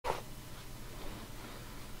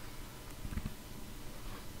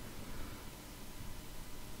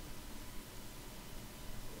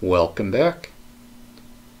Welcome back.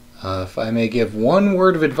 If I may give one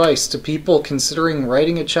word of advice to people considering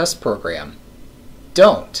writing a chess program,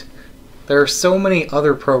 don't. There are so many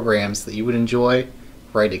other programs that you would enjoy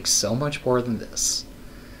writing so much more than this.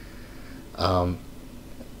 I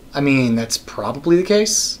mean, that's probably the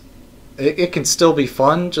case. It can still be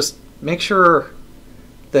fun, just make sure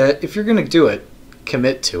that if you're going to do it,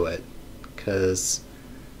 commit to it. Because,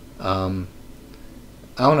 I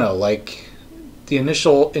don't know, like, the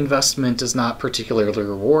initial investment is not particularly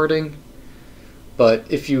rewarding, but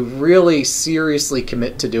if you really seriously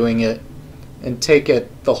commit to doing it and take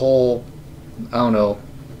it the whole, I don't know,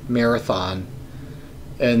 marathon,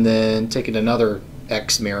 and then take it another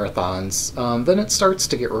X marathons, then it starts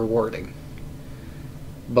to get rewarding.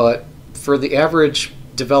 But for the average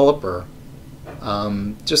developer,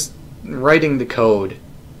 just writing the code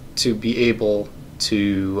to be able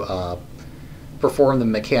to perform the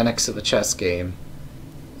mechanics of a chess game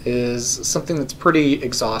is something that's pretty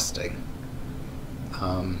exhausting.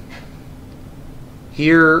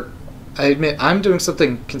 Here, I admit I'm doing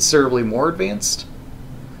something considerably more advanced.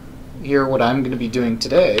 Here, what I'm going to be doing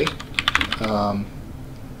today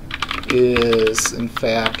is, in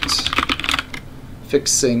fact,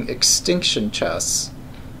 fixing Extinction chess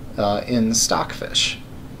in Stockfish,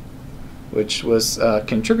 which was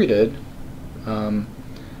contributed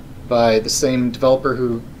by the same developer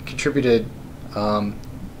who contributed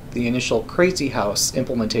the initial Crazy House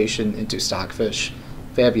implementation into Stockfish,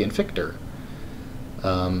 Fabian Fichter.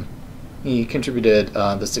 He contributed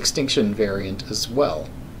this Extinction variant as well.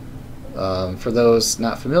 For those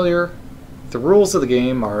not familiar, the rules of the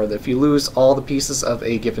game are that if you lose all the pieces of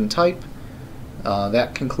a given type,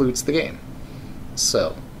 that concludes the game.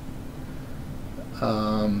 So,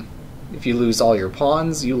 if you lose all your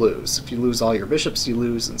pawns, you lose. If you lose all your bishops, you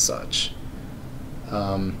lose, and such.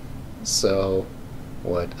 So,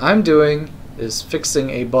 what I'm doing is fixing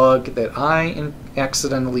a bug that I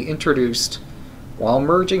accidentally introduced while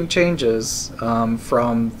merging changes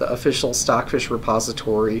from the official Stockfish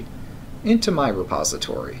repository into my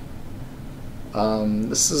repository.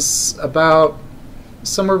 This is about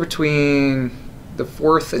somewhere between the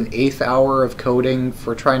 4th and 8th hour of coding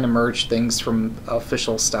for trying to merge things from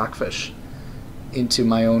official Stockfish into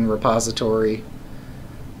my own repository.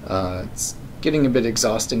 It's getting a bit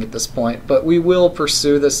exhausting at this point, but we will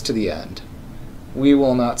pursue this to the end. We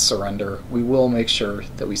will not surrender. We will make sure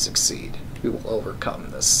that we succeed. We will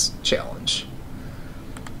overcome this challenge.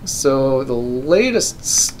 So the latest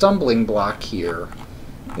stumbling block here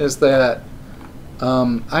is that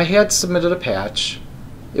I had submitted a patch.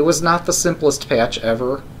 It was not the simplest patch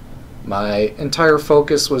ever. My entire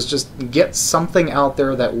focus was just get something out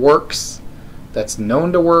there that works, that's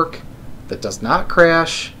known to work, that does not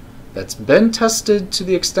crash, that's been tested to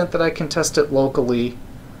the extent that I can test it locally.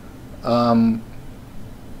 I'm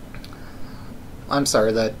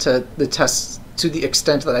sorry, that the test to the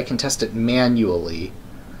extent that I can test it manually.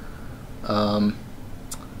 And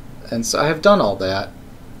so I have done all that.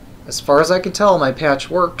 As far as I can tell, my patch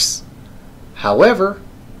works. However,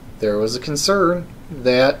 there was a concern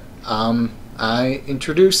that I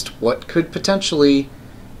introduced what could potentially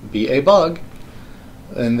be a bug,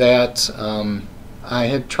 and that I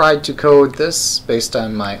had tried to code this based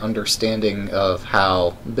on my understanding of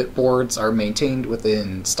how bitboards are maintained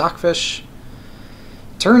within Stockfish.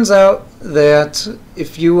 Turns out that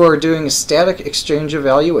if you are doing a static exchange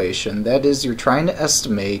evaluation, that is, you're trying to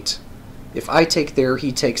estimate if I take there,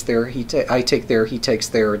 he takes there, I take there, he takes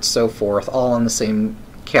there, and so forth, all on the same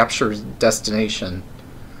capture destination.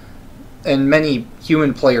 And many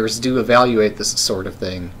human players do evaluate this sort of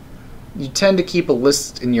thing. You tend to keep a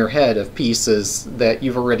list in your head of pieces that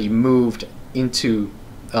you've already moved into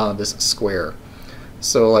this square.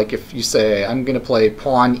 So like if you say, I'm going to play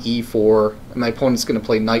pawn e4, and my opponent's going to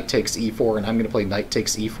play knight takes e4, and I'm going to play knight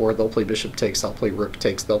takes e4, they'll play bishop takes, I'll play rook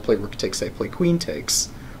takes, they'll play rook takes, I play queen takes,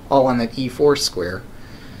 all on that e4 square.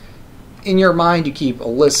 In your mind, you keep a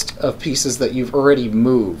list of pieces that you've already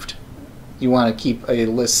moved. You want to keep a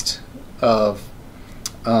list of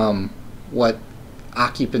what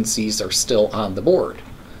occupancies are still on the board.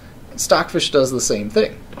 And Stockfish does the same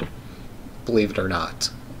thing, believe it or not.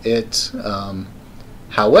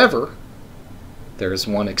 However, there's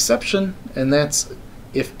one exception, and that's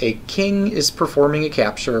if a king is performing a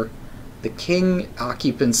capture, the king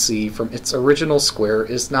occupancy from its original square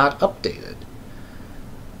is not updated.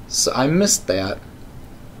 So I missed that.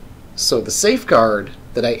 So the safeguard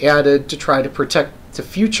that I added to try to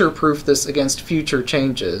future-proof this against future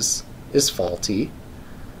changes is faulty,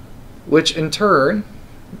 which in turn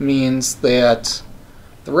means that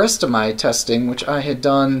the rest of my testing, which I had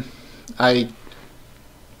done, I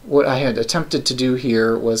what I had attempted to do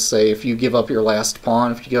here was say if you give up your last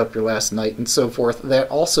pawn, if you give up your last knight, and so forth, that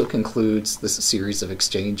also concludes this series of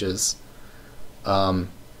exchanges.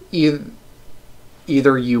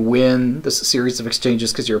 Either you win this series of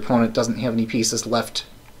exchanges because your opponent doesn't have any pieces left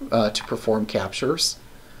to perform captures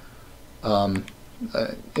in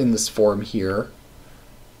this form here.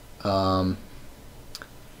 So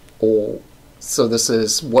this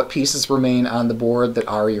is what pieces remain on the board that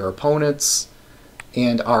are your opponent's,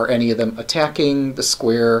 and are any of them attacking the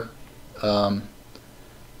square, and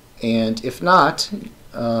if not,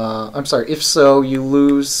 if so, you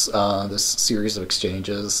lose this series of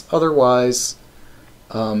exchanges. Otherwise,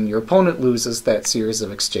 your opponent loses that series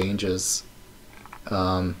of exchanges.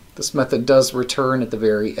 This method does return at the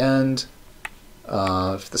very end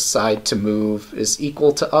if the side to move is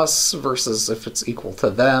equal to us versus if it's equal to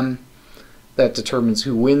them. That determines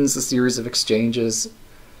who wins the series of exchanges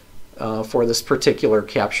for this particular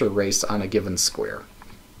capture race on a given square.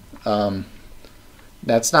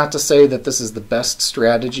 That's not to say that this is the best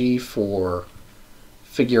strategy for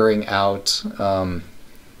figuring out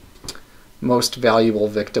most valuable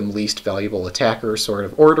victim, least valuable attacker sort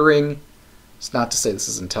of ordering. It's not to say this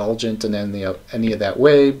is intelligent in any of that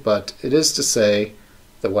way, but it is to say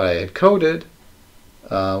that what I had coded,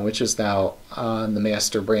 which is now on the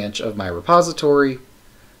master branch of my repository,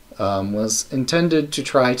 was intended to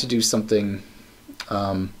try to do something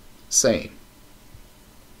sane.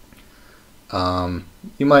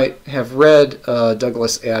 You might have read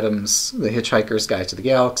Douglas Adams' The Hitchhiker's Guide to the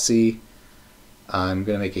Galaxy. I'm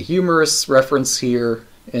going to make a humorous reference here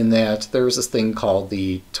in that there's this thing called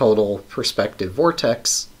the total perspective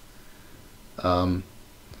vortex,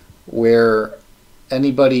 where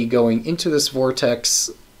anybody going into this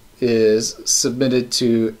vortex is submitted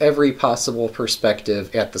to every possible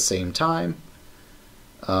perspective at the same time.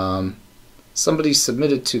 Somebody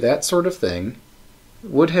submitted to that sort of thing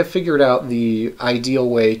would have figured out the ideal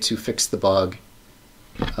way to fix the bug.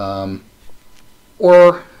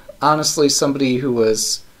 Or, honestly, somebody who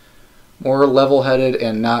was more level-headed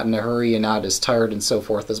and not in a hurry and not as tired and so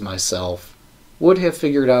forth as myself would have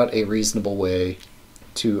figured out a reasonable way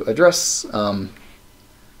to address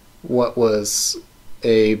what was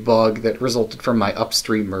a bug that resulted from my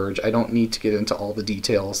upstream merge. I don't need to get into all the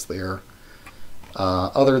details there,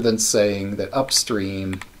 other than saying that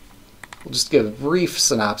upstream, we'll just give a brief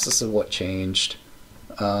synopsis of what changed.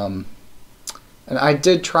 And I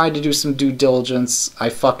did try to do some due diligence. I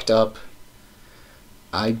fucked up.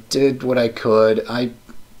 I did what I could. I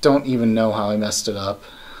don't even know how I messed it up.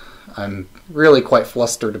 I'm really quite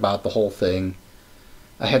flustered about the whole thing.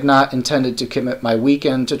 I had not intended to commit my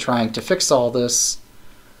weekend to trying to fix all this,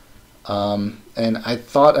 and I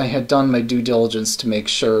thought I had done my due diligence to make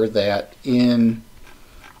sure that in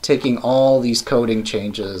taking all these coding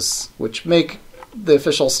changes, which make the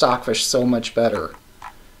official Stockfish so much better,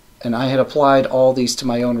 and I had applied all these to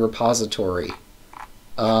my own repository,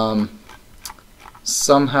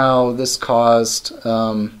 somehow this caused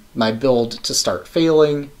my build to start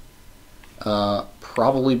failing,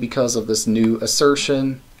 probably because of this new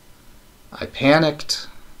assertion. I panicked.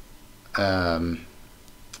 At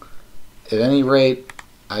any rate,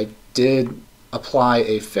 I did apply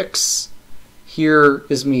a fix. Here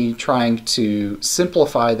is me trying to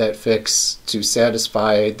simplify that fix to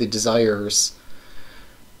satisfy the desires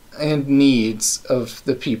and needs of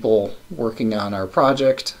the people working on our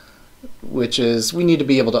project, which is we need to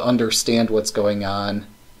be able to understand what's going on,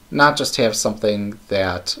 not just have something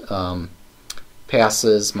that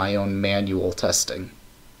passes my own manual testing.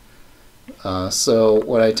 So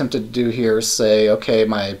what I attempted to do here is say, okay,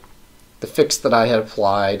 the fix that I had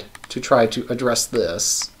applied to try to address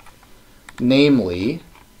this, namely,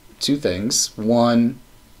 two things. One,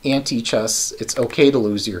 anti-chess, it's okay to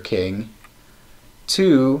lose your king.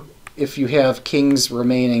 Two, if you have kings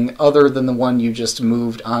remaining other than the one you just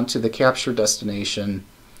moved onto the capture destination,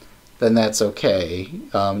 then that's okay.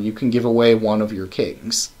 You can give away one of your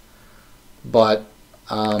kings. But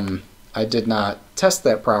I did not test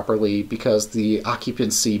that properly because the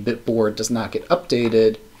occupancy bitboard does not get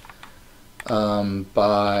updated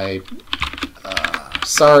by...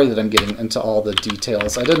 sorry that I'm getting into all the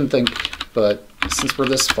details. I didn't think, but since we're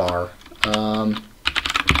this far,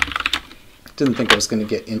 didn't think I was going to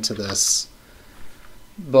get into this.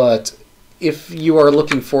 But if you are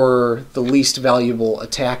looking for the least valuable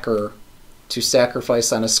attacker to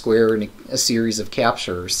sacrifice on a square in a series of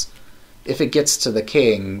captures, if it gets to the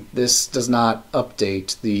king, this does not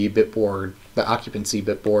update the bitboard, the occupancy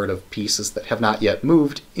bitboard of pieces that have not yet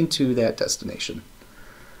moved into that destination.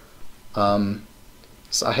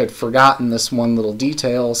 So I had forgotten this one little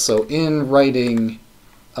detail, so in writing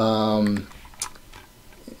in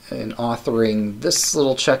authoring this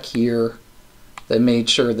little check here that made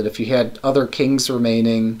sure that if you had other kings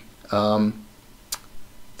remaining, that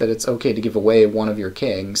it's okay to give away one of your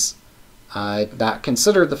kings. I not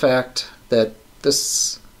considered the fact that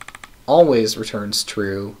this always returns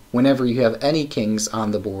true whenever you have any kings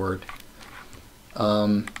on the board,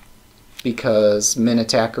 because min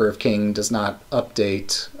attacker of king does not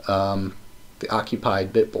update the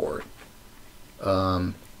occupied bitboard,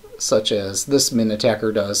 such as this min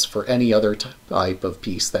attacker does for any other type of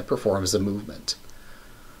piece that performs a movement.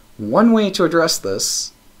 One way to address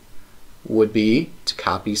this would be to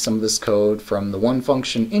copy some of this code from the one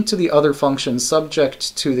function into the other function,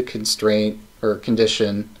 subject to the constraint or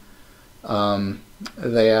condition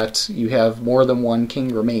that you have more than one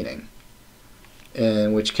king remaining,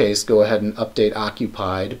 in which case go ahead and update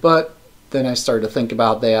occupied. But then I started to think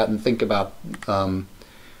about that and think about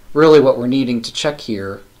really what we're needing to check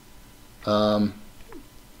here, at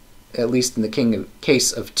least in the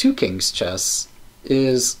case of two kings chess,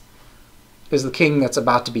 is the king that's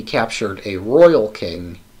about to be captured a royal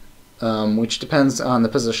king, which depends on the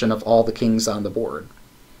position of all the kings on the board,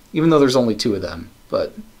 even though there's only two of them.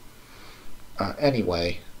 But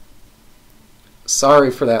anyway,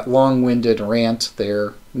 sorry for that long-winded rant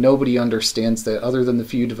there. Nobody understands that other than the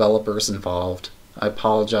few developers involved. I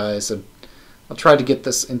apologize. I'll try to get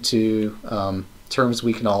this into terms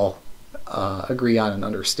we can all agree on and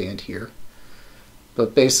understand here.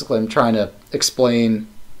 But basically I'm trying to explain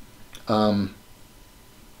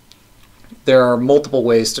there are multiple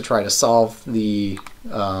ways to try to solve the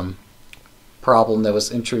problem that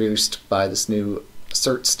was introduced by this new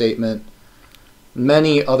assert statement.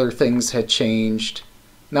 Many other things had changed,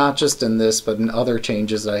 not just in this, but in other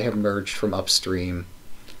changes that I have merged from upstream.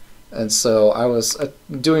 And so I was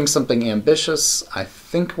doing something ambitious. I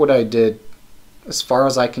think what I did, as far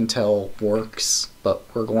as I can tell, works, but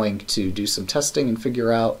we're going to do some testing and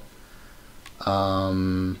figure out.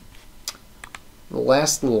 The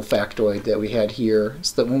last little factoid that we had here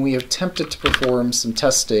is that when we attempted to perform some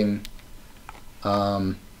testing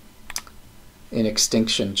in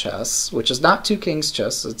Extinction chess, which is not two kings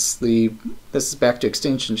chess, this is back to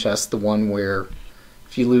Extinction chess, the one where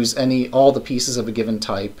if you lose all the pieces of a given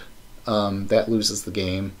type, that loses the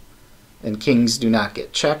game, and kings do not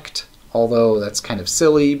get checked, although that's kind of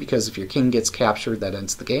silly because if your king gets captured, that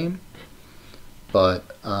ends the game. But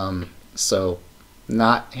so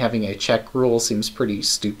not having a check rule seems pretty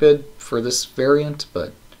stupid for this variant,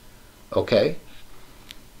 but okay.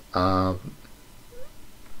 But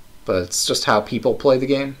it's just how people play the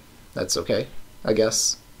game. That's okay, I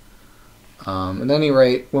guess. At any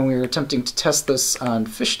rate, when we were attempting to test this on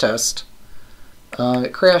Fish Test,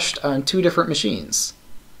 it crashed on two different machines.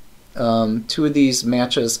 Two of these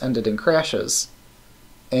matches ended in crashes,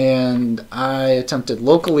 and I attempted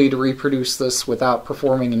locally to reproduce this without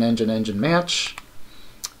performing an engine-engine match.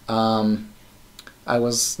 I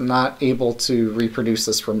was not able to reproduce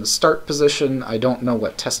this from the start position. I don't know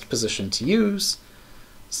what test position to use,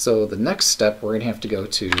 so the next step we're going to have to go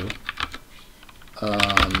to,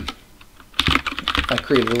 I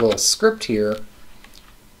created a little script here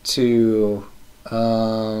to,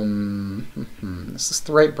 is this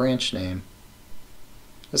the right branch name?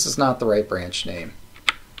 This is not the right branch name.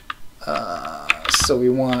 So we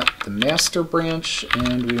want the master branch,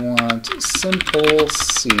 and we want simple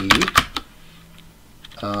C.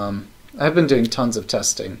 I've been doing tons of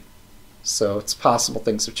testing, so it's possible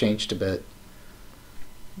things have changed a bit.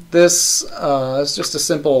 This is just a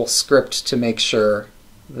simple script to make sure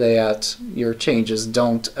that your changes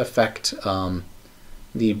don't affect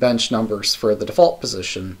the bench numbers for the default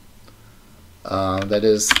position. That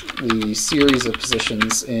is the series of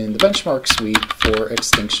positions in the benchmark suite for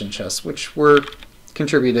Extinction chess, which were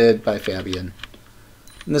contributed by Fabian.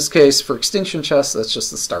 In this case, for Extinction chess, that's just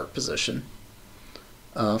the start position.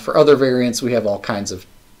 For other variants, we have all kinds of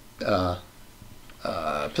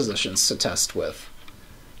positions to test with.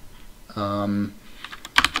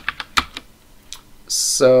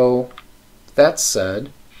 So, that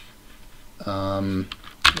said,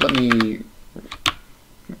 let me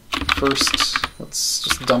first, let's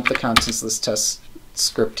just dump the contents of this test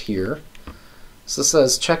script here. So this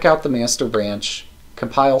says, check out the master branch,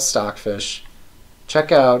 compile Stockfish,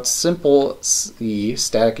 check out simple C,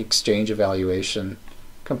 static exchange evaluation,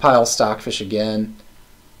 compile Stockfish again,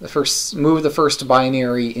 move the first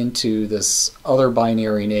binary into this other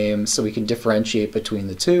binary name so we can differentiate between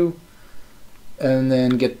the two, and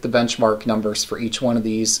then get the benchmark numbers for each one of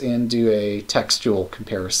these and do a textual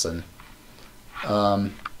comparison.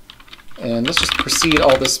 And let's just proceed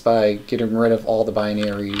all this by getting rid of all the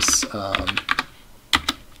binaries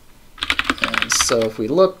So if we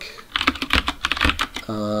look,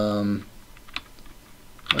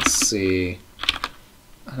 let's see,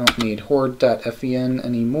 I don't need horde.fen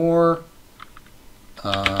anymore.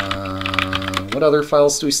 What other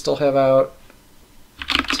files do we still have out?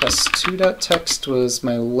 Test2.txt was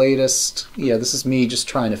my latest. Yeah, this is me just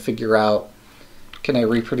trying to figure out, can I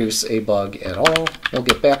reproduce a bug at all? We'll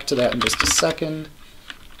get back to that in just a second.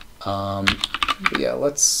 But yeah,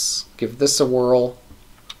 let's give this a whirl.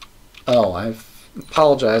 Oh, I've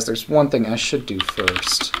apologized. There's one thing I should do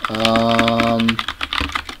first.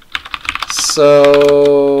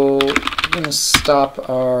 So I'm going to stop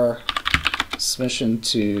our submission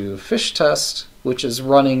to fish test, which is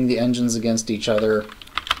running the engines against each other,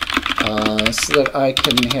 so that I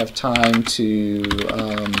can have time to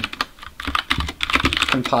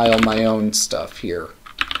compile my own stuff here.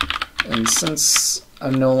 And since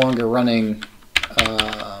I'm no longer running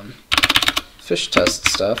fish test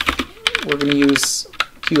stuff, we're going to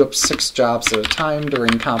queue up 6 jobs at a time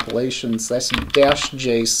during compilations. That's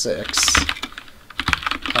 -J6.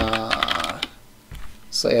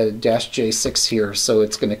 So I added -J6 here, so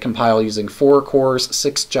it's going to compile using 4 cores,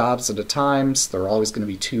 6 jobs at a time. So there are always going to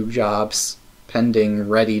be 2 jobs pending,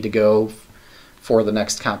 ready to go for the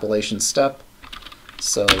next compilation step.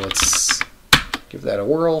 So let's give that a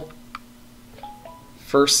whirl.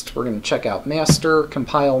 First, we're going to check out master,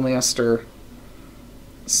 compile master.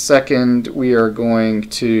 Second, we are going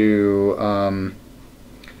to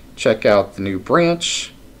check out the new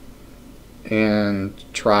branch and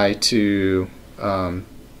try to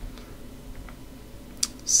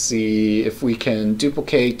see if we can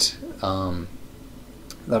duplicate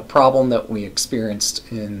the problem that we experienced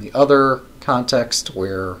in the other context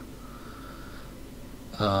where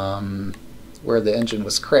the engine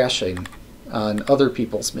was crashing on other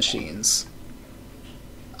people's machines.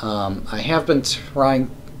 I have been trying.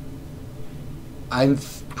 I'm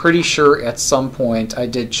pretty sure at some point I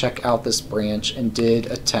did check out this branch and did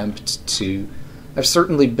attempt to. I've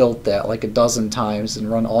certainly built that like a dozen times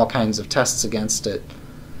and run all kinds of tests against it.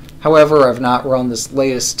 However, I've not run this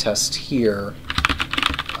latest test here,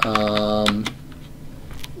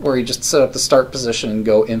 where you just set up the start position and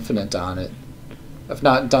go infinite on it. I've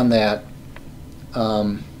not done that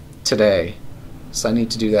today, so I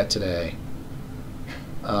need to do that today.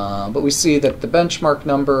 But we see that the benchmark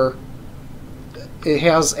number, it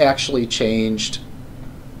has actually changed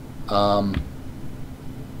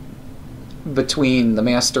between the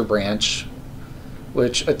master branch,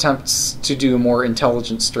 which attempts to do a more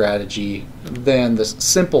intelligent strategy than the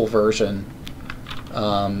simple version.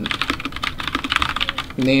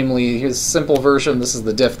 Namely, his simple version, this is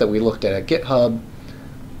the diff that we looked at GitHub,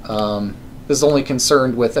 is only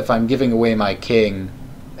concerned with if I'm giving away my king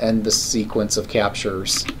and the sequence of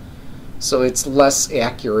captures. So it's less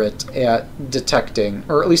accurate at detecting,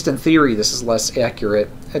 or at least in theory this is less accurate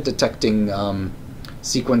at detecting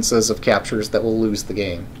sequences of captures that will lose the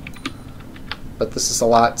game. But this is a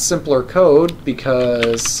lot simpler code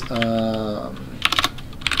because,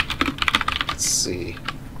 let's see,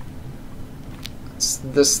 it's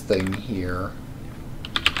this thing here.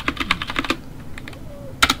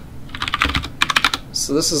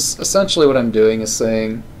 So this is essentially what I'm doing, is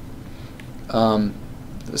saying,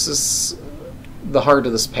 this is the heart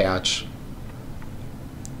of this patch.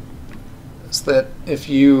 Is that if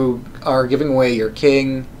you are giving away your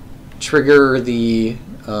king, trigger the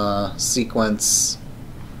sequence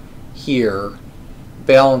here,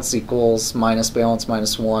 balance equals minus balance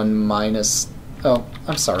minus 1 minus, oh,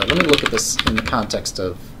 I'm sorry, let me look at this in the context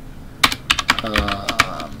of,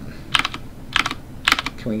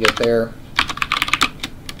 can we get there?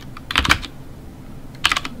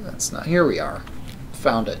 That's not, here we are,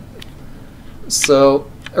 found it. So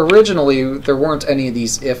originally there weren't any of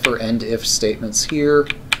these if or end if statements here.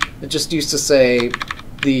 It just used to say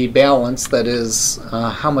the balance, that is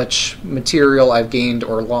how much material I've gained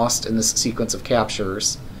or lost in this sequence of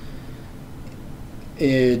captures.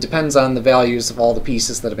 It depends on the values of all the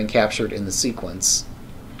pieces that have been captured in the sequence.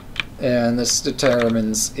 And this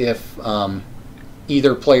determines if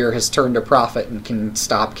either player has turned a profit and can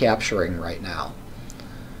stop capturing right now.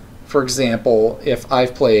 For example, if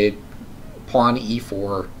I've played pawn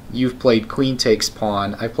e4, you've played queen takes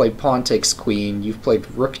pawn, I've played pawn takes queen, you've played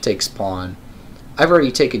rook takes pawn, I've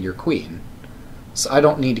already taken your queen, so I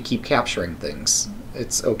don't need to keep capturing things.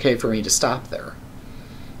 It's okay for me to stop there.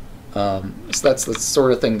 So that's the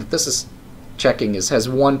sort of thing that this is checking, is has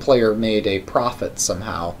one player made a profit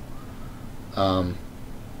somehow.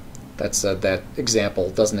 That example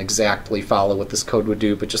doesn't exactly follow what this code would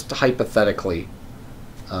do, but just hypothetically,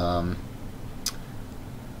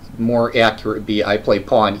 more accurate would be I play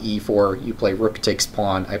pawn e4, you play rook takes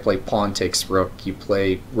pawn, I play pawn takes rook, you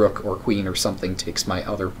play rook or queen or something takes my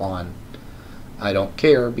other pawn. I don't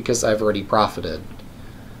care because I've already profited.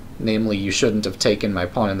 Namely, you shouldn't have taken my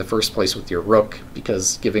pawn in the first place with your rook,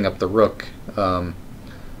 because giving up the rook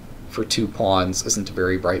for 2 pawns isn't a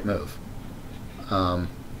very bright move.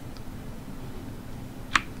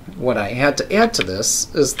 What I had to add to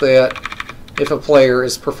this is that if a player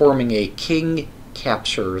is performing a king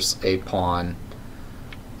captures a pawn,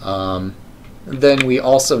 then we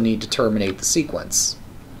also need to terminate the sequence.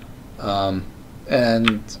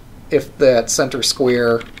 And if that center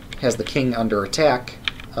square has the king under attack,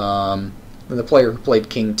 then the player who played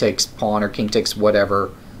king takes pawn or king takes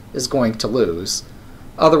whatever is going to lose.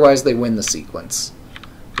 Otherwise, they win the sequence.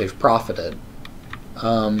 They've profited.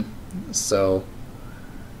 So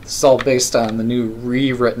this is all based on the new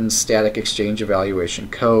rewritten static exchange evaluation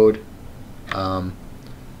code. So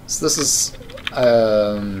this is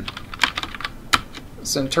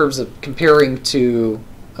so in terms of comparing to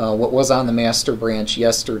what was on the master branch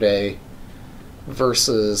yesterday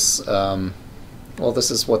versus well,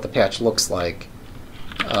 this is what the patch looks like.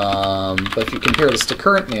 But if you compare this to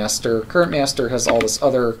current master has all this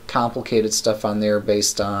other complicated stuff on there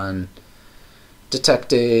based on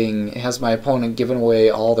detecting, has my opponent given away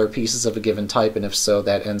all their pieces of a given type, and if so,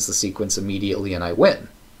 that ends the sequence immediately and I win.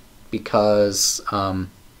 Because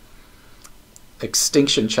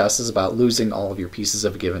Extinction chess is about losing all of your pieces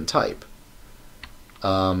of a given type.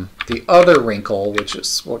 The other wrinkle, which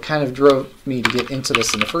is what kind of drove me to get into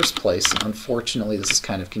this in the first place, and unfortunately this is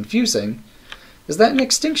kind of confusing, is that in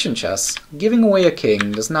Extinction chess, giving away a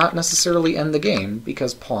king does not necessarily end the game,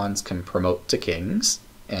 because pawns can promote to kings,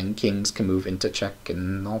 and kings can move into check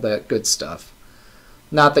and all that good stuff.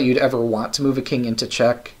 Not that you'd ever want to move a king into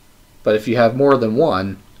check, but if you have more than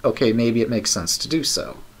one, okay, maybe it makes sense to do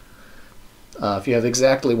so. If you have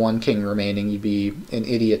exactly one king remaining, you'd be an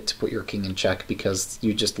idiot to put your king in check because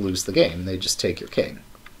you just lose the game. They just take your king.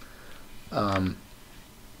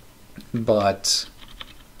 But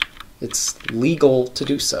it's legal to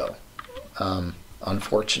do so,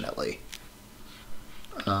 unfortunately.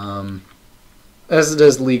 As it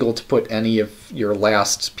is legal to put any of your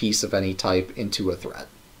last piece of any type into a threat.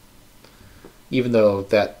 Even though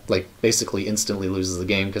that basically instantly loses the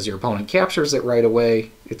game because your opponent captures it right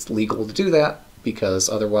away, it's legal to do that because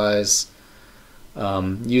otherwise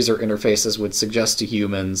user interfaces would suggest to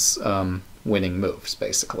humans winning moves,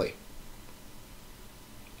 basically.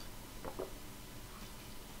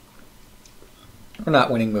 Or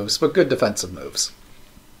not winning moves, but good defensive moves.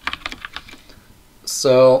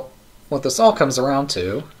 So what this all comes around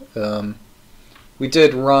to, we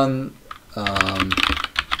did run,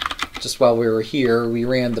 just while we were here, we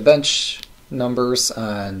ran the bench numbers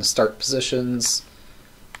on the start positions,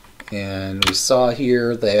 and we saw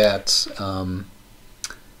here that the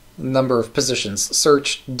number of positions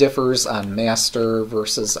searched differs on master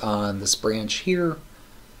versus on this branch here,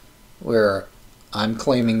 where I'm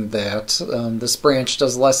claiming that this branch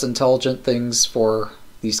does less intelligent things for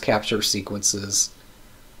these capture sequences,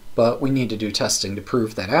 but we need to do testing to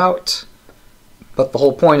prove that out. But the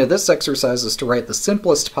whole point of this exercise is to write the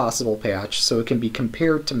simplest possible patch so it can be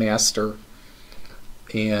compared to master.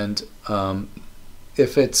 And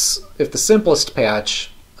if the simplest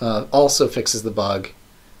patch also fixes the bug,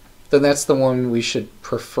 then that's the one we should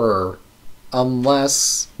prefer,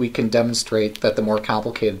 unless we can demonstrate that the more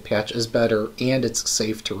complicated patch is better and it's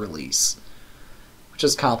safe to release, which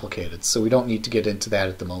is complicated, so we don't need to get into that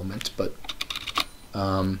at the moment. But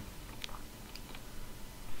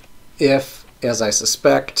if, as I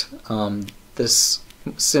suspect, this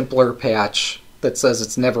simpler patch that says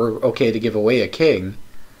it's never okay to give away a king,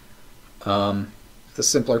 the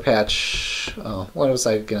simpler patch, what was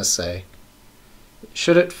I going to say?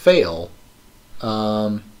 Should it fail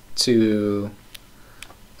should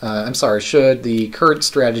the current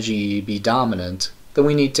strategy be dominant, then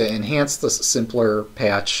we need to enhance this simpler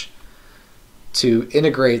patch to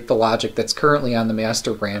integrate the logic that's currently on the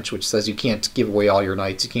master branch, which says you can't give away all your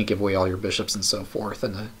knights, you can't give away all your bishops and so forth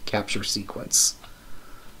in a capture sequence.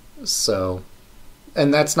 So,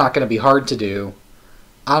 and that's not going to be hard to do.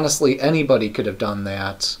 Honestly, anybody could have done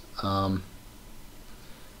that,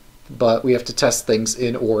 but we have to test things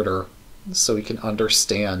in order so we can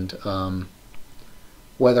understand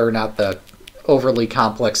whether or not the overly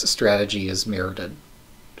complex strategy is merited.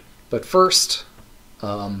 But first,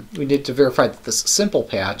 we need to verify that this simple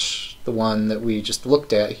patch, the one that we just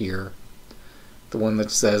looked at here, the one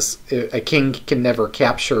that says a king can never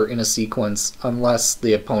capture in a sequence unless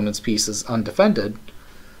the opponent's piece is undefended,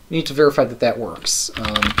 we need to verify that that works.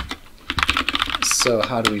 So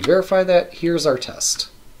how do we verify that? Here's our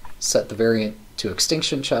test. Set the variant to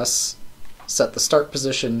Extinction chess, set the start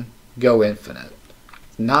position, go infinite.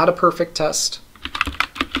 Not a perfect test.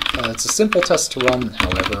 It's a simple test to run,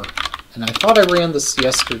 however, and I thought I ran this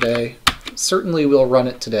yesterday. Certainly will run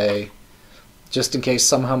it today, just in case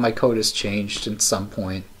somehow my code has changed at some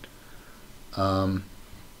point.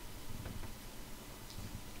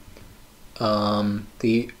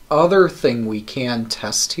 The other thing we can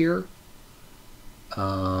test here,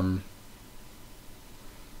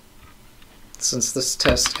 since this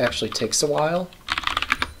test actually takes a while,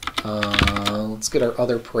 let's get our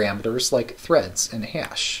other parameters like threads and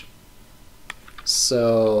hash.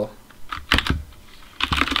 So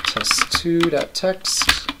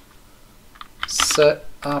test2.text, set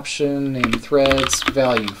option name threads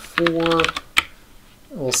value 4.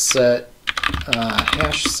 We'll set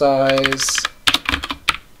hash size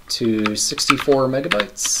to 64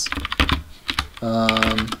 megabytes.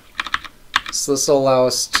 So this will allow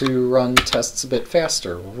us to run tests a bit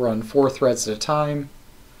faster. We'll run 4 threads at a time,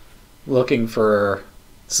 looking for,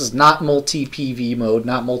 this is not multi-PV mode,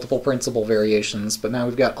 not multiple principal variations, but now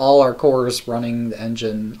we've got all our cores running the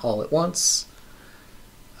engine all at once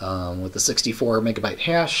with the 64 megabyte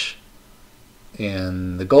hash.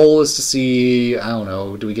 And the goal is to see, I don't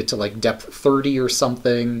know, do we get to like depth 30 or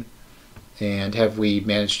something, and have we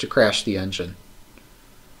managed to crash the engine?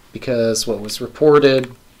 Because what was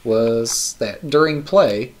reported was that during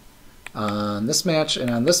play on this match and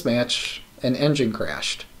on this match, an engine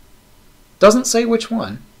crashed. Doesn't say which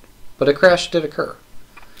one, but a crash did occur.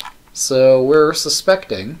 So we're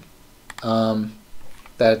suspecting that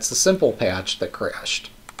it's a simple patch that crashed.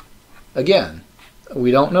 Again, we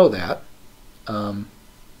don't know that.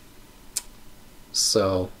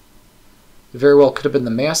 So it very well could have been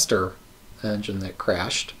the master engine that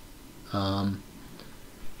crashed.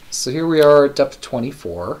 So here we are at depth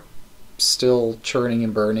 24, still churning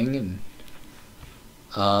and burning, and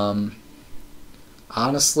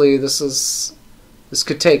honestly, this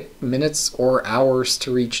could take minutes or hours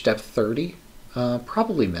to reach depth 30.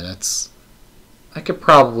 Probably minutes. I could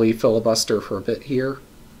probably filibuster for a bit here.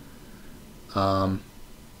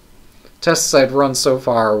 Tests I've run so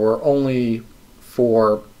far were only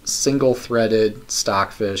for single-threaded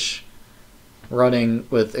stockfish running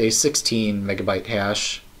with a 16 megabyte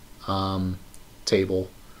hash table.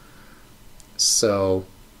 So,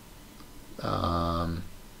 and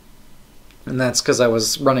that's because I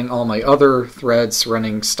was running all my other threads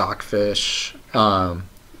running stockfish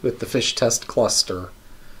with the fish test cluster.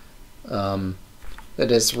 That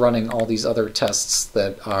is running all these other tests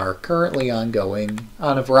that are currently ongoing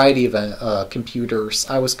on a variety of computers.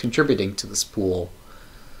 I was contributing to this pool.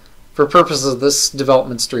 For purposes of this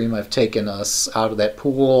development stream, I've taken us out of that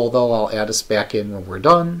pool, although I'll add us back in when we're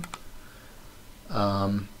done.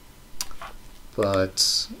 But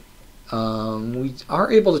we are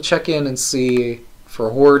able to check in and see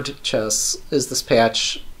for Horde chess, is this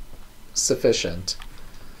patch sufficient?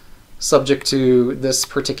 Subject to this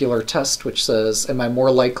particular test, which says, am I more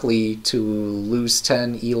likely to lose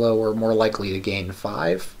 10 ELO or more likely to gain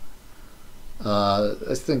 5?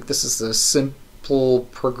 I think this is a simple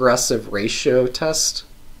progressive ratio test.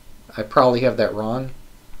 I probably have that wrong.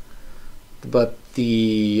 But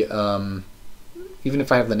the even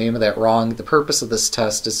if I have the name of that wrong, the purpose of this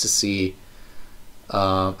test is to see,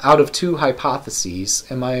 out of 2 hypotheses,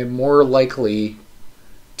 am I more likely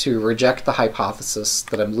to reject the hypothesis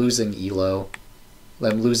that I'm losing ELO,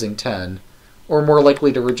 that I'm losing 10, or more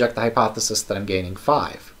likely to reject the hypothesis that I'm gaining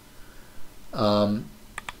 5.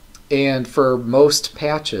 And for most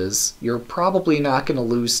patches, you're probably not going to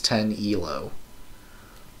lose 10 ELO.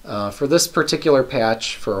 For this particular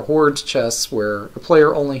patch, for a Horde chess where a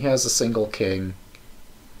player only has a single king,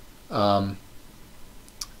 yeah,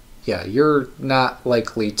 you're not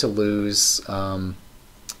likely to lose 5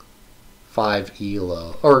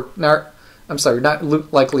 ELO, or not, I'm sorry, not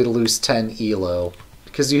likely to lose 10 ELO,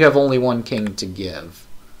 because you have only one king to give.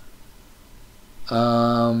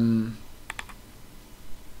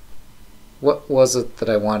 What was it that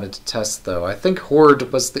I wanted to test, though? I think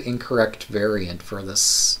Horde was the incorrect variant for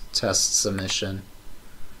this test submission.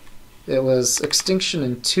 It was Extinction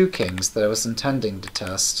and 2 kings that I was intending to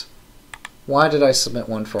test. Why did I submit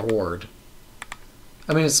one for Horde?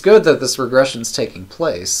 I mean, it's good that this regression's taking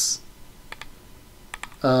place,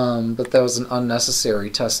 but that was an unnecessary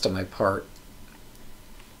test on my part.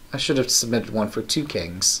 I should have submitted one for 2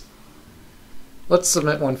 kings. Let's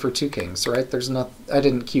submit one for 2 kings, right? There's not. I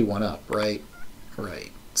didn't queue one up, right?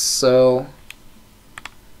 Right. So,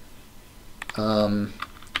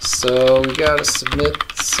 So we gotta submit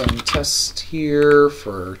some test here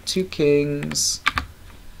for 2 kings.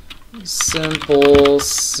 Simple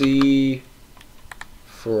C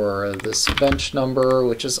for this bench number,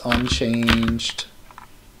 which is unchanged.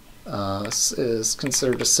 This is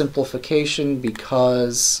considered a simplification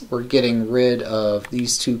because we're getting rid of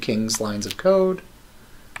these 2 kings lines of code.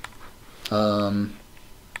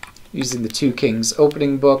 Using the 2 kings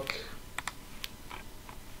opening book.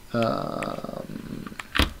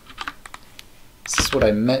 This is what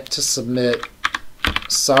I meant to submit.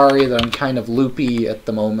 Sorry that I'm kind of loopy at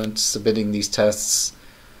the moment submitting these tests.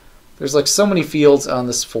 There's like so many fields on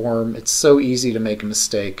this form, it's so easy to make a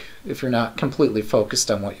mistake if you're not completely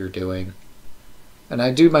focused on what you're doing. And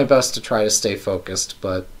I do my best to try to stay focused,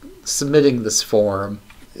 but submitting this form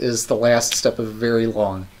is the last step of a very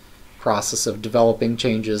long process of developing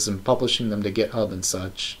changes and publishing them to GitHub and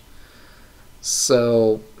such.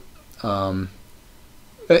 So,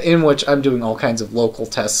 in which I'm doing all kinds of local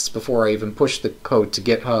tests before I even push the code to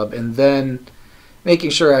GitHub, and then making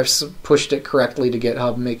sure I've pushed it correctly to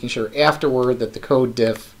GitHub, making sure afterward that the code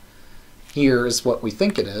diff here is what we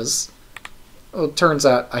think it is. Well, it turns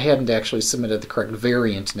out I hadn't actually submitted the correct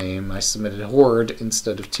variant name. I submitted Horde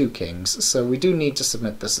instead of 2 kings, so we do need to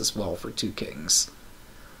submit this as well for 2 kings.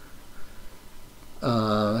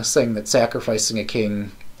 Saying that sacrificing a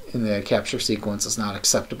king in the capture sequence is not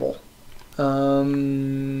acceptable. So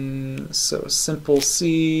simple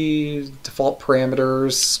C, default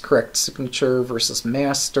parameters, correct signature versus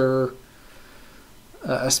master,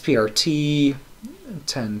 SPRT,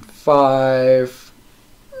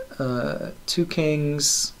 10.5, 2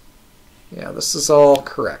 kings. Yeah, this is all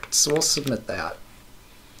correct, so we'll submit that.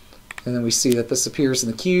 And then we see that this appears in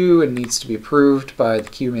the queue and needs to be approved by the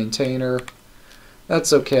queue maintainer.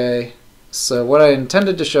 That's okay. So what I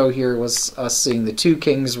intended to show here was us seeing the 2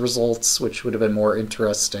 kings results, which would have been more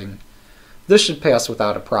interesting. This should pass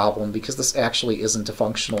without a problem because this actually isn't a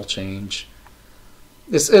functional change.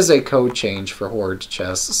 This is a code change for Horde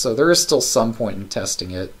chess, so there is still some point in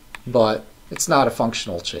testing it, but it's not a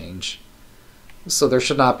functional change. So there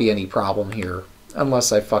should not be any problem here,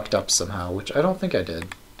 unless I fucked up somehow, which I don't think I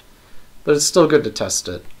did. But it's still good to test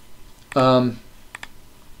it.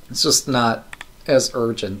 It's just not as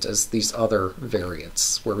urgent as these other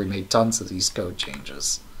variants where we made tons of these code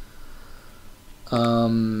changes.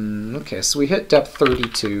 Okay, so we hit depth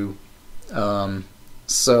 32.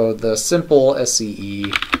 So the simple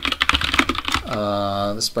SEE,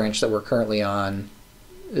 this branch that we're currently on,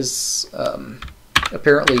 is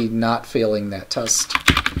apparently not failing that test.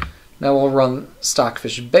 Now we'll run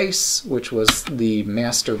Stockfish Base, which was the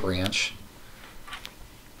master branch.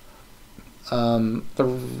 The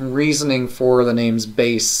reasoning for the names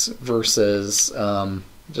base versus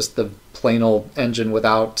just the plain old engine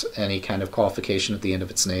without any kind of qualification at the end of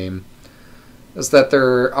its name is that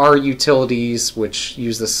there are utilities which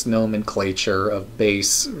use this nomenclature of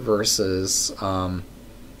base versus I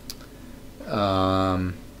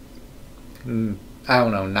don't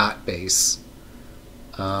know, not base.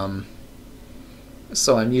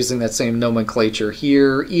 So I'm using that same nomenclature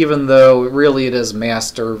here, even though really it is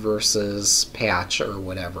master versus patch or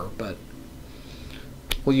whatever, but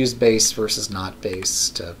we'll use base versus not base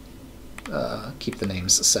to keep the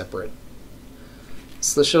names separate.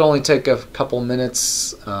 So this should only take a couple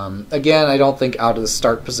minutes. Again, I don't think out of the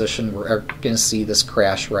start position we're going to see this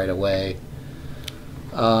crash right away.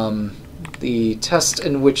 The test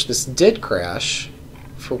in which this did crash,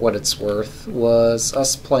 for what it's worth, was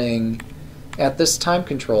us playing at this time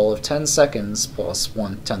control of 10 seconds plus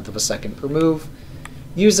 1/10 of a second per move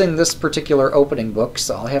using this particular opening book,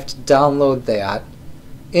 so I'll have to download that.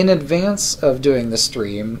 In advance of doing the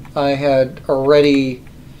stream, I had already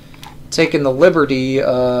taken the liberty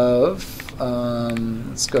of,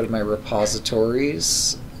 let's go to my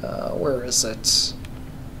repositories, where is it?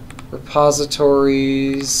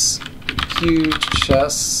 Repositories, Q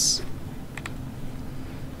chess.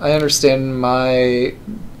 I understand my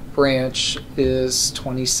branch is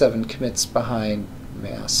 27 commits behind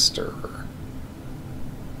master.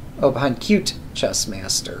 Oh, behind cute chess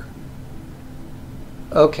master.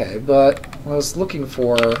 Okay, but what I was looking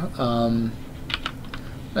for,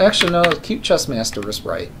 actually no, cute chess master was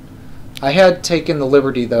right. I had taken the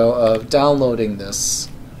liberty though of downloading this,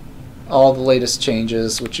 all the latest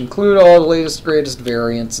changes, which include all the latest greatest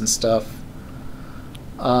variants and stuff.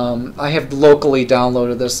 I have locally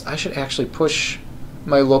downloaded this. I should actually push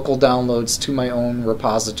my local downloads to my own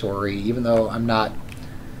repository, even though I'm not.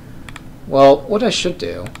 Well, what I should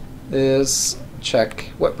do is check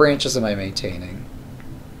what branches am I maintaining.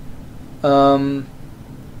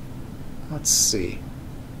 Let's see.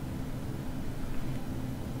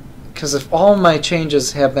 because if all my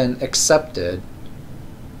changes have been accepted,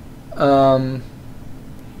 I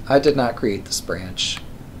did not create this branch.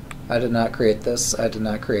 I did not create this. I did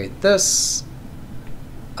not create this.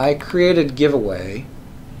 I created giveaway.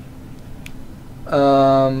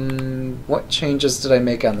 What changes did I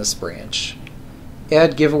make on this branch?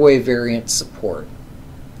 Add giveaway variant support.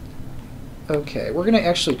 Okay, we're going to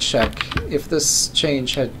actually check if this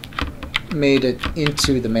change had made it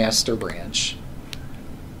into the master branch.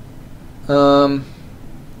 I'm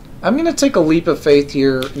going to take a leap of faith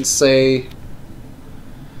here and say,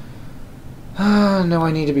 no,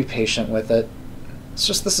 I need to be patient with it. It's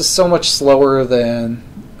just this is so much slower than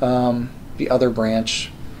the other branch.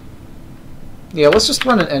 Yeah, let's just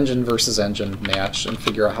run an engine versus engine match and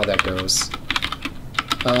figure out how that goes.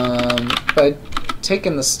 By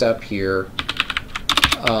taking the step here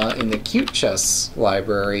in the Qt Chess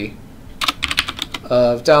library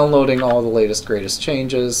of downloading all the latest greatest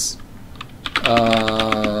changes.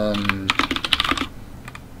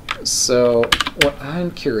 So what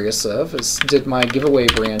I'm curious of is, did my giveaway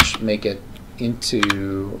branch make it into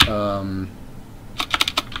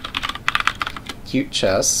Qt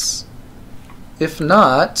Chess? If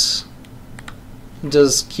not,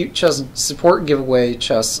 does Qt Chess support giveaway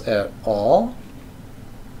chess at all?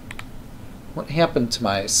 What happened to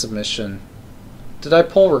my submission? Did I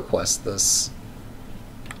pull request this?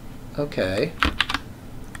 Okay.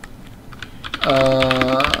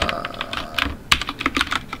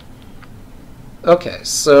 Okay,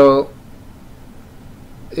 so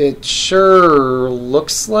it sure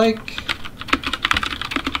looks like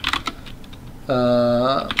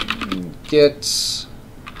get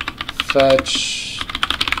fetch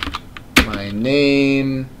my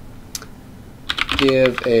name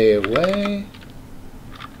give away.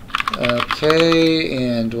 Okay,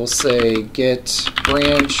 and we'll say get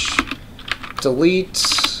branch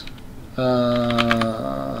delete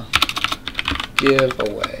give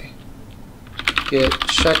away. Get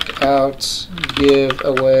checkout give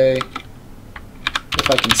away. If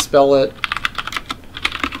I can spell it.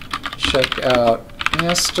 Checkout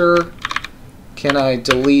master. Can I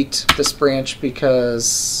delete this branch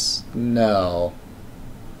because no.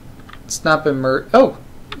 It's not been merged. Oh,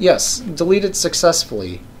 yes, deleted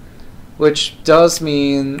successfully. Which does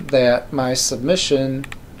mean that my submission,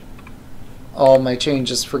 all my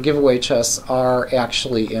changes for giveaway chess are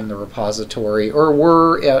actually in the repository, or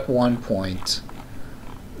were at one point.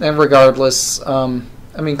 And regardless, I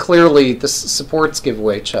mean, clearly this supports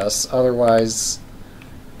giveaway chess, otherwise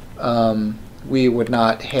we would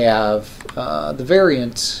not have the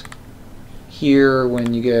variant here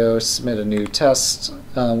when you go submit a new test.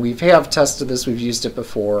 We have tested this, we've used it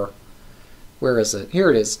before. Where is it? Here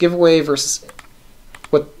it is. Giveaway versus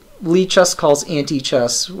what Lichess calls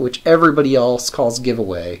anti-chess, which everybody else calls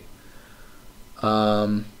giveaway.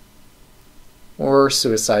 Or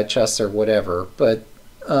suicide chess or whatever. But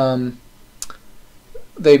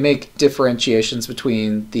they make differentiations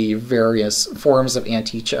between the various forms of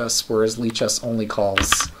anti-chess, whereas Lichess only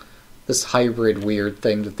calls this hybrid weird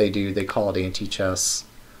thing that they do, they call it anti-chess.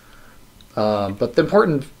 But the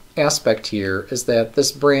important aspect here is that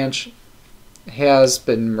this branch has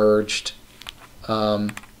been merged,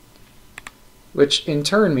 which in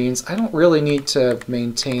turn means I don't really need to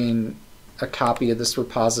maintain a copy of this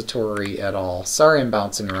repository at all. Sorry I'm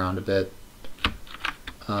bouncing around a bit.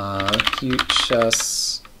 Qt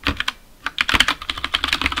Chess.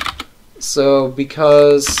 So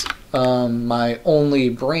because my only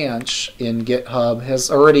branch in GitHub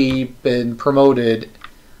has already been promoted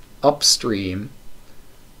upstream,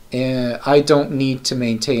 and I don't need to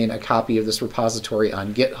maintain a copy of this repository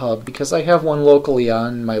on GitHub because I have one locally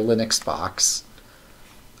on my Linux box.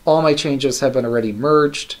 All my changes have been already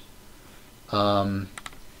merged,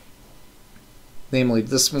 namely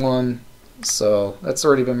this one, so that's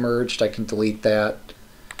already been merged. I can delete that.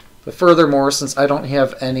 But furthermore, since I don't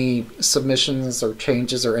have any submissions or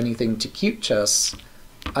changes or anything to Qt Chess,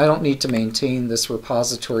 I don't need to maintain this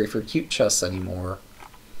repository for Qt Chess anymore.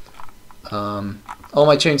 All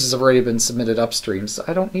my changes have already been submitted upstream, so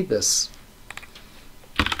I don't need this.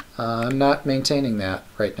 I'm not maintaining that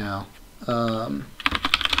right now.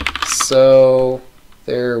 So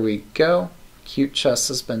there we go. Qt Chess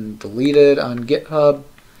has been deleted on GitHub.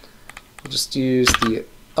 We'll just use the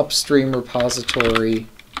upstream repository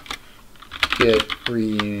git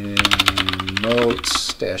remote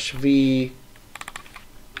 -v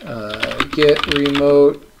git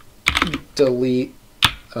remote delete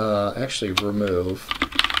actually remove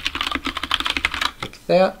like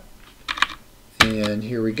that, and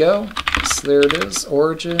here we go. So there it is,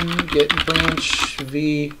 origin, git branch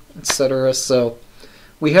v, etc. So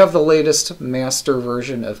we have the latest master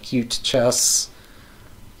version of Cute Chess.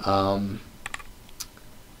 I've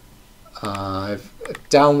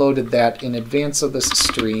downloaded that in advance of this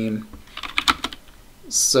stream.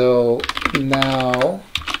 So now,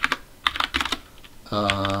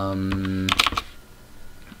 now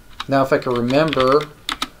if I can remember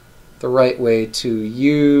the right way to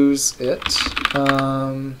use it.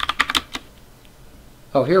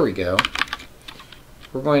 Oh, here we go.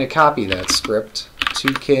 We're going to copy that script.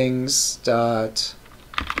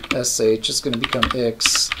 2kings.sh is going to become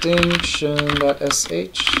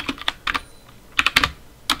extinction.sh.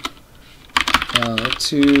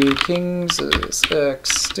 2 kings is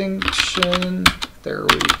extinction. There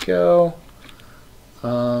we go.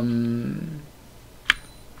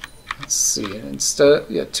 Let's see.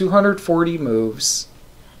 Instead, 240 moves.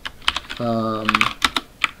 And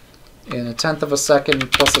a tenth of a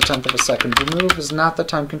second plus a tenth of a second per move is not the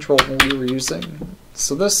time control we were using.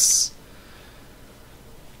 So this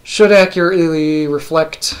should accurately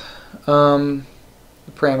reflect the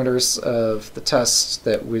parameters of the test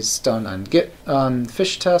that was done on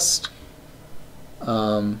fish test.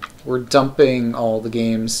 We're dumping all the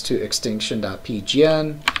games to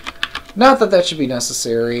extinction.pgn. Not that that should be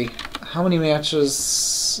necessary. How many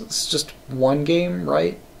matches? It's just one game,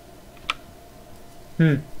 right?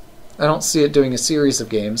 I don't see it doing a series of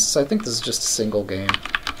games, so I think this is just a single game.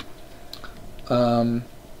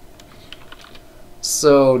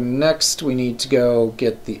 So next we need to go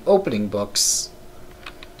get the opening books,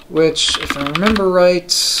 which, if I remember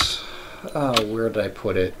right, where did I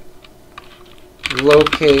put it?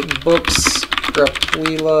 Locate books, Grep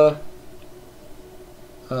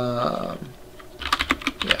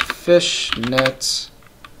fishnet,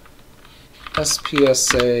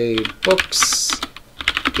 SPSA books,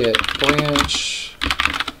 get branch,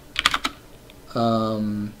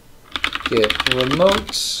 get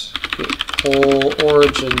remote, get whole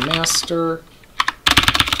origin master.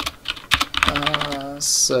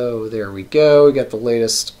 So there we go. We got the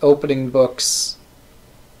latest opening books.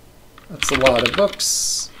 That's a lot of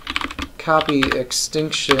books. Copy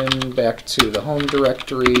Extinction back to the home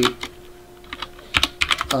directory.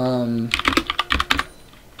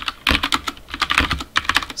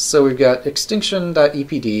 So we've got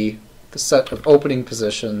extinction.epd, the set of opening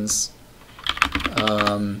positions,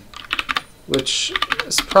 which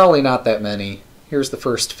is probably not that many. Here's the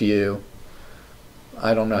first few.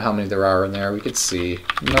 I don't know how many there are in there. We could see.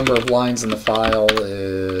 The number of lines in the file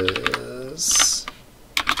is...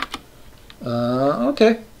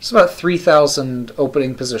 okay. It's about 3,000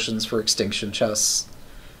 opening positions for Extinction chess.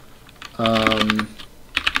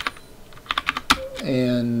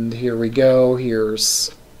 And here we go. Here's...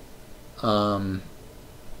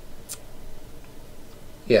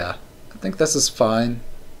 yeah, I think this is fine.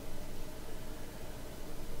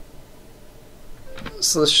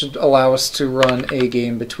 So this should allow us to run a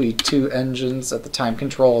game between two engines at the time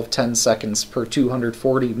control of 10 seconds per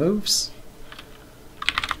 240 moves.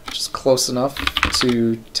 Which is close enough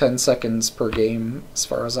to 10 seconds per game as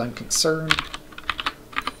far as I'm concerned.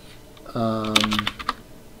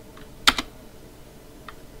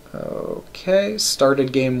 Okay,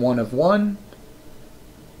 started game 1 of 1.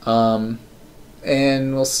 And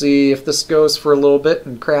we'll see if this goes for a little bit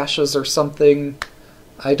and crashes or something.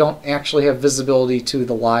 I don't actually have visibility to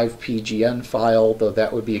the live PGN file, though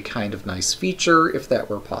that would be a kind of nice feature if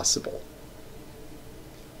that were possible.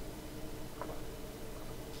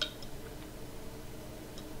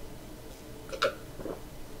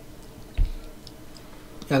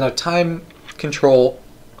 And a time control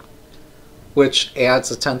which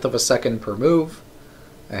adds a tenth of a second per move.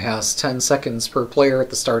 It has 10 seconds per player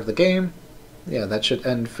at the start of the game. Yeah, that should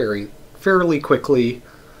end fairly quickly,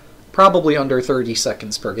 probably under 30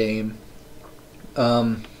 seconds per game.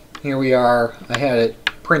 Here we are. I had it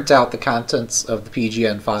print out the contents of the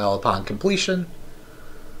PGN file upon completion.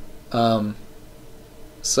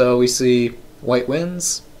 So we see white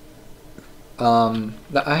wins. Now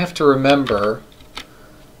I have to remember,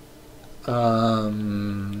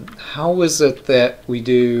 how is it that we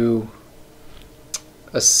do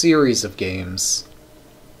a series of games?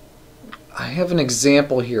 I have an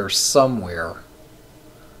example here somewhere.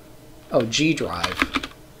 Oh, G Drive.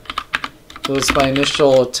 It was my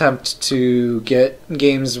initial attempt to get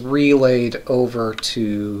games relayed over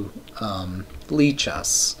to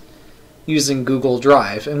Lichess using Google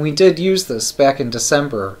Drive. And we did use this back in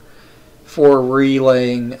December for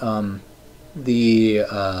relaying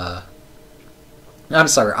I'm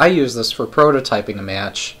sorry, I used this for prototyping a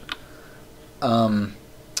match.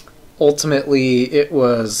 Ultimately, it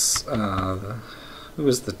was... who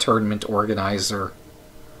was the tournament organizer?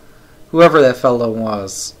 Whoever that fellow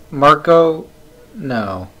was. Marco?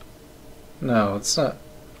 No. No, it's not.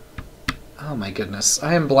 Oh my goodness.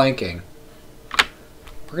 I am blanking.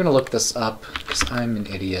 We're going to look this up because I'm an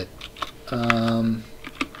idiot.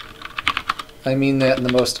 I mean that in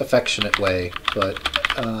the most affectionate way, but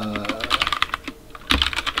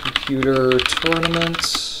computer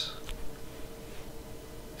tournament.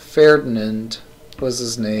 Ferdinand was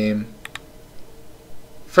his name.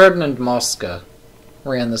 Ferdinand Mosca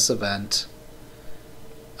ran this event.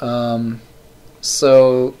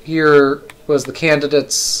 So here was the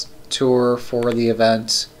candidates tour for the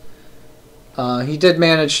event. He did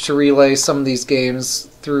manage to relay some of these games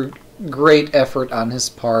through great effort on his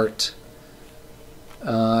part.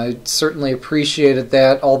 I certainly appreciated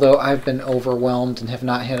that, although I've been overwhelmed and have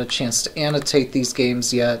not had a chance to annotate these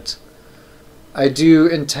games yet. I do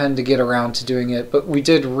intend to get around to doing it, but we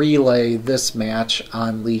did relay this match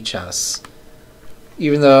on Lichess.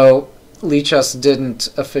 Even though Lichess didn't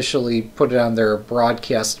officially put it on their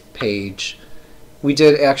broadcast page, we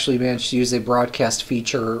did actually manage to use a broadcast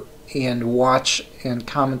feature and watch and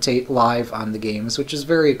commentate live on the games, which is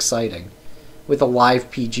very exciting, with a live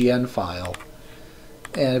PGN file.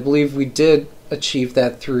 And I believe we did achieve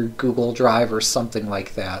that through Google Drive or something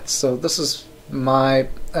like that. So this is my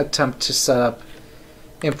attempt to set up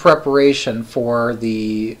in preparation for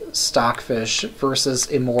the Stockfish versus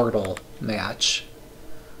Immortal match.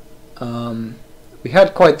 We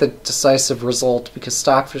had quite the decisive result because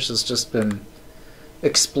Stockfish has just been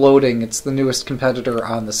exploding. It's the newest competitor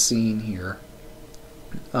on the scene here.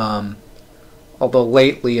 Although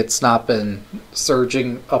lately it's not been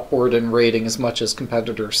surging upward in rating as much as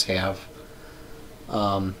competitors have.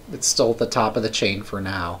 It's still at the top of the chain for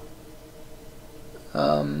now.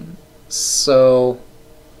 So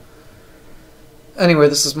anyway,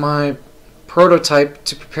 this is my prototype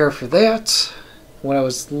to prepare for that. What I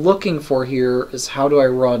was looking for here is how do I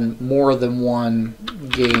run more than one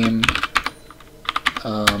game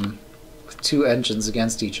with two engines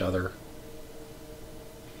against each other.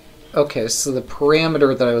 Okay, so the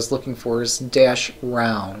parameter that I was looking for is dash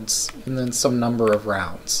rounds, and then some number of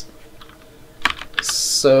rounds.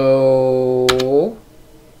 So,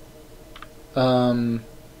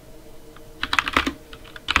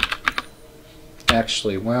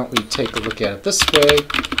 actually, why don't we take a look at it this way?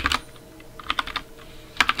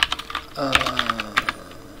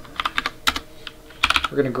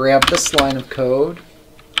 We're going to grab this line of code,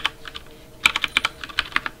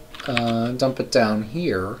 dump it down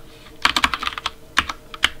here,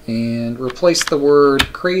 and replace the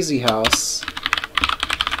word Crazy House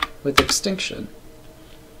with Extinction.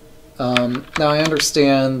 Now I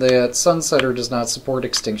understand that Sunsetter does not support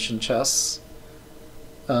Extinction chess,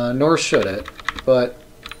 nor should it, but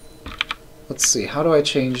let's see, how do I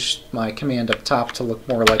change my command up top to look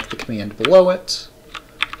more like the command below it?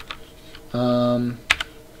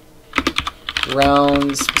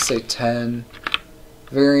 Rounds, say 10,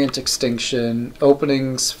 variant Extinction,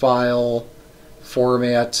 openings, file,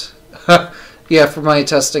 format. Yeah, for my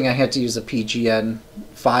testing I had to use a PGN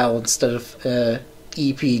file instead of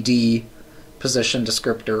EPD position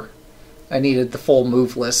descriptor. I needed the full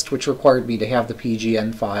move list, which required me to have the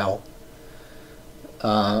PGN file.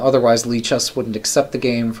 Otherwise, Lichess wouldn't accept the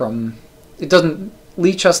game from...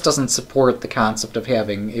 Lichess doesn't support the concept of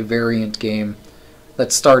having a variant game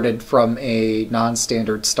that started from a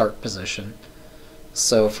non-standard start position.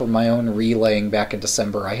 So for my own relaying back in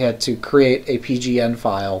December, I had to create a PGN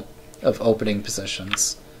file of opening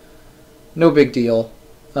positions. No big deal.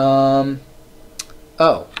 Oh.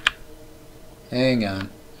 Hang on.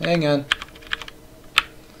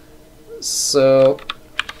 So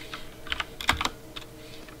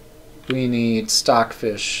we need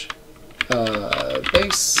Stockfish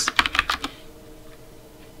base.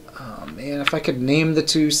 Oh man, if I could name the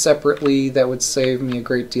two separately, that would save me a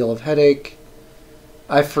great deal of headache.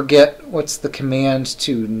 I forget what's the command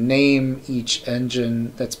to name each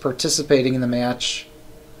engine that's participating in the match.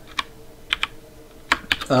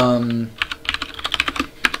 Let's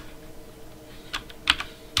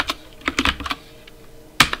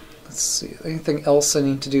see, anything else I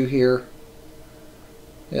need to do here?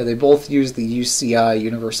 Yeah, they both use the UCI,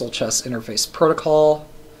 Universal Chess Interface Protocol.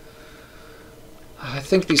 I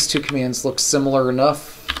think these two commands look similar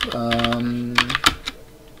enough. I'm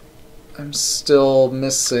still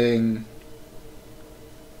missing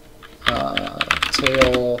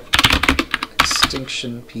tail,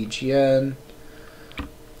 extinction, PGN.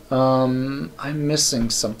 I'm missing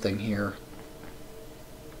something here.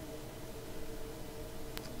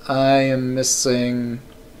 I am missing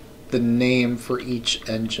the name for each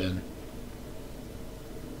engine.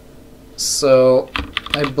 So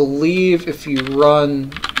I believe if you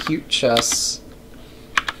run Qt chess,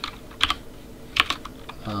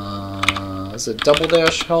 is it double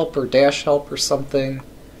dash help or dash help or something?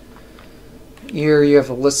 Here you have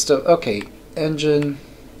a list of, okay, engine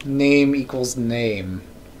name equals name.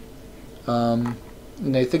 And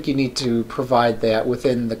I think you need to provide that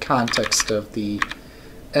within the context of the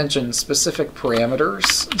engine specific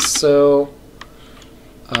parameters. So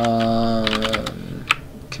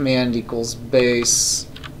command equals base,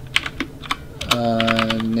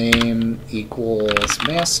 name equals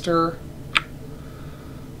master,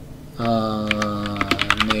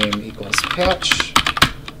 name equals patch.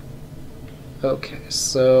 Okay,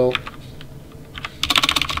 so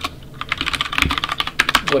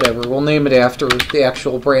whatever, we'll name it after the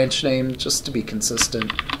actual branch name just to be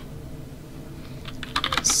consistent.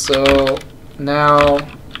 So now,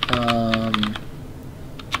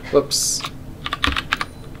 whoops.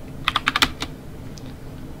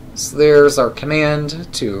 So there's our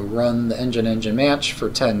command to run the engine match for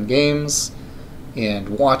 10 games and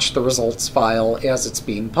watch the results file as it's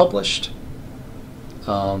being published.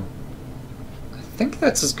 I think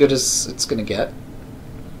that's as good as it's going to get.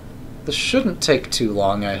 This shouldn't take too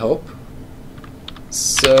long, I hope.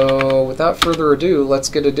 So without further ado, let's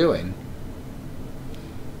get a doing.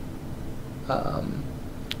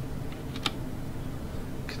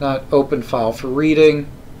 Cannot open file for reading.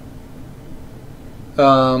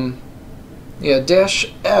 Yeah,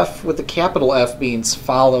 dash F with a capital F means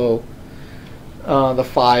follow the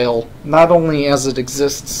file, not only as it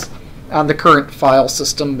exists on the current file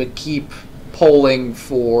system, but keep polling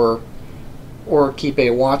for, or keep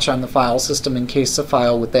a watch on the file system in case a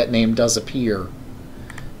file with that name does appear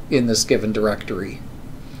in this given directory,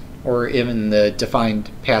 or in the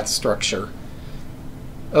defined path structure.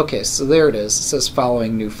 Okay, so there it is. It says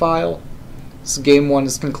following new file. So game 1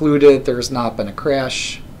 is concluded. There has not been a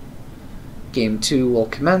crash. Game 2 will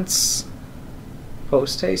commence.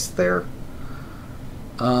 Post haste there.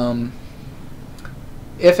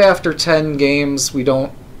 If after 10 games we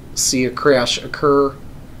don't see a crash occur,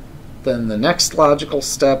 then the next logical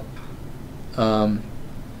step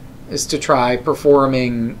is to try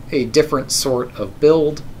performing a different sort of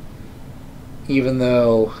build, even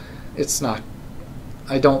though it's not,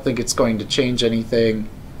 I don't think it's going to change anything.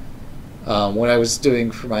 What I was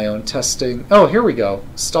doing for my own testing. Oh, here we go.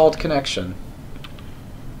 Stalled connection.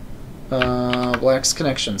 Black's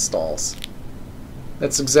connection stalls.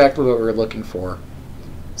 That's exactly what we were looking for.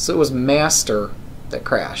 So it was master that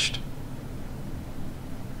crashed.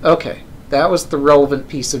 Okay, that was the relevant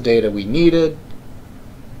piece of data we needed.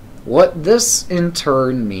 What this in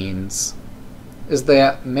turn means is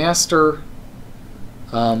that master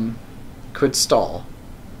could stall,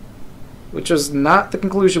 which was not the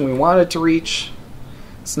conclusion we wanted to reach.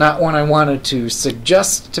 It's not one I wanted to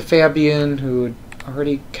suggest to Fabian, who had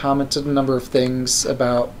already commented a number of things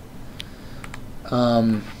about,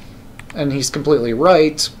 and he's completely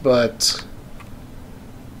right, but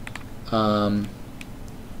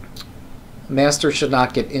master should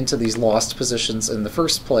not get into these lost positions in the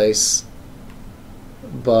first place,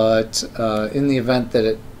 but in the event that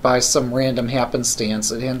it, by some random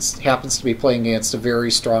happenstance, it happens to be playing against a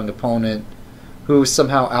very strong opponent who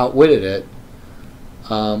somehow outwitted it,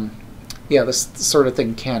 yeah, this sort of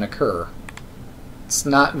thing can occur. It's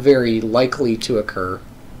not very likely to occur,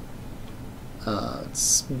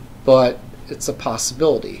 but it's a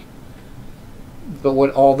possibility. But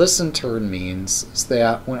what all this in turn means is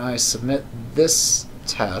that when I submit this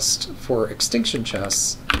test for Extinction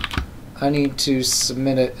chess, I need to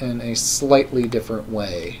submit it in a slightly different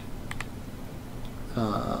way.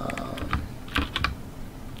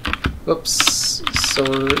 Oops. So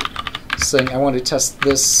we're saying I want to test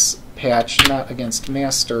this patch not against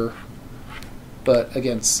master, but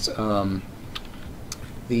against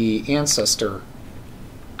the ancestor.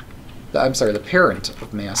 I'm sorry, the parent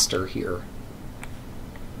of master here.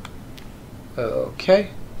 Okay.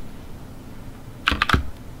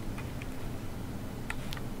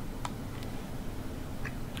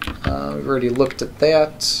 We've already looked at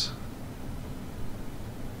that.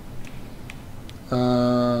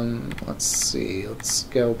 Let's see. Let's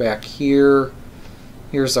go back here.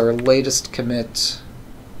 Here's our latest commit.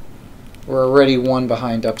 We're already one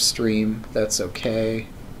behind upstream. That's okay.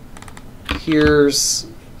 Here's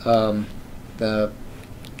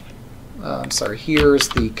here's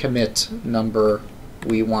the commit number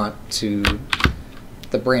we want to,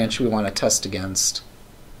 the branch we want to test against.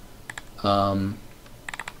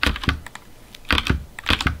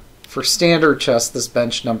 For standard chess, this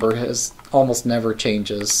bench number has almost never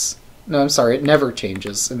changes. No, I'm sorry, it never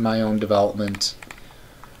changes in my own development.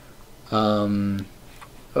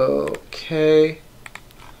 Okay.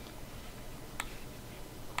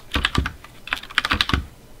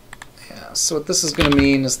 Yeah, so what this is going to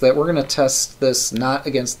mean is that we're going to test this not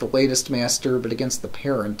against the latest master, but against the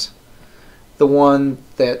parent. The one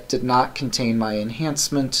that did not contain my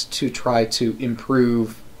enhancement to try to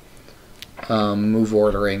improve move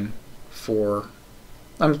ordering for...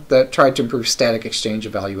 that tried to improve static exchange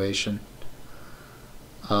evaluation.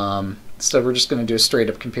 Instead, we're just going to do a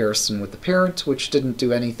straight-up comparison with the parent, which didn't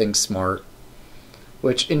do anything smart,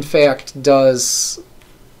 which in fact does,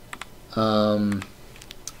 not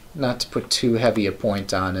to put too heavy a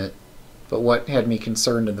point on it, but what had me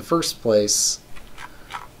concerned in the first place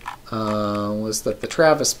was that the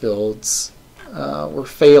Travis builds were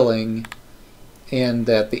failing, and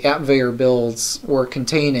that the AppVeyor builds were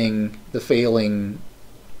containing the failing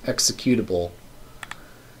executable.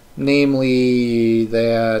 Namely,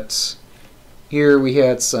 that here we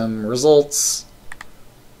had some results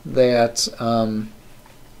that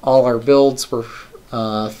all our builds were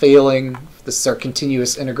failing. This is our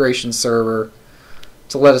continuous integration server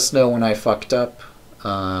to let us know when I fucked up.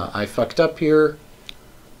 I fucked up here.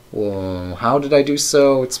 Well, how did I do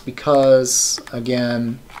so? It's because,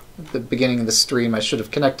 again, at the beginning of the stream I should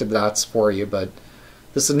have connected the dots for you, but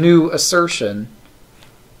this new assertion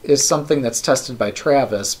is something that's tested by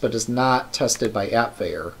Travis, but is not tested by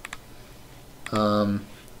AppVeyor.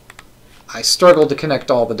 I struggled to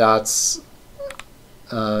connect all the dots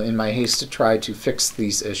in my haste to try to fix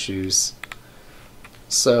these issues.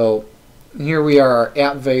 So here we are.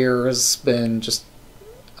 AppVeyor has been just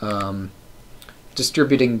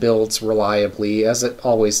distributing builds reliably, as it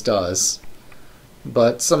always does.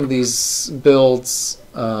 But some of these builds,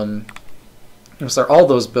 sorry, all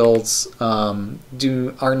those builds are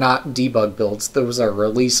not debug builds. Those are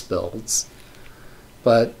release builds.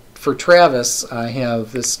 But for Travis, I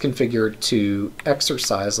have this configured to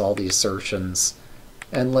exercise all the assertions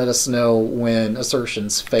and let us know when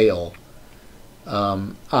assertions fail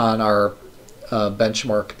on our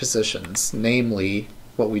benchmark positions. Namely,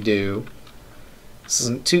 what we do, this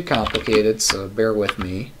isn't too complicated, so bear with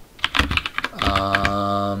me.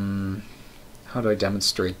 How do I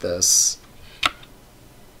demonstrate this?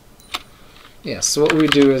 Yeah, so what we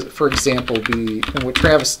do is, for example, and what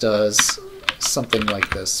Travis does, something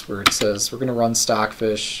like this, where it says we're going to run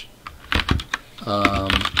Stockfish,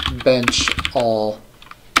 bench all,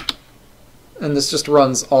 and this just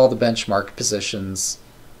runs all the benchmark positions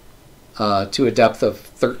to a depth of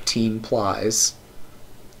 13 plies.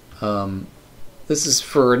 This is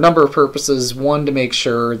for a number of purposes. One, to make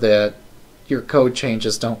sure that your code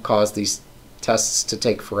changes don't cause these tests to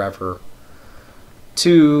take forever.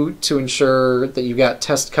 Two, to ensure that you got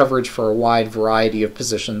test coverage for a wide variety of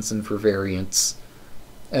positions and for variants.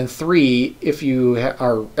 And three, if you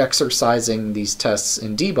are exercising these tests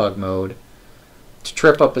in debug mode, to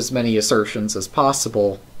trip up as many assertions as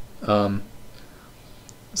possible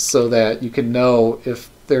so that you can know if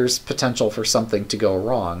there's potential for something to go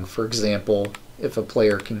wrong. For example, if a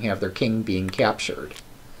player can have their king being captured,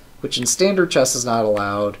 which in standard chess is not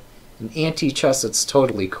allowed. In anti-chess it's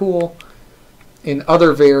totally cool. In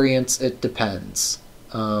other variants it depends.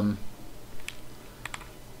 But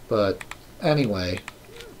anyway,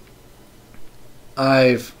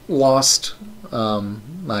 I've lost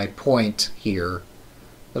my point here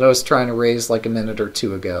that I was trying to raise like a minute or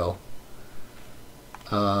two ago.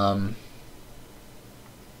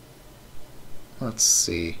 Let's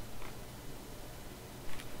see.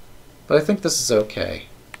 But I think this is okay.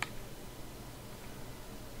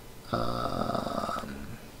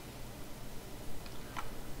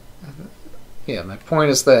 Yeah, my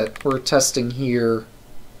point is that we're testing here.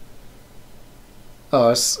 Oh, I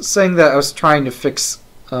was saying that I was trying to fix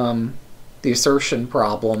the assertion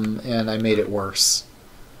problem, and I made it worse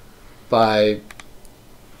by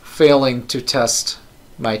failing to test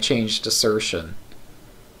my changed assertion.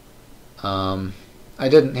 I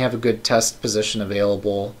didn't have a good test position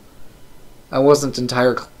available. I wasn't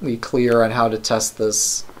entirely clear on how to test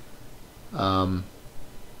this.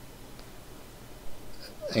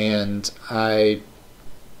 And I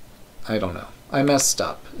don't know. I messed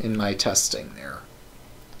up in my testing there.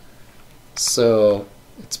 So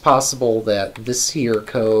it's possible that this here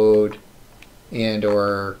code and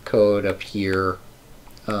or code up here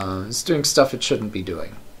is doing stuff it shouldn't be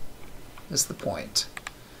doing, is the point.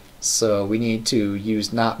 So we need to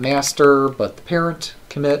use not master but the parent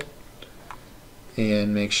commit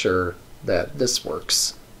and make sure that this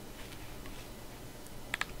works.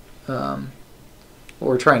 What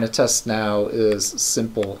we're trying to test now is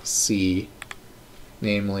simple C,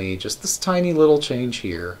 namely just this tiny little change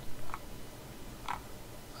here.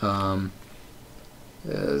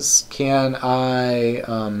 is can I,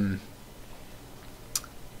 I'm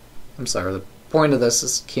sorry, the point of this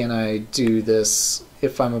is can I do this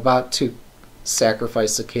if I'm about to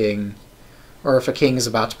sacrifice a king, or if a king is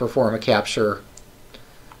about to perform a capture.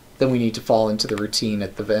 Then we need to fall into the routine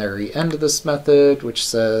at the very end of this method, which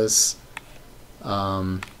says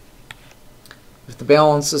if the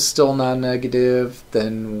balance is still non-negative,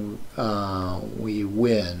 then we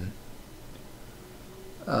win.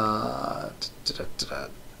 So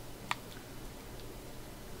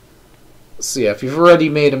yeah, if you've already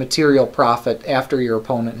made a material profit after your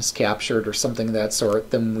opponent is captured or something of that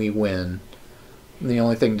sort, then we win. And the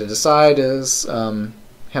only thing to decide is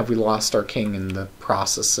have we lost our king in the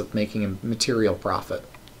process of making a material profit?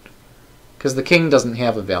 Because the king doesn't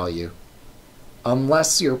have a value.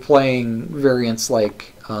 Unless you're playing variants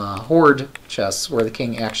like Horde chess, where the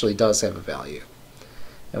king actually does have a value.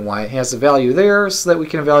 And why it has a value there is so that we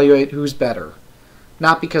can evaluate who's better.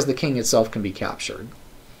 Not because the king itself can be captured.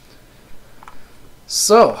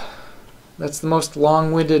 So, that's the most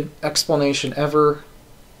long-winded explanation ever.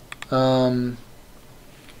 We'll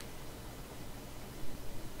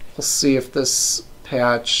see if this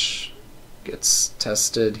patch gets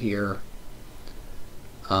tested here.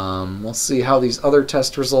 We'll see how these other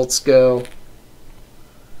test results go.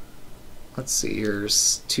 Let's see,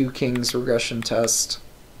 here's 2 kings regression test.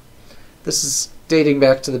 This is dating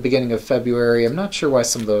back to the beginning of February. I'm not sure why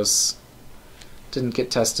some of those didn't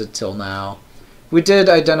get tested till now. We did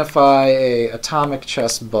identify a atomic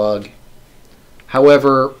chess bug.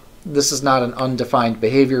 However, this is not an undefined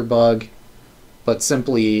behavior bug, but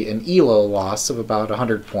simply an ELO loss of about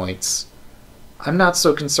 100 points. I'm not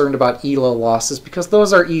so concerned about ELO losses because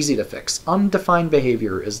those are easy to fix. Undefined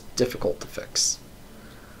behavior is difficult to fix.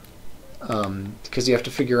 Because you have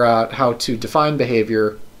to figure out how to define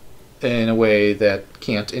behavior in a way that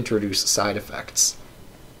can't introduce side effects.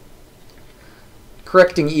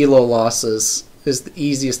 Correcting ELO losses is the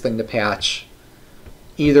easiest thing to patch.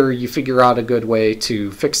 Either you figure out a good way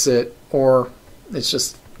to fix it, or it's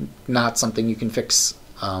just not something you can fix.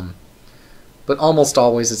 But almost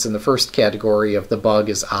always it's in the first category of the bug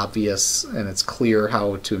is obvious and it's clear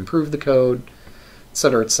how to improve the code,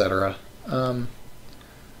 etc., etc.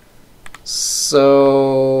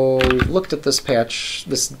 So we've looked at this patch,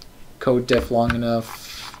 this code diff long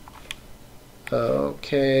enough.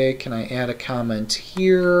 Okay, can I add a comment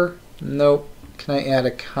here? Nope. Can I add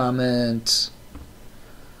a comment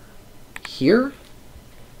here?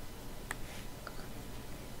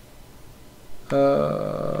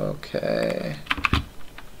 Okay.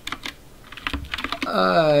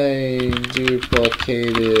 I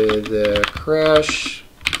duplicated the crash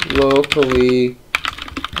locally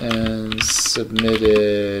and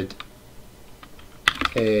submitted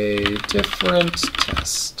a different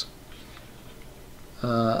test.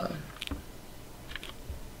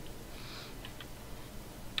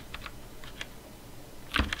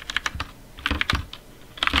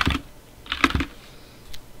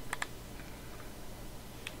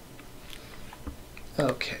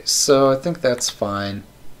 Okay, so I think that's fine.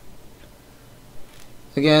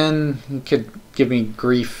 Again, he could give me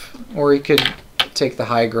grief, or he could take the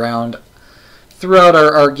high ground. Throughout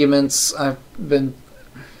our arguments, I've been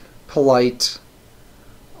polite,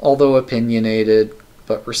 although opinionated,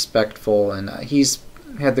 but respectful, and he's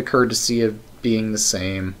had the courtesy of being the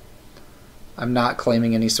same. I'm not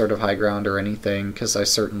claiming any sort of high ground or anything, because I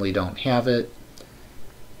certainly don't have it.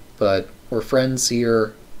 But we're friends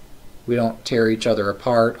here. We don't tear each other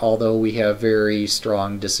apart, although we have very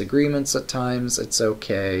strong disagreements at times. It's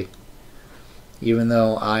okay. Even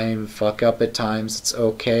though I fuck up at times, it's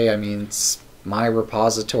okay. I mean, it's my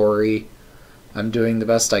repository. I'm doing the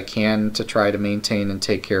best I can to try to maintain and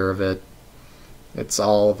take care of it. It's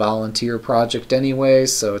all a volunteer project anyway,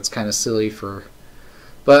 so it's kind of silly for...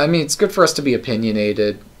 But, I mean, it's good for us to be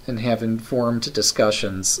opinionated and have informed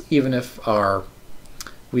discussions, even if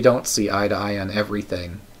we don't see eye to eye on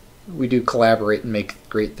everything. We do collaborate and make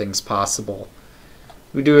great things possible.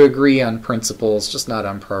 We do agree on principles, just not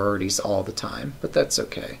on priorities all the time, but that's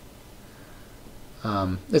okay.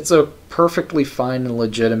 It's a perfectly fine and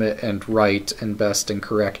legitimate and right and best and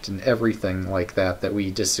correct and everything like that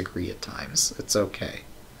we disagree at times. It's okay.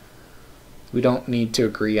 We don't need to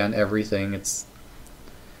agree on everything.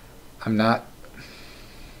 I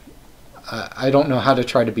don't know how to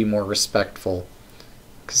try to be more respectful,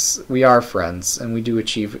 because we are friends and we do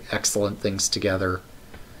achieve excellent things together.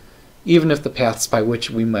 Even if the paths by which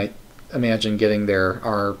we might imagine getting there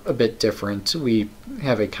are a bit different, we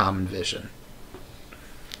have a common vision.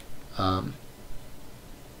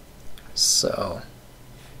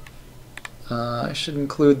 I should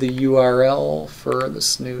include the URL for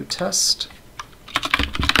this new test.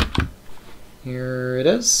 Here it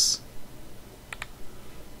is.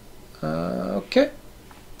 Okay.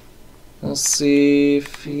 We'll see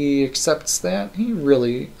if he accepts that.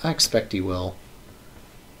 I expect he will.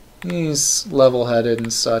 He's level-headed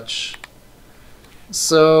and such.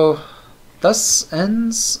 So, thus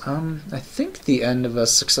ends, I think, the end of a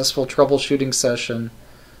successful troubleshooting session.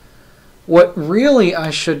 What really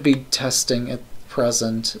I should be testing at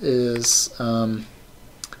present is,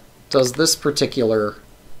 does this particular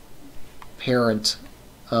parent,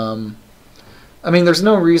 I mean, there's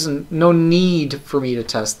no need for me to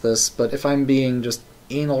test this, but if I'm being just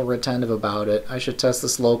anal retentive about it, I should test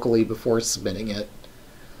this locally before submitting it.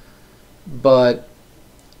 But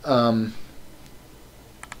the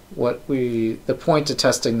point of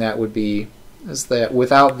testing that would be is that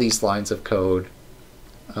without these lines of code,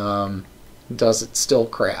 does it still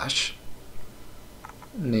crash?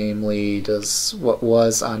 Namely, does what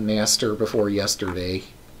was on master before yesterday,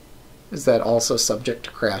 is that also subject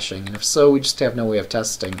to crashing? And if so, we just have no way of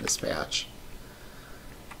testing this patch,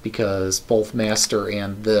 because both master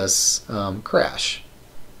and this crash.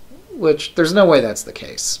 Which, there's no way that's the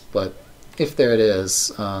case, but if there it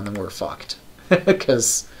is, then we're fucked.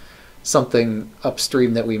 Because something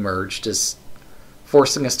upstream that we merged is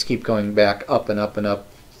forcing us to keep going back up and up and up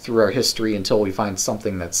through our history until we find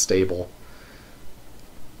something that's stable.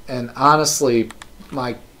 And honestly,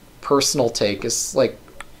 my personal take is, like,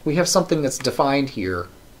 we have something that's defined here.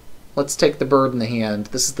 Let's take the bird in the hand.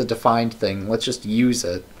 This is the defined thing. Let's just use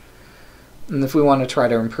it. And if we want to try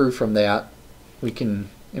to improve from that, we can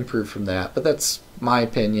improve from that. But that's my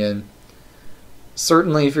opinion.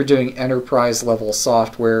 Certainly if you're doing enterprise level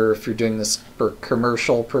software, if you're doing this for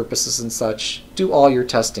commercial purposes and such, do all your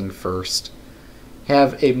testing first.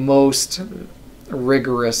 Have a most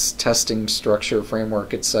rigorous testing structure,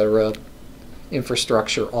 framework, etc.,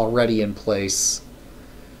 infrastructure already in place.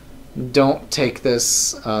 Don't take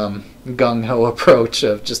this gung-ho approach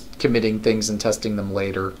of just committing things and testing them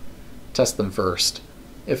later. Test them first,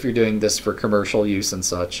 if you're doing this for commercial use and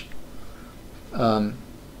such. As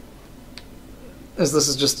this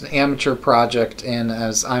is just an amateur project, and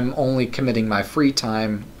as I'm only committing my free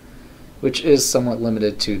time, which is somewhat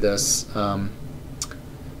limited to this,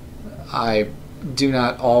 I do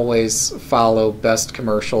not always follow best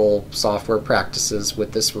commercial software practices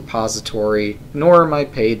with this repository, nor am I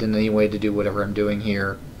paid in any way to do whatever I'm doing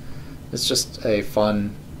here. It's just a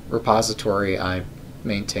fun repository I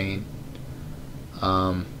maintain.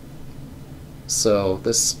 So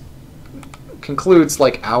this concludes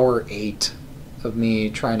like hour 8 of me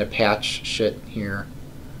trying to patch shit here.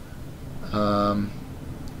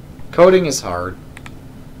 Coding is hard.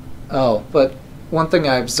 Oh, but one thing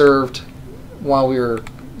I observed while we were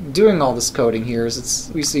doing all this coding here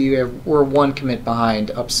is we're one commit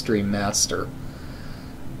behind upstream master.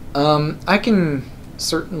 I can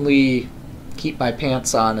certainly keep my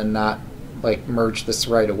pants on and not like merge this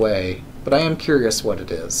right away, but I am curious what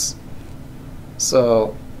it is.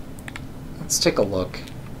 So let's take a look.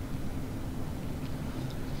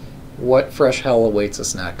 What fresh hell awaits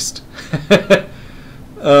us next? I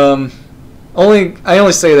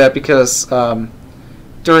only say that because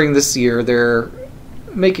during this year they're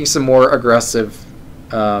making some more aggressive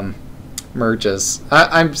merges.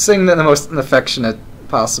 I'm saying that in the most affectionate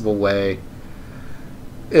possible way.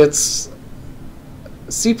 It's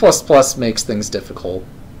C++ makes things difficult.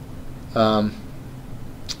 Well,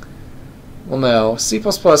 no, C++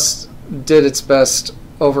 did its best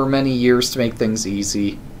over many years to make things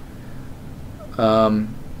easy.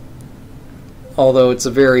 Although it's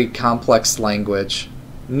a very complex language.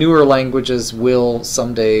 Newer languages will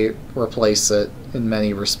someday replace it in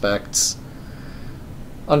many respects.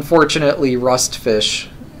 Unfortunately, Rustfish,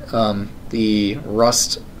 the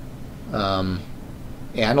Rust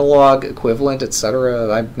analog equivalent,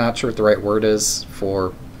 etc., I'm not sure what the right word is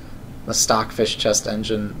for the Stockfish chest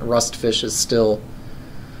engine. Rustfish is still...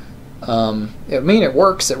 I mean, it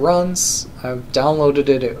works, it runs. I've downloaded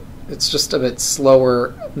it. It's just a bit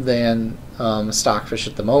slower than Stockfish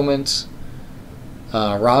at the moment.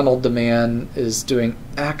 Ronald the Man is doing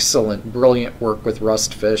excellent, brilliant work with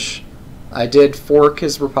Rustfish. I did fork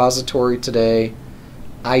his repository today.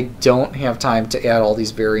 I don't have time to add all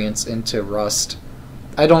these variants into Rust.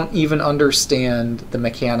 I don't even understand the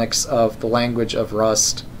mechanics of the language of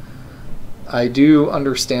Rust. I do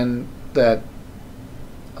understand that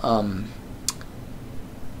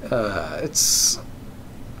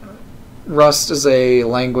Rust is a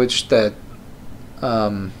language that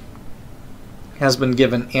has been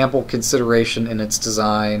given ample consideration in its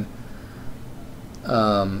design.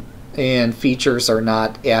 and features are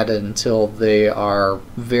not added until they are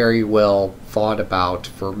very well thought about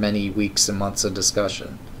for many weeks and months of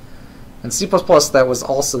discussion. In C++, that was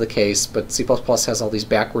also the case, but C++ has all these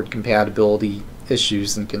backward compatibility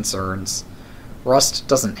issues and concerns. Rust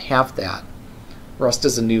doesn't have that. Rust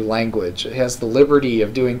is a new language. It has the liberty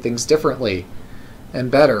of doing things differently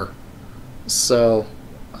and better. So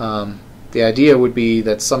the idea would be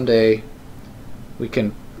that someday we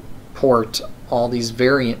can port all these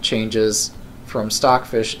variant changes from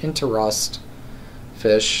Stockfish into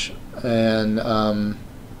Rustfish and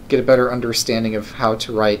get a better understanding of how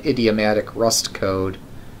to write idiomatic Rust code,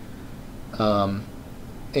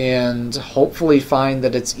 and hopefully find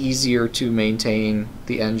that it's easier to maintain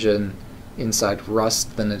the engine inside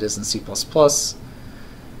Rust than it is in C++.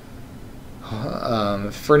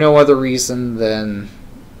 For no other reason than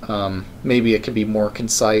maybe it could be more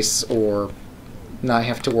concise or not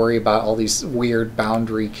have to worry about all these weird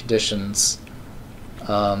boundary conditions,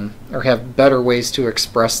 or have better ways to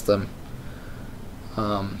express them.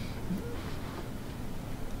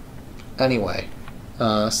 Anyway,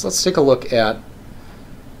 so let's take a look at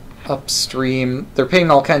Upstream. They're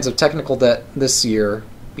paying all kinds of technical debt this year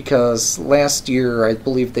because last year I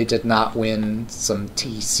believe they did not win some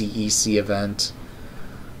TCEC event.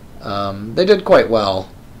 They did quite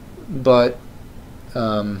well, but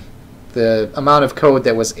the amount of code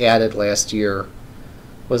that was added last year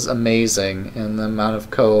was amazing, and the amount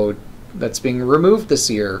of code that's being removed this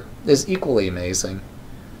year is equally amazing.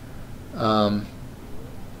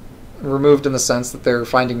 Removed in the sense that they're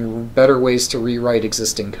finding better ways to rewrite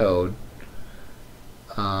existing code.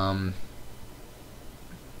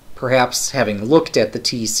 Perhaps having looked at the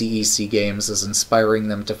TCEC games is inspiring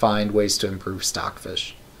them to find ways to improve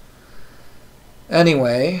Stockfish.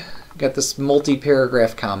 Anyway, got this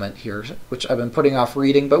multi-paragraph comment here, which I've been putting off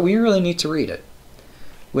reading, but we really need to read it.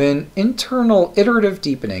 When internal iterative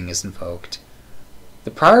deepening is invoked,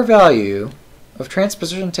 the prior value of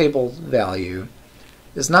transposition table value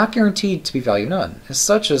is not guaranteed to be value none. As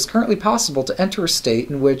such, it is currently possible to enter a state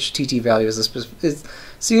in which TT value is a specific...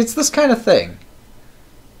 See, it's this kind of thing.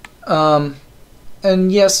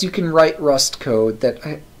 And yes, you can write Rust code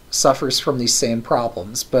that suffers from these same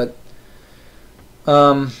problems, but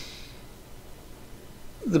the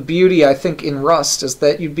beauty, I think, in Rust is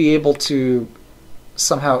that you'd be able to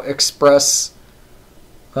somehow express,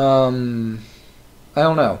 I don't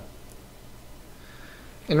know.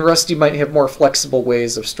 In Rust, you might have more flexible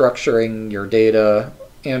ways of structuring your data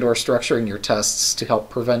and or structuring your tests to help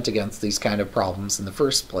prevent against these kind of problems in the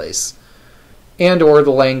first place. And or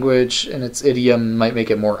the language and its idiom might make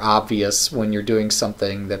it more obvious when you're doing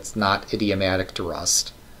something that's not idiomatic to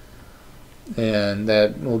Rust. And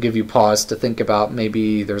that will give you pause to think about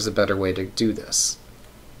maybe there's a better way to do this.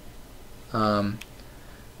 But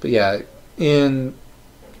yeah, in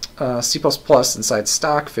C++ inside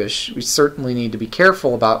Stockfish, we certainly need to be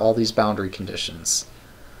careful about all these boundary conditions,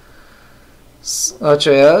 such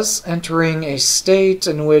as entering a state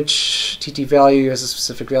in which TT value has a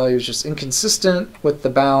specific value is just inconsistent with the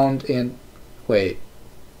bound and... Wait.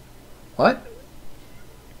 What?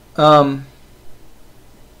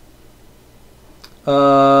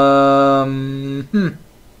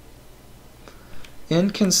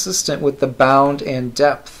 Inconsistent with the bound and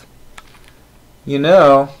depth. You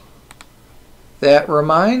know, that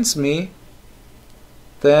reminds me.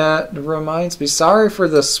 Sorry for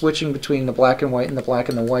the switching between the black and white and the black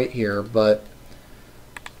and the white here, but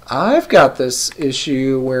I've got this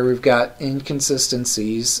issue where we've got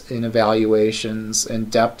inconsistencies in evaluations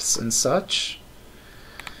and depths and such.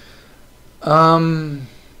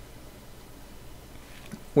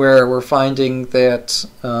 Where we're finding that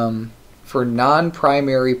for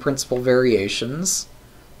non-primary principal variations,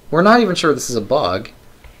 we're not even sure this is a bug,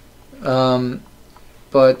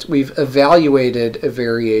 but we've evaluated a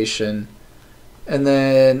variation, and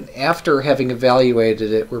then after having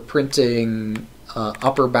evaluated it, we're printing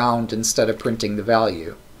upper bound instead of printing the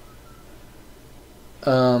value.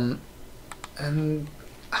 And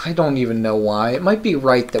I don't even know why. It might be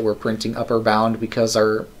right that we're printing upper bound because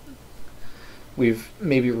we've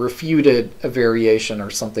maybe refuted a variation or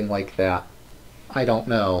something like that. I don't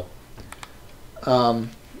know.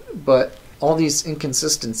 But all these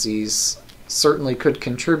inconsistencies certainly could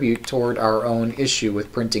contribute toward our own issue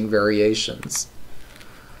with printing variations.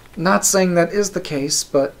 Not saying that is the case,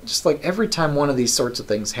 but just like every time one of these sorts of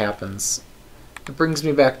things happens, it brings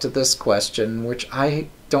me back to this question, which I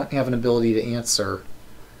don't have an ability to answer.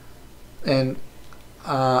 And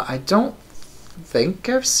I don't think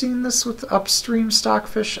I've seen this with Upstream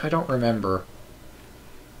Stockfish. I don't remember.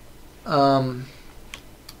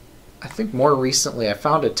 I think more recently I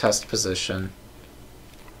found a test position.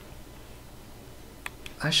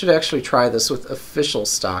 I should actually try this with official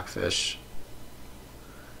stockfish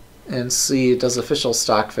and see, does official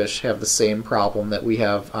stockfish have the same problem that we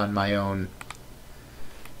have on my own?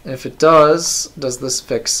 And if it does this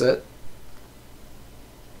fix it?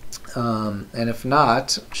 And if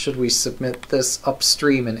not, should we submit this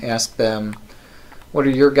upstream and ask them, what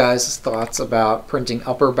are your guys' thoughts about printing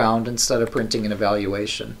upper bound instead of printing an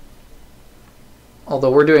evaluation?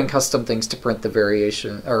 Although we're doing custom things to print the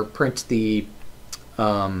variation, or print the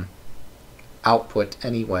output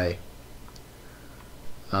anyway.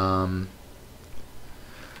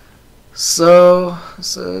 So, it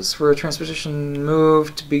says for a transposition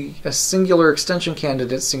move to be a singular extension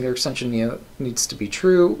candidate, singular extension needs to be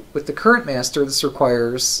true. With the current master, this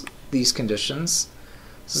requires these conditions.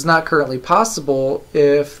 This is not currently possible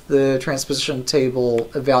if the transposition table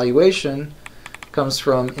evaluation comes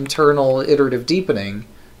from internal iterative deepening,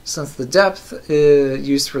 since the depth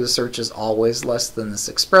used for the search is always less than this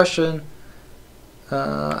expression.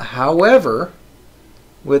 However,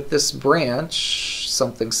 with this branch,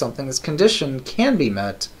 something, this condition can be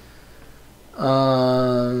met.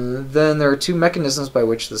 Then there are two mechanisms by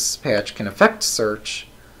which this patch can affect search.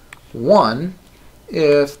 One,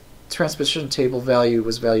 if transposition table value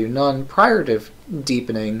was value none prior to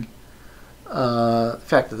deepening, the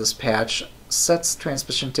fact that this patch sets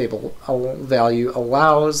transposition table value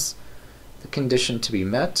allows the condition to be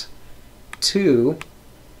met. Two,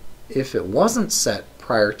 if it wasn't set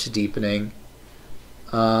prior to deepening,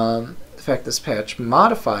 the fact this patch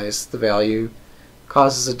modifies the value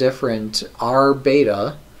causes a different R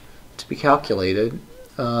beta to be calculated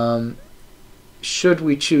should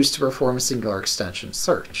we choose to perform a singular extension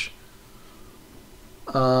search.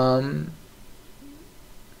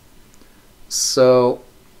 So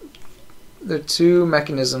there are two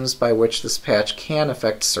mechanisms by which this patch can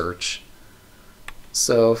affect search.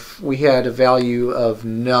 So if we had a value of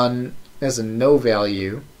none as a no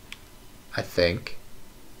value, I think,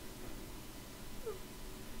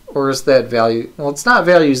 or is that value, well, it's not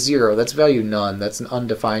value 0, that's value none, that's an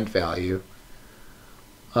undefined value.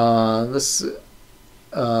 This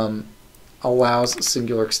allows a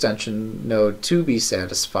singular extension node to be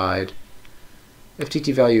satisfied. If TT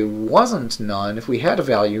value wasn't none, if we had a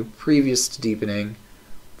value previous to deepening,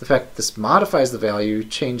 the fact that this modifies the value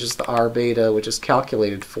changes the R beta, which is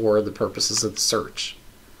calculated for the purposes of the search.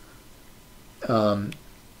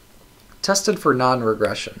 Tested for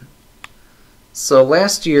non-regression. So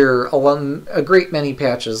last year, a great many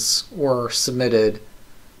patches were submitted,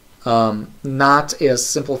 not as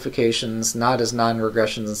simplifications, not as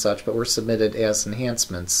non-regressions and such, but were submitted as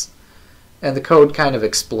enhancements. And the code kind of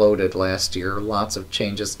exploded last year. Lots of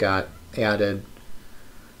changes got added.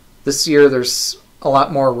 This year there's a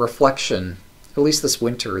lot more reflection, at least this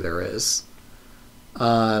winter there is,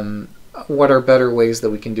 on what are better ways that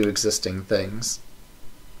we can do existing things.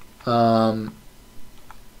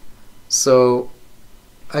 So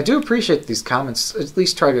I do appreciate these comments, at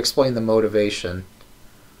least try to explain the motivation.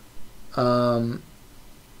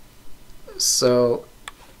 So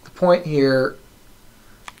the point here,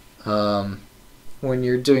 when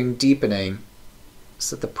you're doing deepening,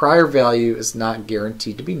 is that the prior value is not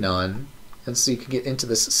guaranteed to be none, and so you can get into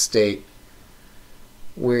this state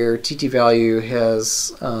where TT value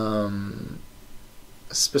has a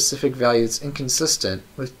specific value that's inconsistent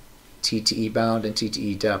with TTE bound and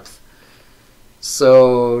TTE depth.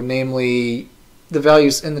 So, namely, the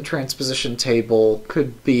values in the transposition table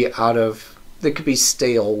could be they could be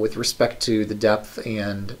stale with respect to the depth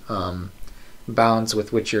and bounds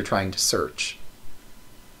with which you're trying to search.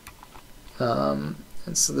 And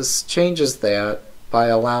so this changes that by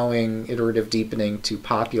allowing iterative deepening to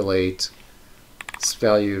populate this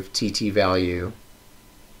value of TT value.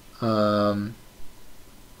 And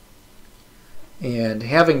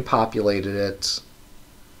having populated it,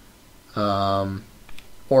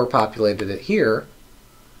 or populated it here,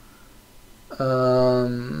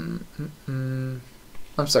 I'm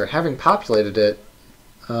sorry, having populated it,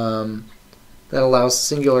 that allows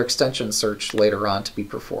singular extension search later on to be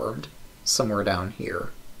performed somewhere down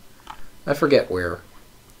here. I forget where.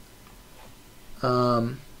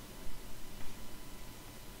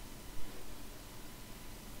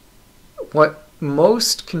 What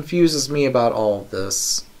most confuses me about all of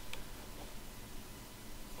this,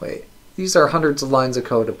 wait, these are hundreds of lines of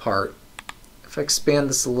code apart. If I expand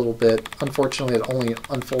this a little bit, unfortunately it only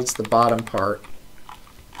unfolds the bottom part.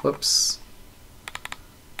 Whoops.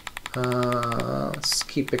 Let's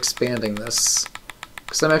keep expanding this,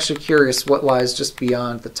 because I'm actually curious what lies just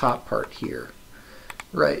beyond the top part here.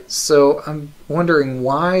 Right, so I'm wondering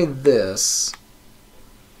why this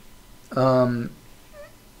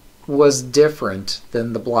was different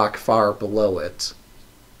than the block far below it.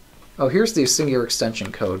 Oh, here's the singular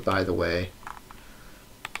extension code, by the way.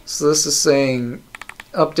 So this is saying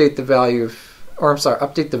update the value of, or I'm sorry,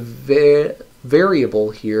 update the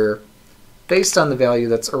variable here based on the value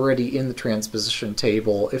that's already in the transposition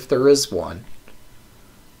table, if there is one.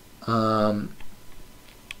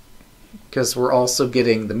 Because we're also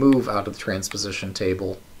getting the move out of the transposition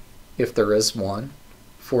table, if there is one,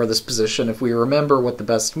 for this position. If we remember what the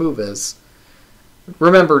best move is,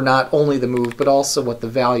 remember not only the move, but also what the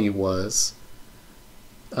value was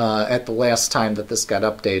at the last time that this got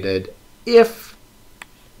updated. If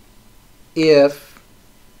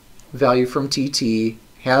value from TT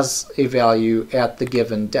has a value at the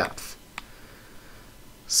given depth.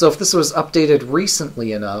 So if this was updated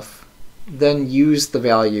recently enough, then use the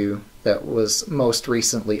value that was most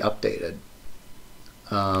recently updated.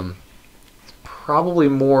 Probably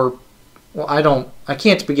more, well, I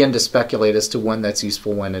can't begin to speculate as to when that's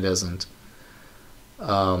useful, when it isn't.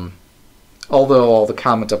 Although all the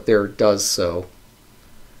comment up there does so.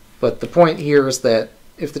 But the point here is that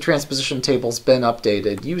if the transposition table's been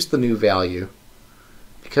updated, use the new value.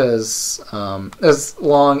 Because as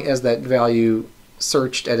long as that value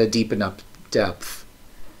searched at a deep enough depth.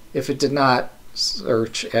 If it did not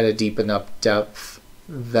search at a deep enough depth,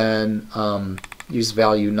 then use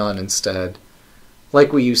value none instead,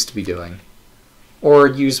 like we used to be doing. Or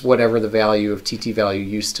use whatever the value of TT value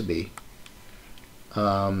used to be.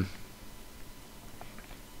 So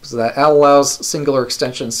that allows singular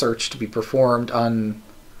extension search to be performed on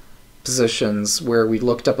positions where we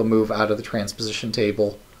looked up a move out of the transposition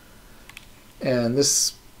table. And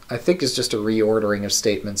this, I think, is just a reordering of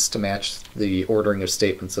statements to match the ordering of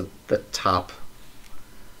statements at the top.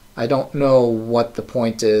 I don't know what the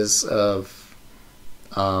point is of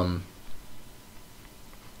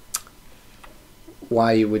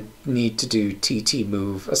why you would need to do TT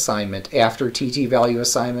move assignment after TT value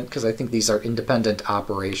assignment, because I think these are independent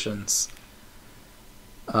operations.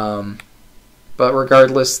 But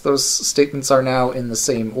regardless, those statements are now in the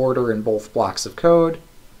same order in both blocks of code.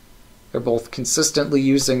 They're both consistently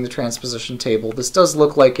using the transposition table. This does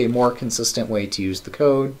look like a more consistent way to use the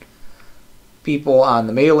code. People on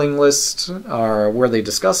the mailing list, where they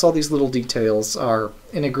discuss all these little details, are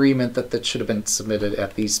in agreement that that should have been submitted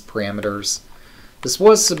at these parameters. This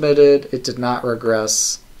was submitted. It did not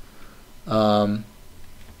regress.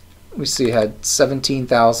 We see it had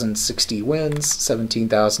 17,060 wins,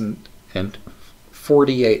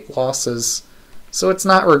 17,048 losses. So it's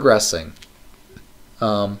not regressing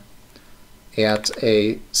at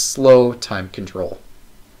a slow time control.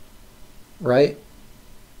 Right?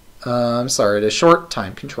 I'm sorry, at a short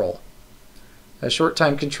time control. At a short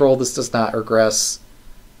time control, this does not regress.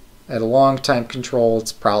 At a long time control,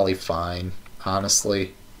 it's probably fine,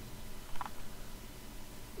 honestly.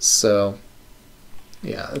 So,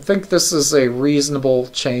 yeah, I think this is a reasonable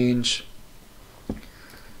change.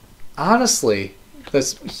 Honestly,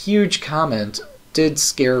 this huge comment did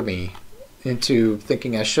scare me into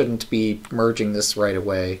thinking I shouldn't be merging this right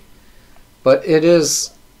away. But it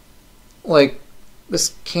is, like,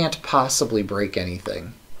 this can't possibly break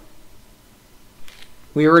anything.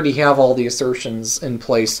 We already have all the assertions in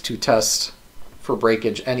place to test for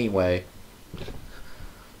breakage anyway.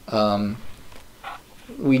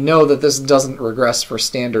 We know that this doesn't regress for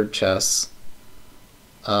standard chess.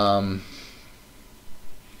 But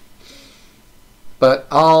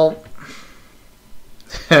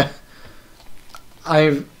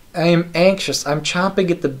I am anxious. I'm chomping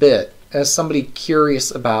at the bit as somebody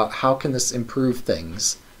curious about how can this improve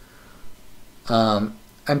things. I'm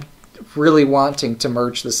really wanting to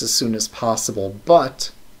merge this as soon as possible,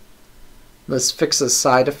 but this fixes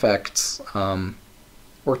side effects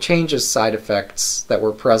or changes side effects that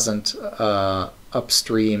were present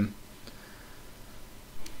upstream.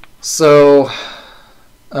 So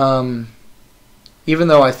even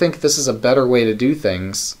though I think this is a better way to do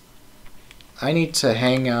things, I need to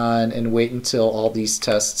hang on and wait until all these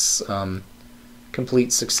tests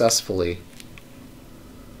complete successfully.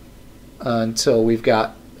 Until we've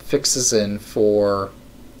got fixes in for,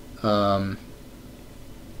 for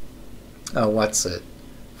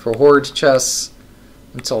horde chess,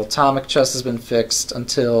 until atomic chess has been fixed,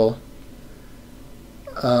 until,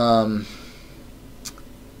 I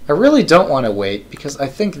really don't want to wait, because I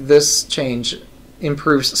think this change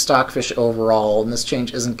improves Stockfish overall, and this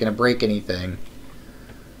change isn't going to break anything.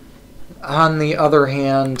 On the other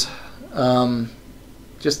hand,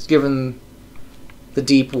 just given the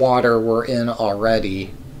deep water we're in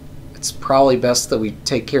already, it's probably best that we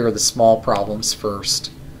take care of the small problems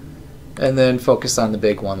first and then focus on the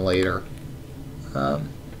big one later. I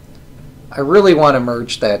really want to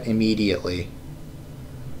merge that immediately.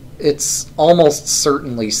 It's almost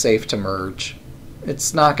certainly safe to merge.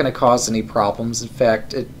 It's not going to cause any problems. In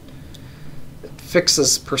fact, it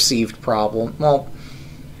fixes perceived problem. Well,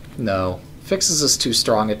 no. Fixes is too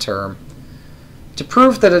strong a term. To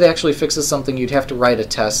prove that it actually fixes something, you'd have to write a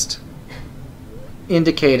test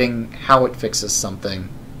indicating how it fixes something.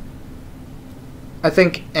 I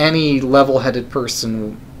think any level-headed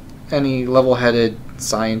person, any level-headed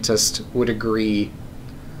scientist would agree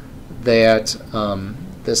that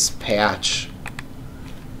this patch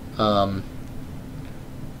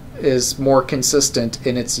is more consistent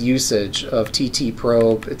in its usage of TT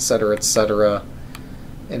probe, etc.,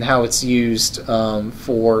 and how it's used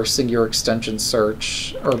for singular extension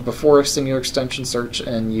search, or before singular extension search,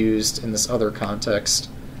 and used in this other context.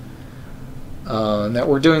 And that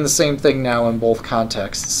we're doing the same thing now in both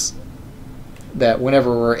contexts. That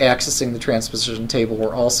whenever we're accessing the transposition table,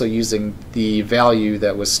 we're also using the value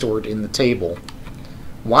that was stored in the table.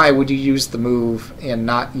 Why would you use the move and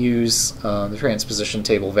not use the transposition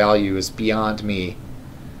table value is beyond me.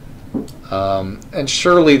 And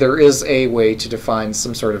surely there is a way to define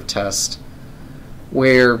some sort of test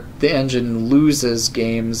where the engine loses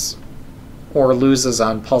games or loses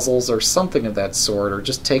on puzzles or something of that sort, or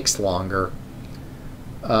just takes longer.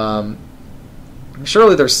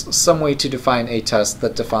 Surely there's some way to define a test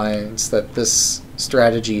that defines that this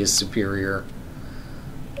strategy is superior.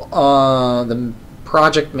 The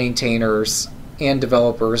project maintainers and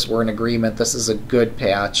developers were in agreement this is a good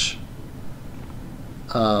patch.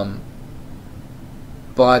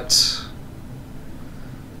 But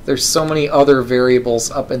there's so many other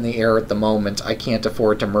variables up in the air at the moment, I can't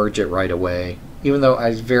afford to merge it right away, even though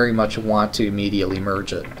I very much want to immediately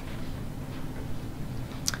merge it.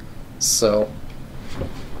 So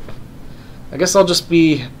I guess I'll just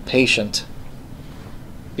be patient.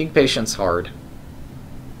 Being patient's hard.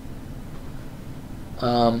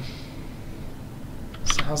 So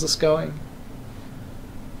how's this going?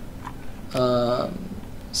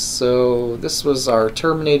 So this was our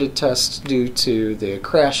terminated test due to the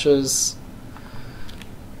crashes.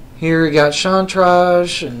 Here we got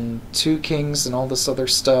Chantrage and Two Kings and all this other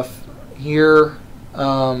stuff. Here,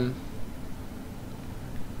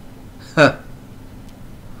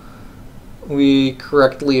 we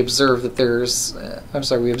correctly observe that there's,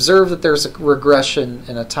 we observe that there's a regression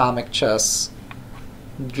in atomic chess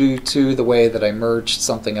due to the way that I merged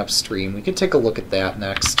something upstream. We could take a look at that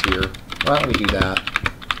next here. Why don't we do that?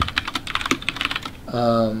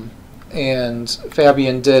 And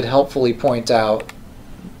Fabian did helpfully point out,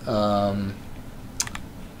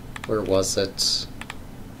 where was it?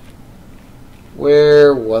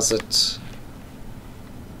 Where was it?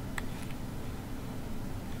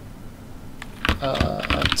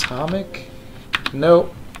 Atomic?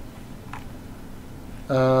 Nope.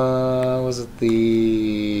 Was it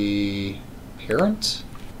the parent?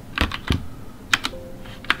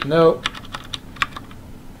 Nope.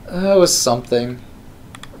 It was something.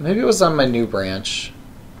 Maybe it was on my new branch.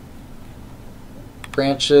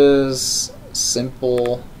 Branches,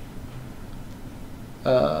 simple.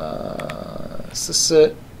 Is this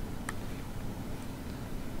it?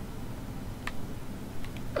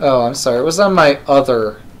 Oh, I'm sorry. It was on my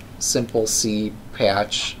other simple C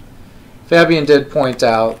patch. Fabian did point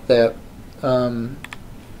out that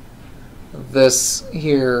this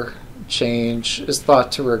here change is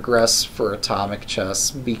thought to regress for atomic chess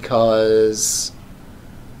because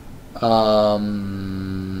oh,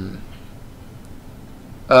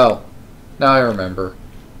 now I remember.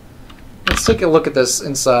 Let's take a look at this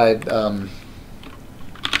inside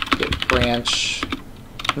get branch,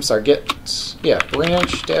 I'm sorry,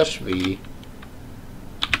 branch dash v,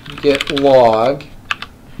 get log,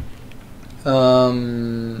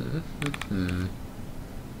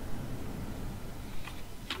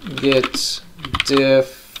 get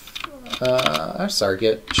diff,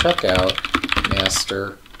 get checkout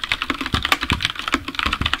master,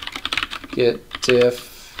 get diff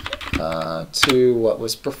to what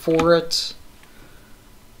was before it.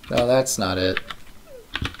 No, that's not it.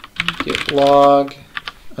 Get log,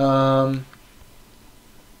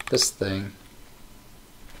 this thing.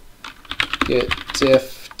 Get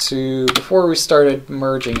diff to, before we started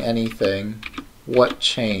merging anything, what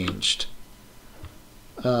changed.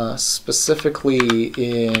 Specifically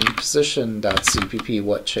in position.cpp,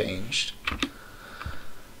 what changed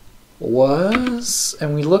was,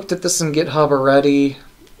 and we looked at this in GitHub already,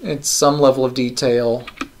 it's some level of detail.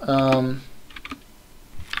 Oh,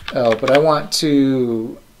 but I want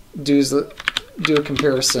to do a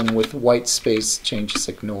comparison with white space changes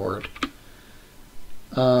ignored.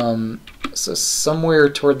 So somewhere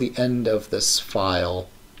toward the end of this file,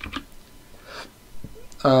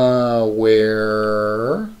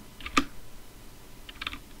 where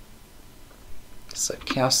set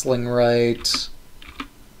castling right,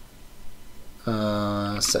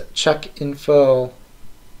 set check info.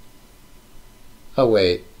 Oh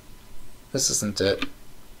wait, this isn't it.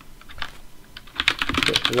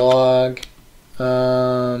 Git log.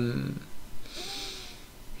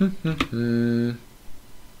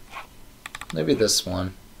 Maybe this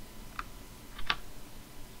one.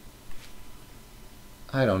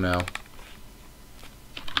 I don't know.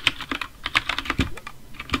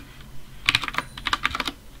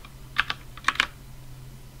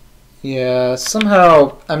 Yeah,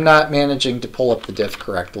 somehow I'm not managing to pull up the diff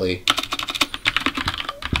correctly.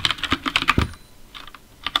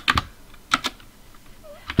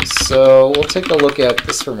 So we'll take a look at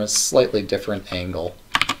this from a slightly different angle.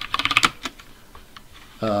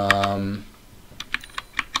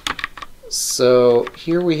 So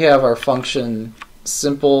here we have our function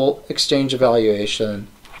simple exchange evaluation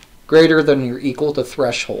greater than or equal to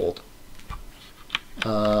threshold,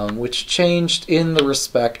 which changed in the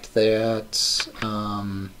respect that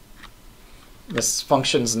this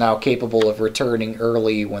function is now capable of returning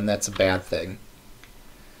early when that's a bad thing.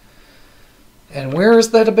 And where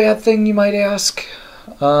is that a bad thing, you might ask?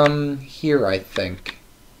 Here, I think.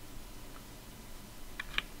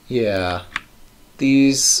 Yeah.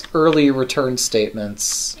 These early return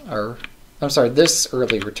statements are... I'm sorry, this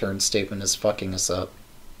early return statement is fucking us up.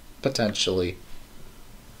 Potentially.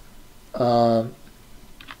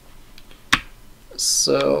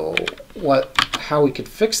 So, how we could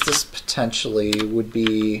fix this potentially would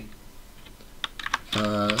be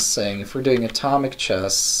saying if we're doing atomic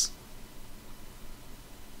chess,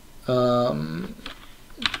 don't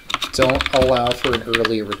allow for an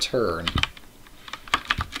early return,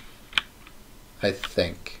 I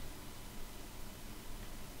think.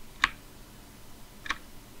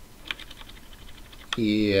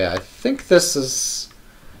 Yeah, I think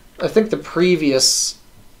the previous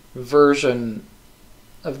version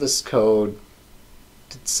of this code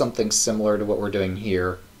did something similar to what we're doing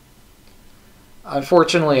here.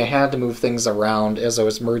 Unfortunately, I had to move things around as I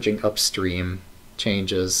was merging upstream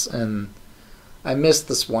changes, and I missed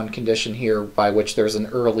this one condition here by which there's an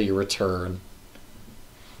early return.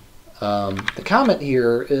 The comment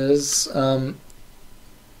here is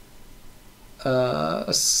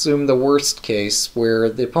assume the worst case where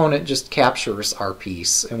the opponent just captures our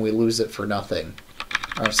piece and we lose it for nothing.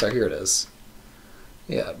 Oh, sorry, here it is.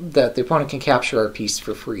 Yeah, that the opponent can capture our piece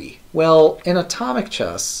for free. Well, in atomic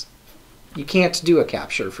chess, you can't do a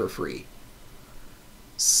capture for free.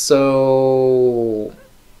 So,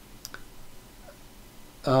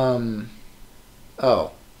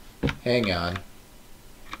 oh, hang on.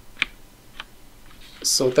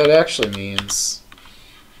 So what that actually means,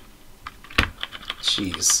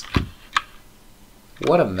 jeez,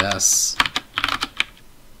 what a mess.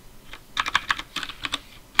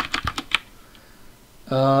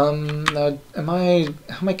 Now, how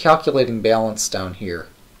am I calculating balance down here?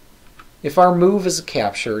 If our move is a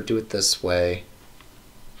capture, do it this way.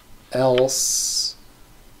 Else,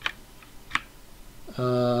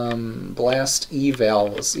 blast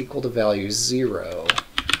eval is equal to value 0.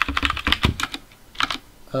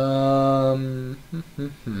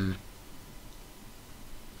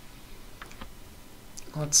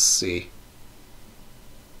 Let's see.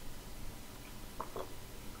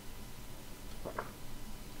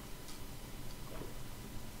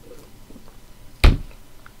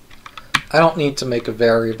 I don't need to make a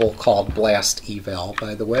variable called blast eval,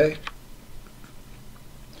 by the way.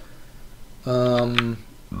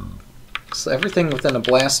 So everything within a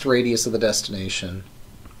blast radius of the destination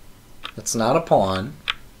that's not a pawn,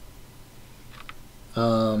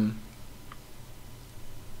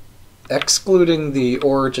 excluding the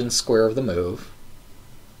origin square of the move,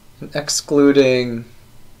 and excluding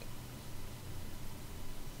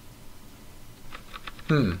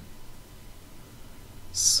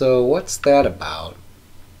so what's that about?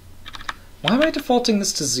 Why am I defaulting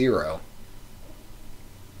this to 0?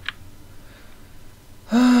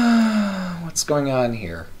 What's going on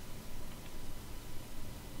here?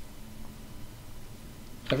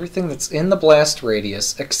 Everything that's in the blast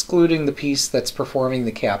radius, excluding the piece that's performing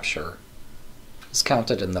the capture, is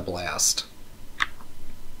counted in the blast.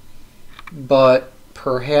 But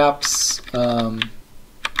perhaps, yeah.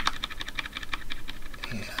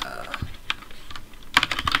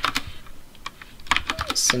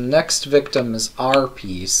 So next victim is our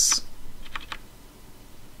piece.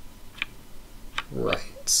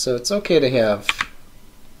 Right, so it's okay to have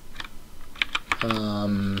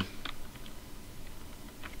I'm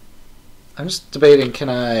just debating, can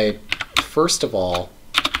I first of all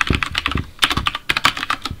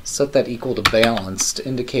set that equal to balance to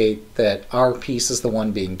indicate that our piece is the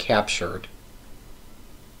one being captured.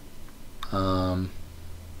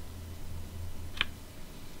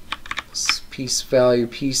 Piece value,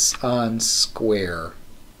 piece on square.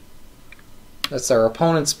 That's our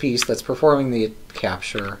opponent's piece that's performing the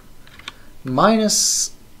capture,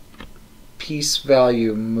 minus piece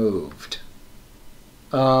value moved.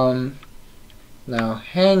 Now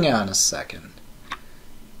hang on a second.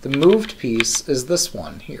 The moved piece is this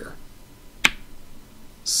one here.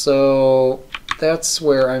 So that's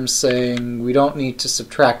where I'm saying we don't need to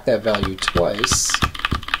subtract that value twice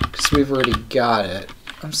because we've already got it.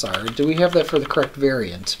 I'm sorry, do we have that for the correct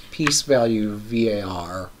variant? Piece value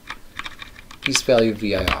VAR. Piece value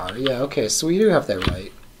VIR. Yeah, okay, so we do have that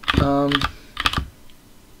right.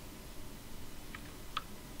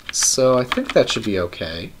 So I think that should be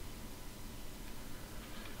okay.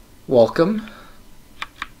 Welcome.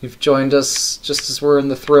 You've joined us just as we're in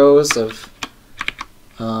the throes of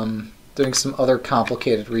doing some other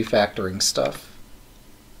complicated refactoring stuff.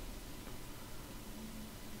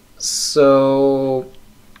 So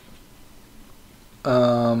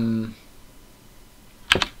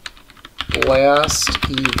last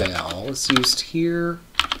eval is used here,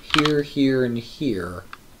 here, here, and here.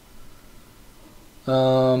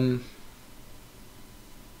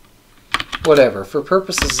 Whatever. For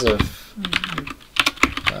purposes of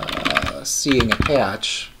seeing a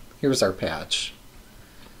patch, here's our patch.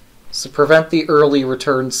 So prevent the early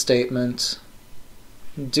return statement.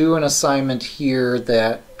 Do an assignment here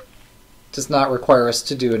that does not require us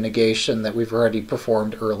to do a negation that we've already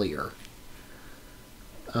performed earlier.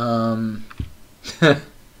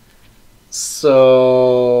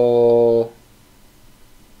 So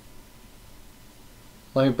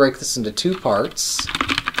let me break this into two parts.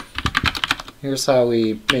 Here's how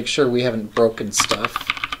we make sure we haven't broken stuff,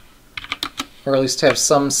 or at least have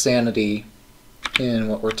some sanity in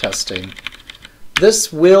what we're testing.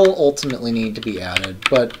 This will ultimately need to be added,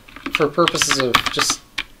 but for purposes of just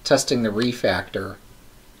testing the refactor,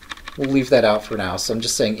 we'll leave that out for now. So I'm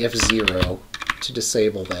just saying if 0 to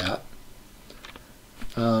disable that.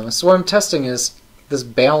 So what I'm testing is this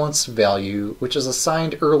balance value, which is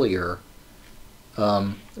assigned earlier,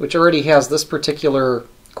 which already has this particular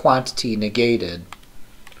quantity negated,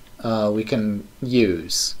 we can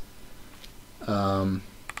use. And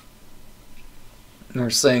we're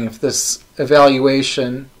saying if this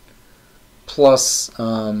evaluation plus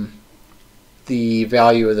the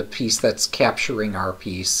value of the piece that's capturing our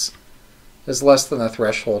piece is less than the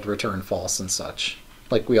threshold, return false and such,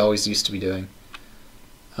 like we always used to be doing.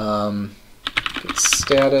 Get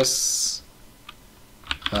status.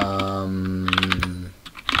 I'm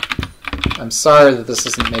sorry that this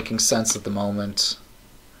isn't making sense at the moment.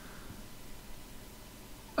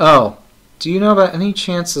 Oh, do you know about any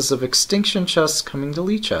chances of Extinction chests coming to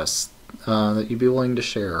Lee chests that you'd be willing to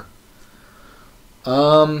share?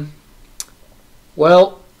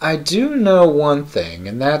 Well, I do know one thing,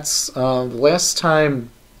 and that's the last time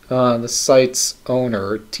the site's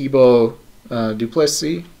owner, Thibaut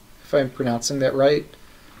Duplessis, if I'm pronouncing that right.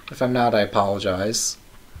 If I'm not, I apologize.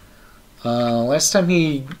 Last time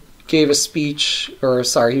he gave a speech, or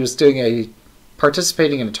sorry, he was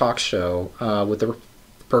participating in a talk show with the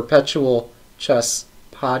Perpetual Chess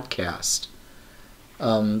podcast.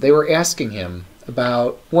 They were asking him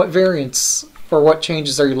about what variants or what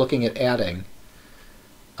changes are you looking at adding.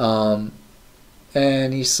 And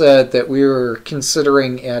he said that we were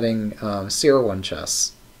considering adding Sierra 1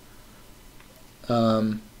 chess.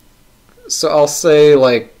 So I'll say,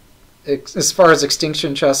 like, as far as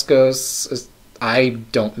Extinction chess goes, I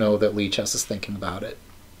don't know that Lee Chess is thinking about it.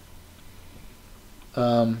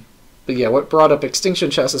 But yeah, what brought up Extinction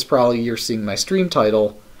chess is probably you're seeing my stream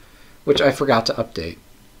title, which I forgot to update.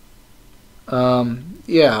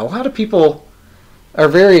 Yeah, a lot of people are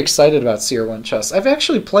very excited about Sierra 1 chess. I've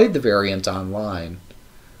actually played the variant online.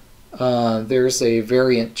 There's a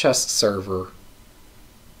variant chess server.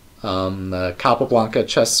 The Capablanca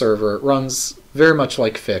chess server. It runs very much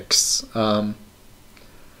like Fix. I've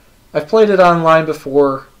played it online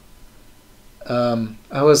before. I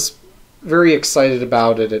was very excited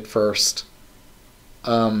about it at first.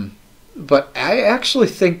 But I actually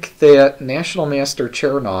think that National Master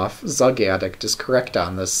Chernov, Zug Addict, is correct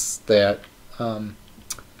on this, that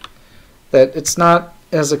it's not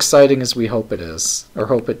as exciting as we hope it is, or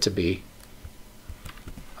hope it to be.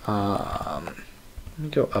 Let me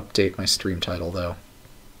go update my stream title, though.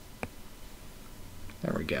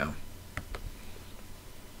 There we go.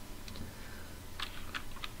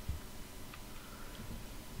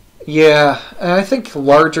 Yeah, and I think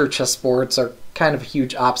larger chessboards are kind of a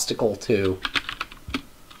huge obstacle too.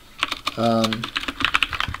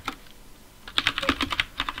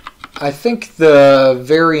 I think the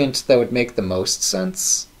variant that would make the most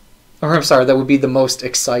sense, or I'm sorry, that would be the most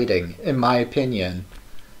exciting, in my opinion,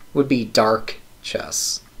 would be dark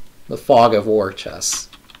chess. The fog of war chess.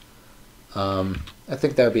 I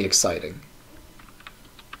think that would be exciting.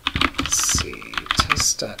 Let's see,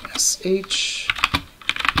 test.sh.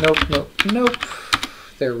 Nope, nope, nope.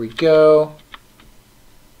 There we go.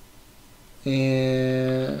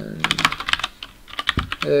 And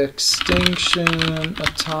Extinction,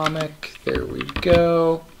 atomic. There we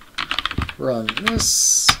go. Run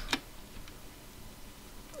this.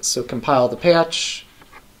 So compile the patch.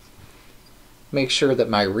 Make sure that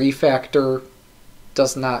my refactor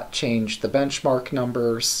does not change the benchmark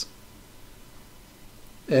numbers.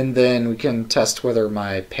 And then we can test whether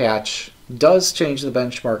my patch does change the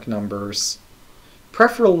benchmark numbers,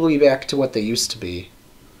 preferably back to what they used to be.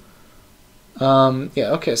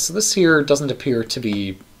 Yeah, okay, so this here doesn't appear to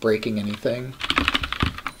be breaking anything.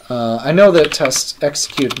 I know that tests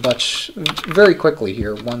execute very quickly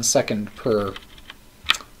here, 1 second per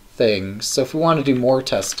thing. So if we want to do more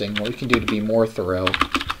testing, what we can do to be more thorough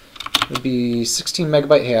would be 16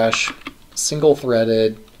 megabyte hash, single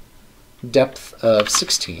threaded, depth of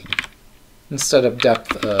 16, instead of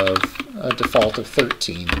depth of a default of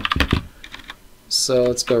 13. So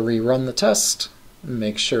let's go rerun the test and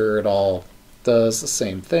make sure it all does the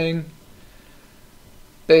same thing.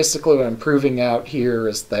 Basically what I'm proving out here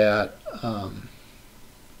is that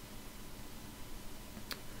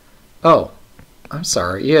oh, I'm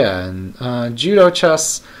sorry, yeah, and judo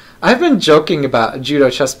chess, I've been joking about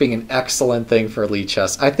judo chess being an excellent thing for Lee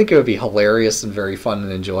chess. I think it would be hilarious and very fun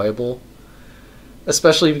and enjoyable,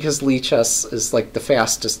 especially because Lee chess is like the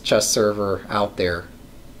fastest chess server out there.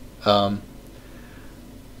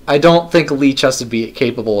 I don't think Lee chess would be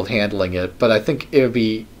capable of handling it, but I think it would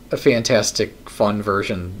be a fantastic, fun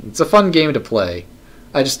version. It's a fun game to play.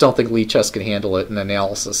 I just don't think Lee chess can handle it in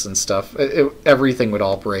analysis and stuff. Everything would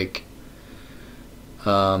all break.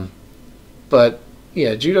 But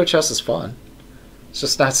yeah, judo chess is fun. It's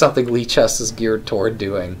just not something Lee chess is geared toward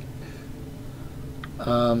doing.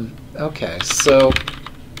 Okay, so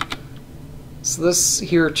this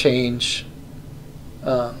here change,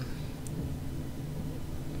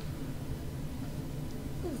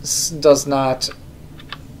 this does not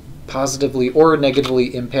positively or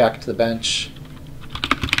negatively impact the bench.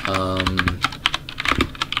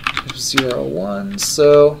 0, 1,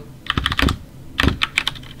 so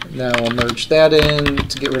now we'll merge that in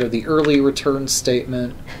to get rid of the early return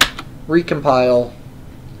statement, recompile,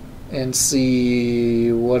 and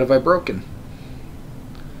see what have I broken.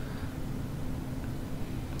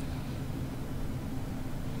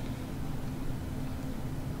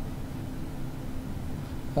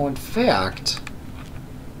 Oh, in fact,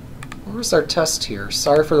 where's our test here?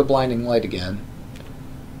 Sorry for the blinding light again.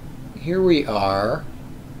 Here we are.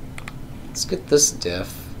 Let's get this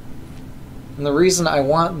diff. And the reason I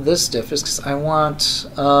want this diff is because I want,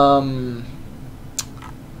 darn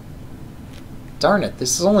it,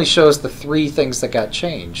 this only shows the 3 things that got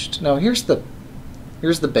changed. No, here's the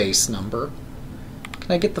base number.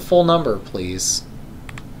 Can I get the full number, please?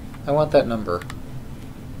 I want that number.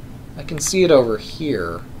 I can see it over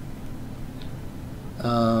here.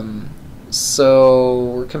 So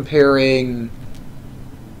we're comparing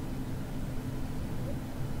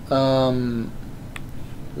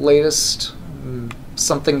latest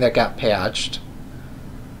something that got patched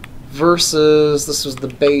versus this was the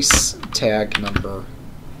base tag number.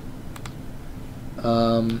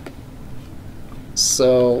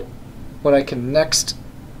 So what I can next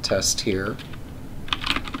test here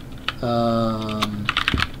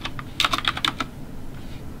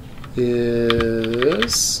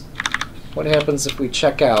is what happens if we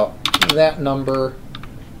check out that number.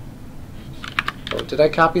 Oh, did I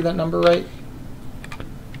copy that number right?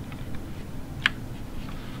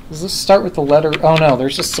 Does this start with the letter? Oh no,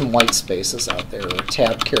 there's just some white spaces out there, or a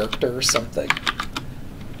tab character or something.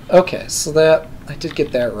 Okay, so that, I did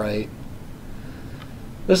get that right.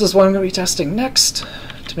 This is what I'm going to be testing next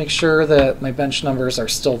to make sure that my bench numbers are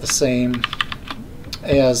still the same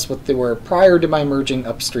as what they were prior to my merging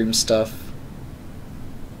upstream stuff.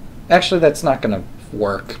 Actually, that's not going to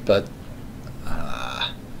work, but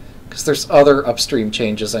because there's other upstream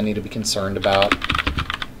changes I need to be concerned about.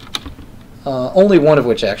 Only one of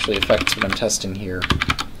which actually affects what I'm testing here.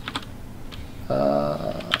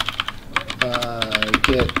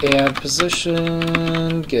 get add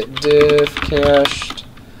position, get diff cached,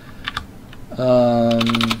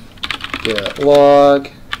 get log,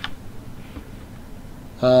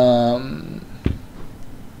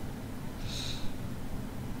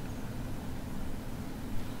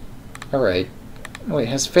 alright. Wait,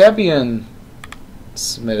 has Fabian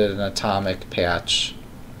submitted an atomic patch?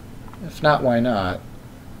 If not, why not?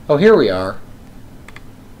 Oh, here we are.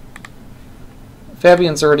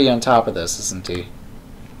 Fabian's already on top of this, isn't he?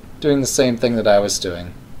 Doing the same thing that I was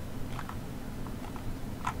doing.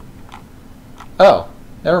 Oh,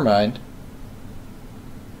 never mind.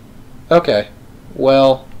 Okay.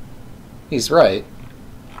 Well, he's right.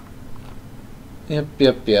 Yep.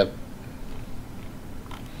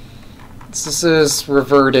 This is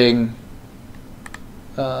reverting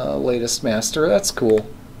latest master. That's cool.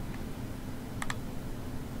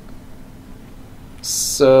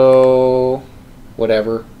 So,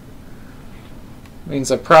 whatever.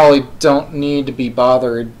 Means I probably don't need to be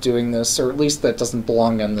bothered doing this, or at least that doesn't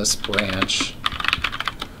belong on this branch.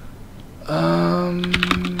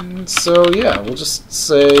 So yeah, we'll just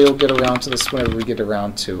say we'll get around to this whenever we get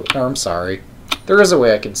around to it. Oh, I'm sorry. There is a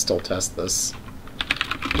way I can still test this.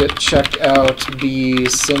 Get check out B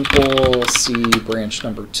simple C branch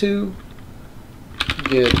number 2.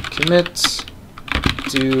 Get commit.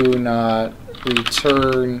 Do not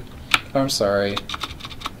return. Oh, I'm sorry.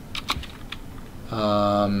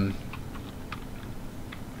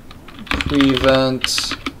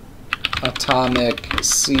 Prevent atomic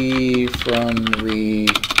C from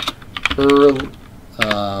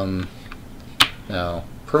no.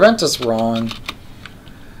 Prevent is wrong.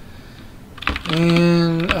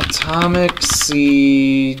 And atomic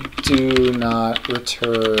C do not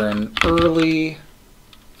return early.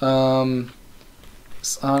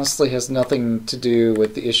 This honestly has nothing to do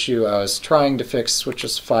with the issue I was trying to fix, which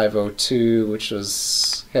was 502, which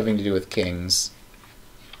was having to do with kings.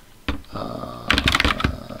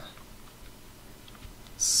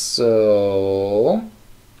 So,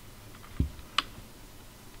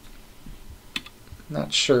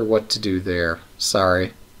 not sure what to do there.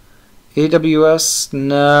 Sorry. AWS?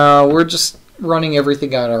 No, we're just running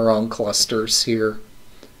everything on our own clusters here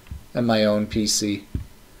and my own PC.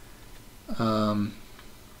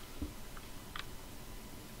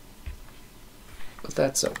 But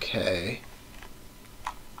that's okay.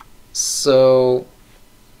 So,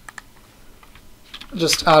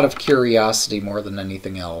 just out of curiosity more than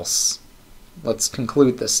anything else, let's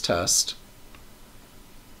conclude this test.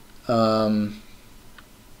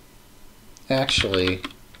 Actually,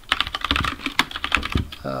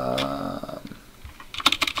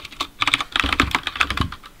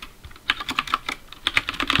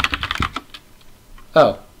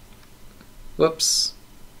 oh, whoops,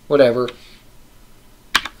 whatever.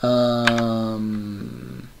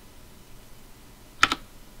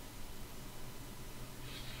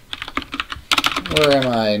 Where am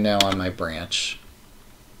I now on my branch?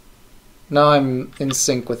 Now I'm in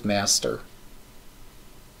sync with master.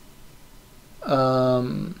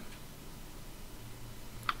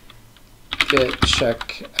 Get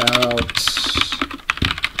check out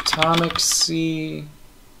atomic C.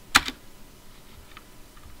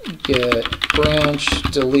 Get branch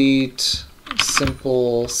delete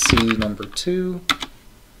simple C number 2.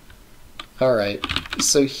 Alright,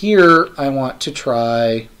 so here I want to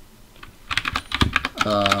try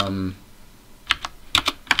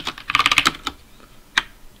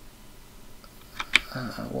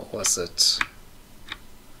what was it?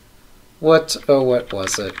 What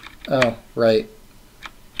was it? Oh, right.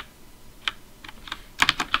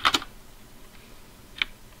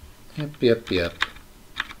 Yep.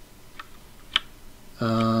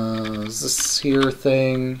 Is this here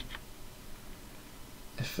thing?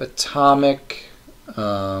 If atomic,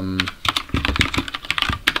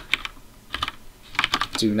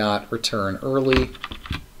 do not return early.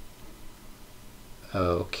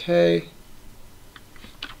 Okay.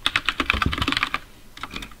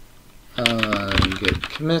 Get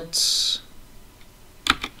commit.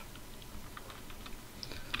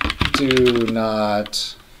 Do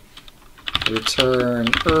not return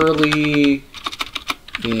early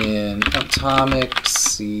in atomic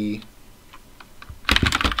C.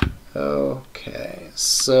 Okay,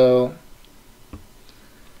 so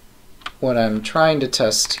what I'm trying to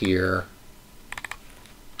test here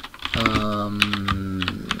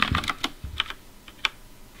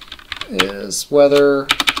is whether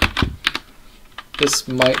this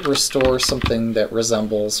might restore something that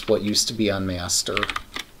resembles what used to be on master.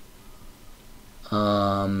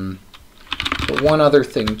 But one other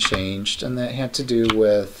thing changed, and that had to do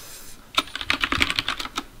with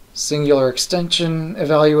Singular extension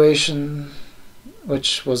evaluation,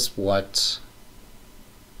 which was what?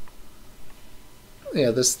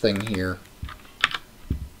 Yeah, this thing here.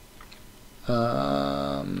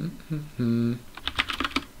 Actually,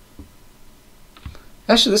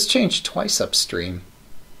 this changed twice upstream.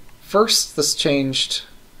 First, this changed...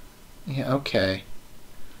 Yeah, okay.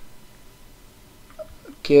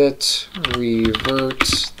 Git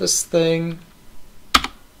revert this thing.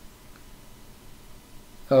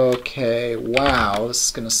 Okay, wow, this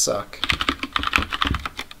is gonna suck.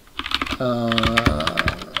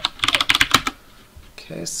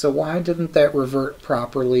 Okay, so why didn't that revert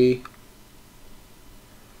properly?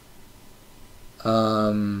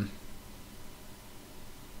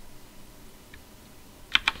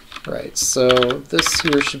 Right, so this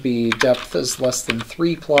here should be depth is less than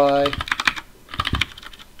 3 ply.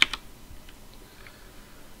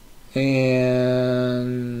 And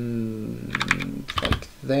like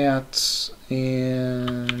that,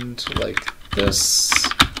 and like this.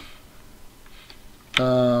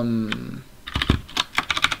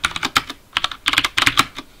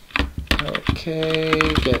 Okay,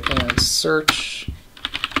 get and search,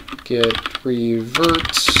 get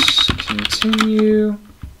revert, continue.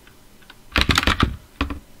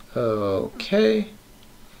 Okay,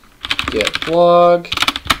 get blog.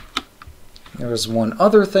 There's one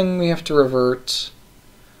other thing we have to revert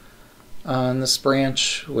on this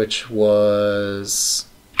branch, which was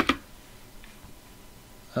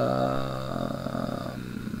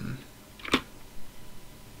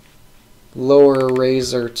lower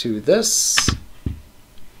razor to this.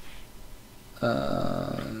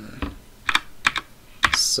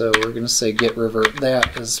 So we're going to say git revert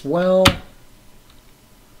that as well.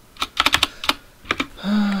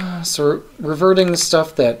 So reverting the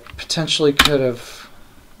stuff that potentially could have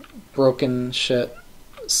broken shit.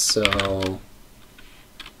 So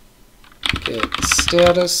git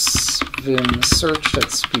status vim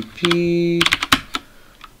search.cpp.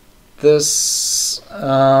 This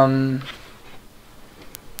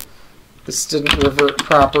this didn't revert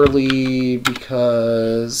properly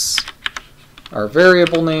because our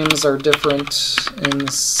variable names are different. In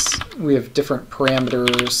this, we have different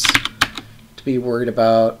parameters to be worried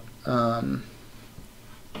about.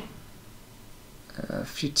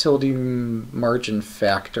 Futility margin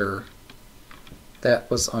factor, that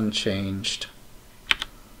was unchanged.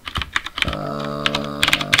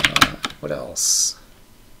 What else?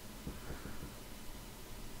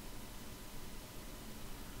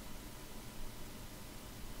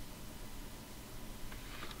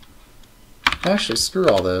 Actually, screw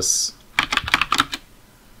all this.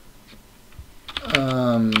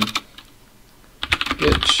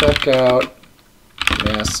 Git checkout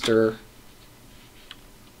master,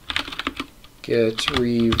 git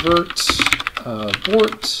revert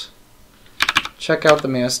abort, check out the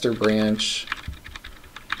master branch.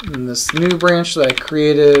 And this new branch that I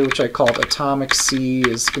created, which I called Atomic C,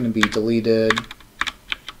 is going to be deleted.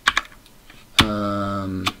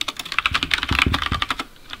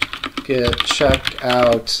 Git check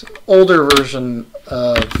out older version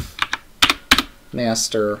of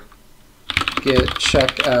master, git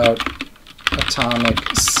check out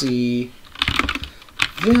Atomic C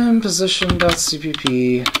vim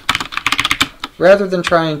position.cpp. Rather than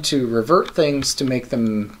trying to revert things to make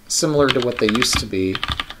them similar to what they used to be,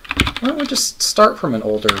 why don't we just start from an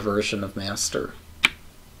older version of master?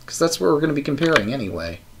 Because that's what we're going to be comparing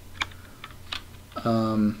anyway.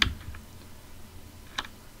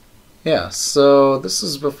 Yeah, so this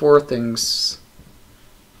is before things...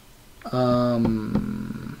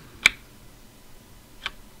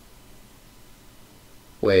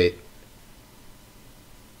 Wait.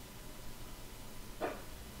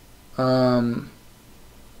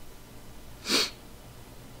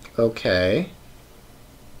 Okay.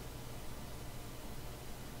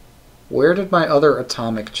 Where did my other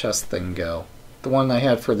atomic chest thing go? The one I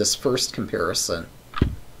had for this first comparison.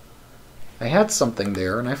 I had something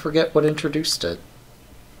there, and I forget what introduced it.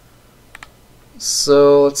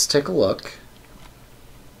 So let's take a look.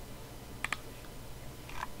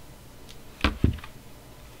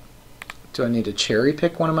 Do I need to cherry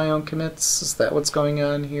pick one of my own commits? Is that what's going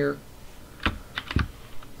on here?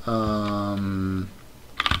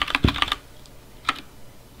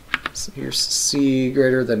 So here's C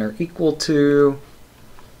greater than or equal to.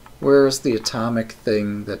 Where's the atomic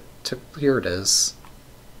thing that took? Here it is.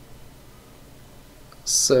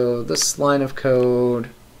 So this line of code,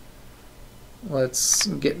 let's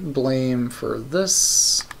get blame for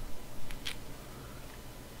this.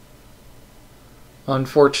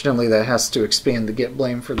 Unfortunately, that has to expand the get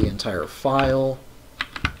blame for the entire file.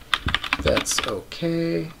 That's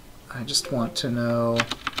okay. I just want to know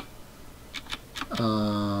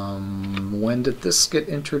when did this get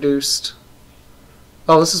introduced?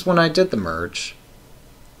 Oh, this is when I did the merge.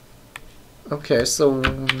 Okay, so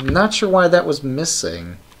I'm not sure why that was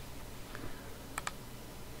missing.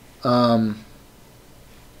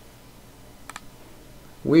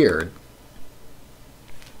 Weird.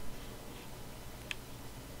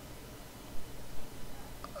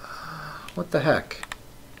 What the heck?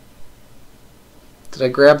 Did I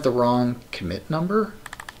grab the wrong commit number?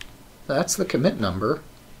 That's the commit number.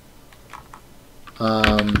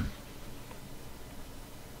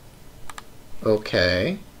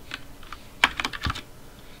 Okay.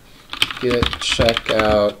 Git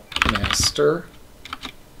checkout master.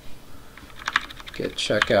 Git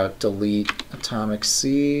checkout delete atomic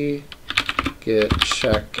C. Git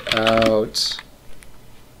checkout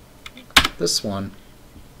this one.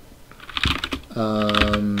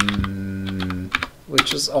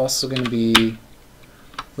 Which is also going to be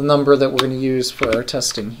the number that we're going to use for our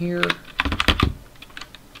testing here.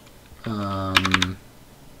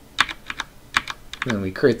 Then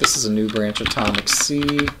we create this as a new branch atomic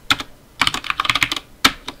C.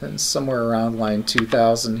 And somewhere around line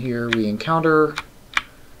 2000 here we encounter,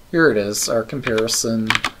 here it is, our comparison,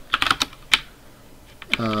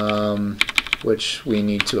 which we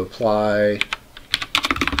need to apply.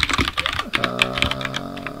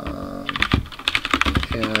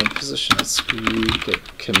 And position SQ,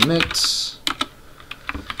 git commit.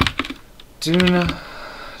 Do not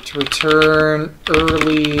to return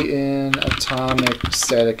early in atomic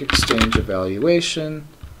static exchange evaluation.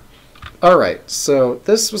 Alright, so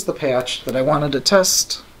this was the patch that I wanted to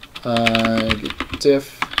test. Git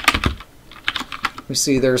diff. We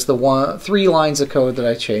see there's the 3 lines of code that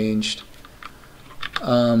I changed.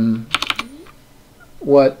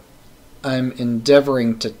 What I'm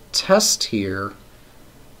endeavoring to test here,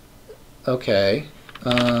 okay,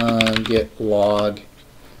 git log,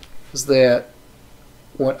 is that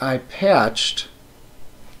what I patched,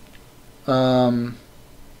 yeah,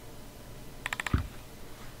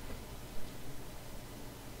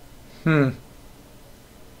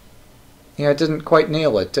 I didn't quite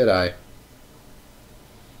nail it, did I?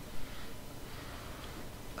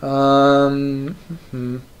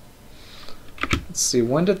 Let's see,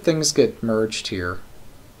 when did things get merged here?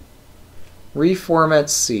 Reformat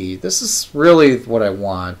C. This is really what I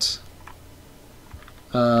want.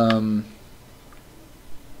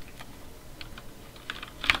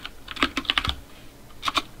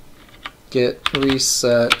 Git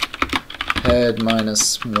reset head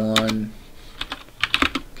 -1.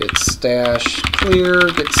 Git stash clear.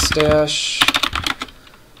 Git stash.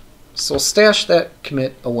 So we'll stash that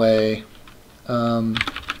commit away.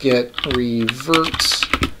 Git revert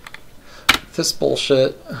this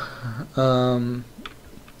bullshit.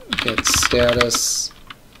 Git status.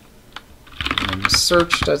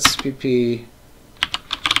 Search.cpp.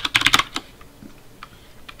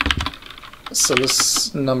 So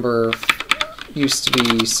this number used to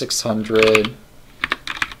be 600.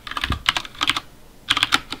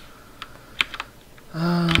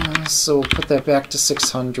 So we'll put that back to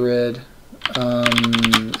 600.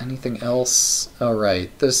 Anything else?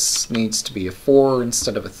 Alright, this needs to be a 4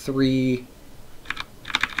 instead of a 3.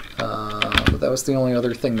 But that was the only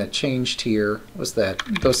other thing that changed here, was that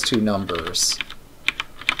those 2 numbers.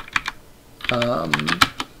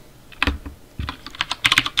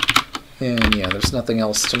 And yeah, there's nothing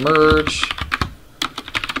else to merge.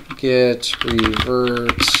 Git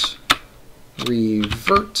revert,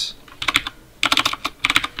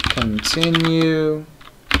 continue,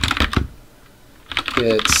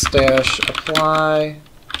 git stash apply,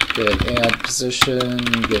 git add position,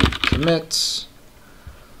 git commit,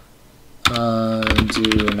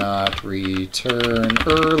 do not return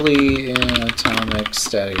early in atomic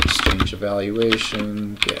static exchange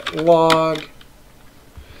evaluation, git log.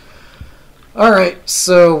 Alright,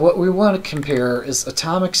 so what we want to compare is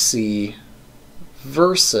atomic C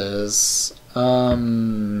versus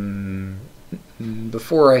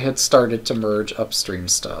before I had started to merge upstream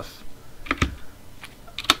stuff,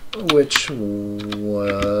 which was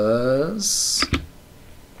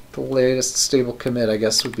the latest stable commit, I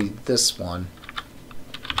guess, would be this one.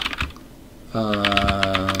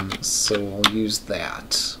 So we'll use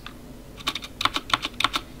that.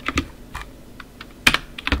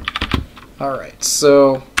 Alright,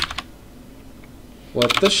 so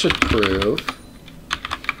what this should prove,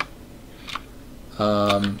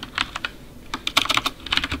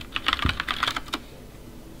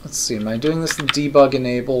 let's see, am I doing this in debug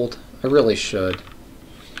enabled? I really should,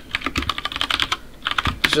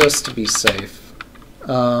 just to be safe.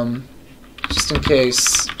 Just in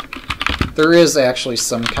case there is actually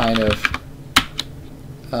some kind of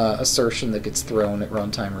assertion that gets thrown at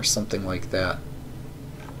runtime or something like that.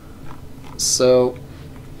 So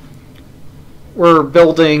we're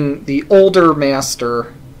building the older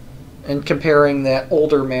master and comparing that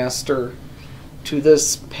older master to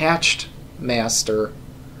this patched master,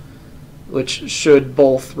 which should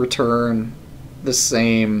both return the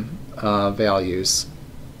same values.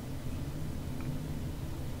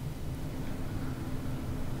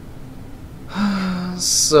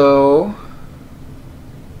 So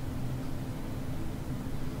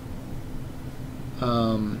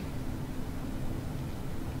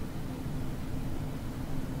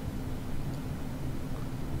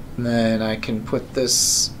then I can put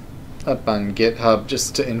this up on GitHub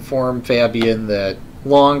just to inform Fabian that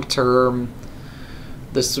long term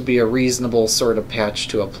this would be a reasonable sort of patch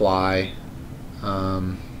to apply,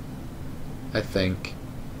 I think.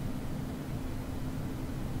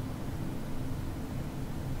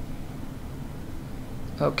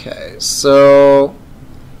 Okay, so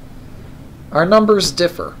our numbers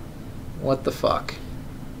differ. What the fuck?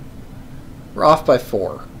 We're off by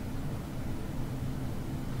 4.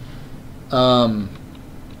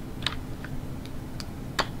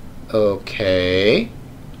 Okay.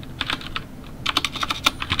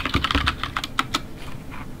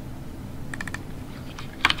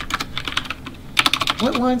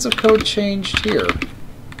 What lines of code changed here?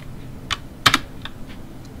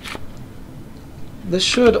 This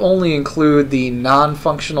should only include the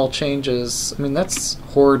non-functional changes. I mean, that's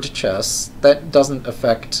horde chess. That doesn't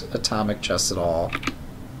affect atomic chess at all.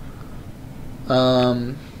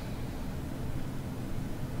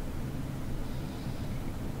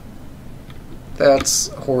 That's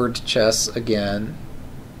horde chess again.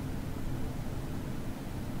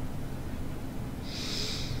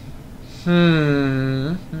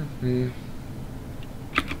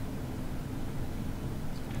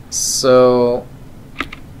 So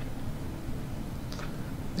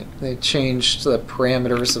they changed the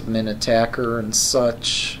parameters of min attacker and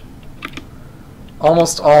such.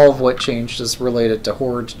 Almost all of what changed is related to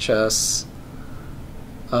horde chess.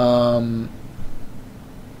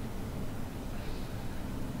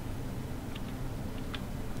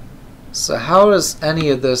 So how is any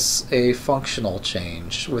of this a functional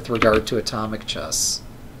change with regard to atomic chess?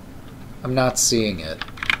 I'm not seeing it.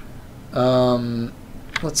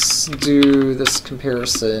 Let's do this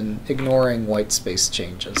comparison, ignoring white space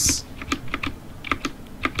changes.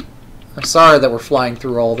 I'm sorry that we're flying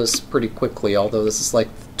through all this pretty quickly, although this is like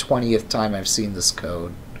the 20th time I've seen this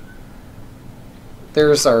code.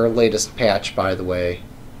 There's our latest patch, by the way,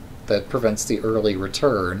 that prevents the early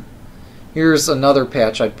return. Here's another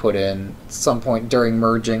patch I put in at some point during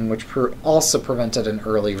merging, which also prevented an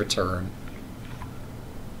early return.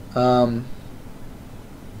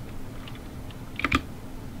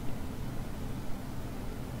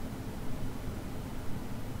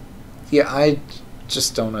 Yeah, I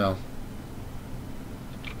just don't know.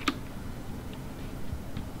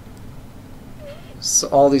 So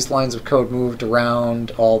all these lines of code moved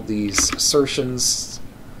around, all these assertions.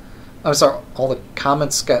 I'm sorry, all the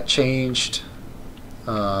comments got changed.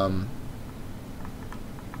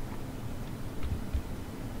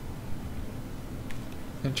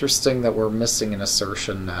 Interesting that we're missing an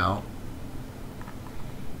assertion now.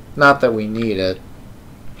 Not that we need it.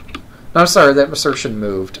 No, I'm sorry, that assertion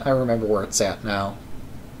moved. I remember where it's at now.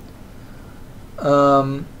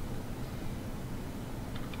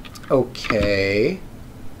 Okay.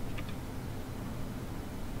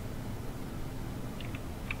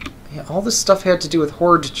 Yeah, all this stuff had to do with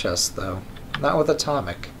horde chess, though, not with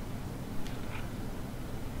atomic.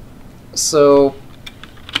 So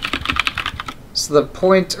the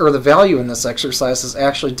point, or the value in this exercise is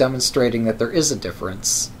actually demonstrating that there is a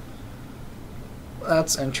difference.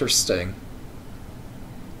 That's interesting.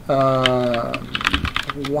 Why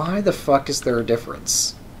the fuck is there a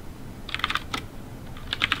difference?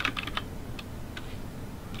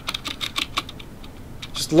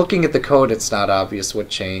 Just looking at the code, it's not obvious what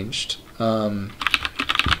changed.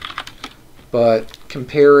 But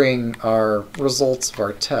comparing our results of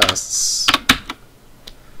our tests,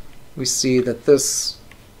 we see that this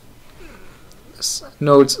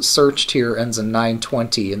nodes searched here ends in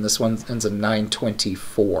 920, and this one ends in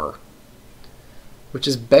 924. Which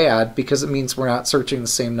is bad, because it means we're not searching the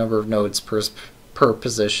same number of nodes per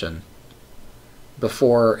position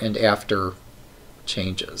before and after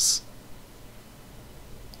changes.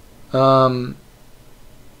 Git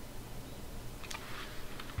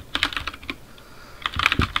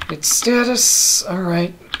status,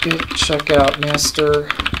 alright, git checkout master,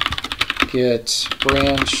 git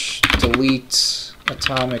branch delete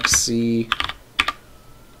atomic C.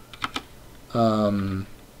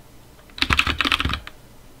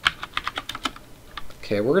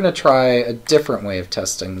 Okay, we're going to try a different way of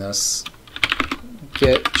testing this.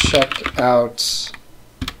 Check out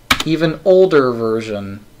even older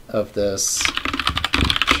version of this.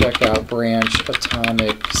 Check out branch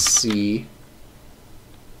atomic C.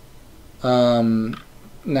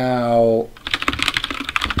 Now,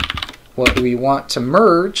 what we want to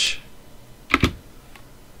merge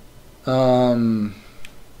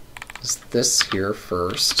is this here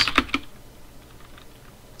first.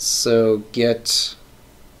 So get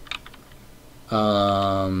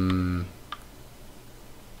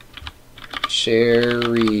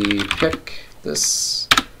cherry pick this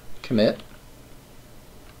commit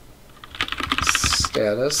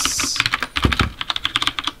status.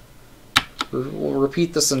 We'll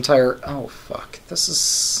repeat this entire. Oh fuck! This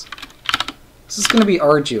is going to be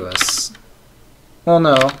arduous. Well,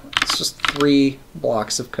 no, it's just 3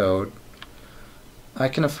 blocks of code. I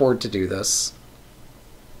can afford to do this.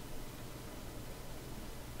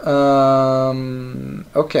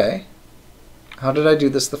 Okay. How did I do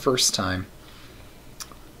this the first time?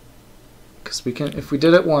 Because we can, if we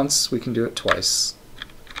did it once, we can do it twice.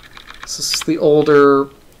 So this is the older.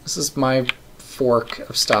 This is my fork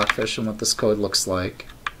of Stockfish and what this code looks like.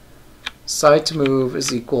 Side to move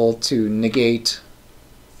is equal to negate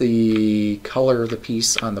the color of the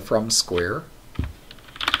piece on the from square.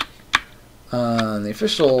 On the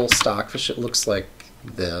official Stockfish, it looks like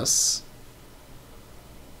this.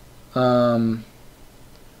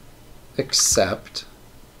 Except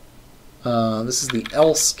this is the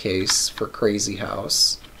else case for Crazy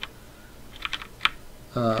House.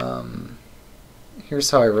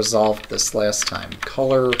 Here's how I resolved this last time.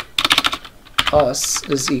 Color us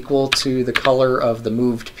is equal to the color of the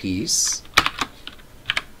moved piece.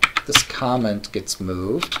 This comment gets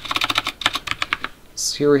moved.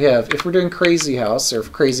 So here we have, if we're doing Crazy House, or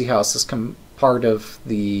if Crazy House is part of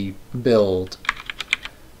the build,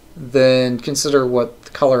 then consider what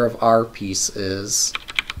the color of our piece is.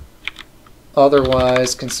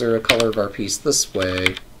 Otherwise, consider the color of our piece this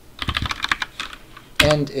way.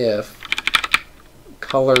 And if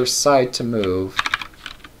color side to move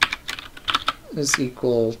is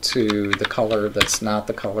equal to the color that's not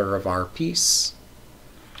the color of our piece,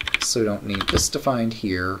 so we don't need this defined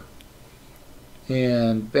here,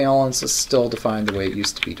 and balance is still defined the way it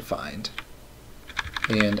used to be defined.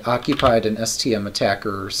 And occupied and STM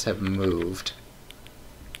attackers have moved.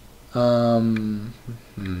 Us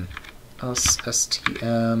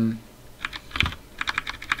STM.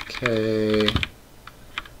 Okay.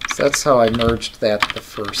 So that's how I merged that the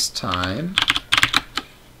first time.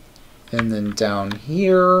 And then down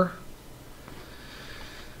here,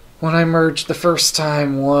 what I merged the first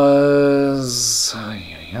time was...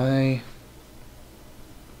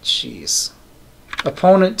 Jeez.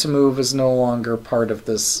 Opponent to move is no longer part of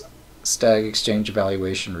this static exchange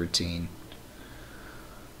evaluation routine.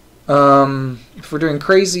 If we're doing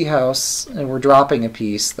Crazy House and we're dropping a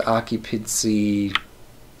piece, the occupancy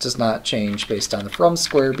does not change based on the from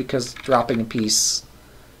square, because dropping a piece,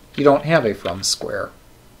 you don't have a from square.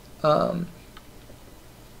 So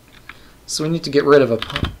we need to get rid of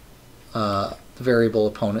the variable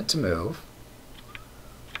opponent to move.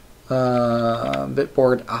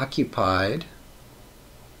 Bitboard occupied.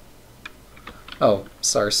 Oh,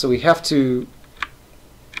 sorry. So we have to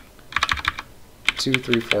 2,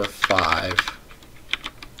 3, 4, 5.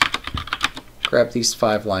 Grab these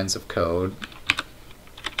 5 lines of code.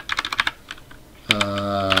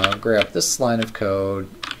 Grab this line of code.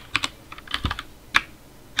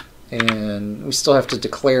 And we still have to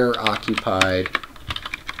declare occupied.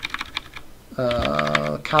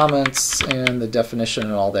 Comments and the definition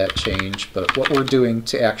and all that change, but what we're doing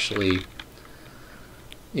to actually...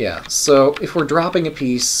 Yeah, so if we're dropping a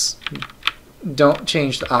piece, don't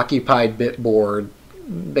change the occupied bitboard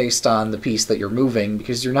based on the piece that you're moving,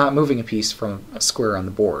 because you're not moving a piece from a square on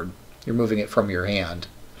the board. You're moving it from your hand.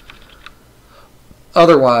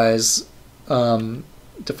 Otherwise,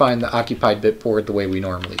 define the occupied bitboard the way we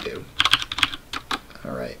normally do.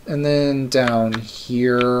 Alright, and then down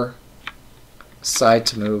here, side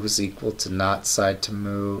to move is equal to not side to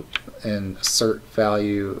move, and assert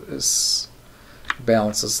value is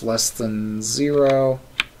balance is less than 0.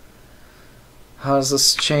 How does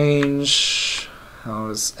this change? How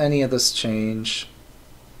does any of this change?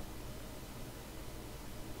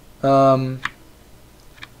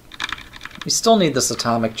 We still need this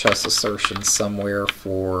atomic chess assertion somewhere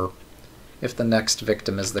for if the next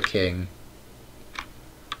victim is the king.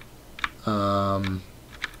 Don't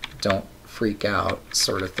freak out,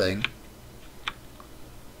 sort of thing.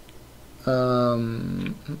 But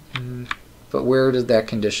where did that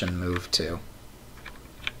condition move to?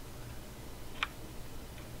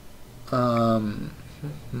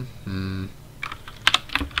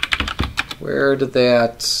 Where did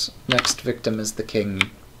that next victim is the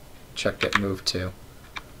king check get moved to?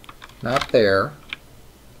 Not there.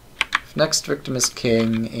 If next victim is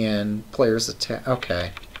king and players attack...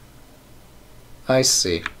 Okay. I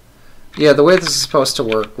see. Yeah, the way this is supposed to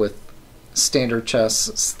work with standard chess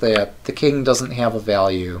is that the king doesn't have a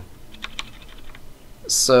value.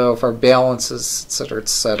 So if our balance is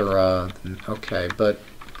etc., then okay, but...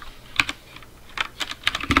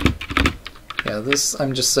 Yeah, this,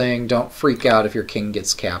 I'm just saying, don't freak out if your king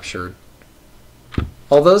gets captured.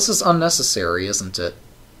 Although this is unnecessary, isn't it?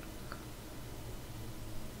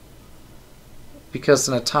 Because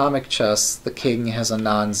in atomic chess, the king has a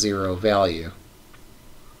non-zero value.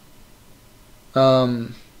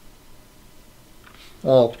 Well,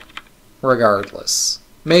 regardless.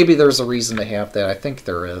 Maybe there's a reason to have that. I think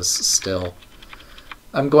there is, still.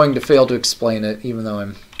 I'm going to fail to explain it, even though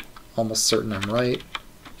I'm almost certain I'm right.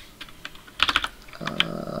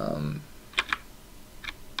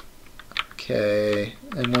 Okay,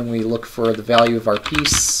 and when we look for the value of our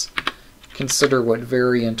piece, consider what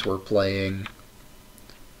variant we're playing.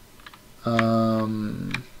 But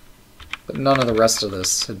none of the rest of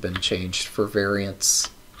this had been changed for variants.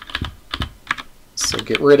 So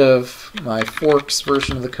get rid of my forks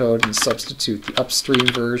version of the code and substitute the upstream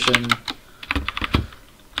version.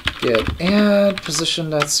 Get add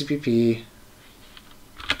position.cpp.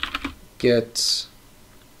 Get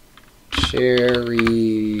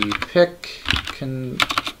cherry pick,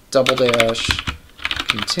 double dash,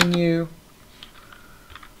 continue.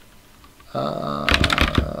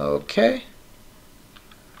 Okay.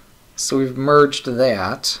 So we've merged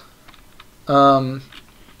that.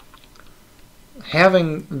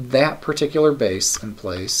 Having that particular base in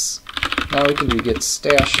place, now we can do get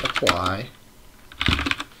stash apply,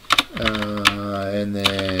 and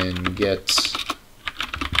then get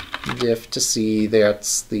diff to see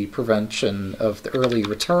that's the prevention of the early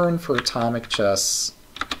return for atomic chess.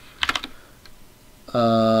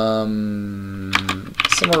 Somewhere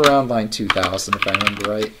around line 2000 if I remember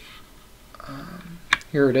right.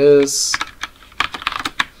 Here it is.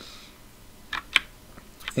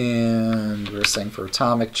 And we're saying for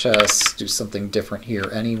atomic chess, do something different here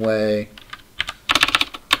anyway.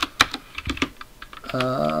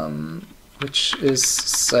 Which is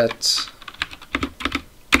set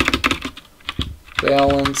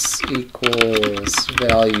balance equals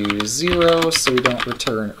value 0 so we don't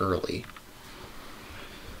return early.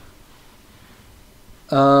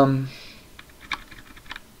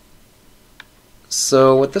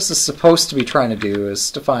 So what this is supposed to be trying to do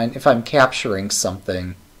is to find if I'm capturing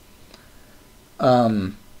something.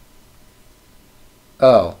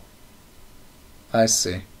 Oh, I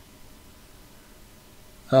see.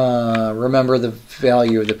 Remember the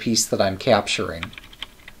value of the piece that I'm capturing.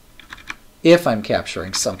 If I'm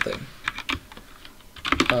capturing something.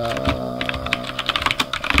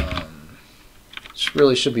 Which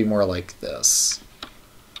really should be more like this.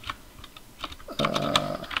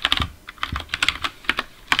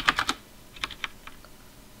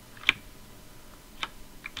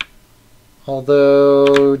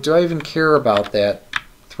 Although, do I even care about that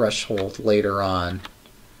threshold later on?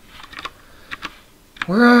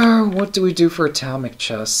 What do we do for atomic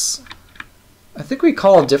chess? I think we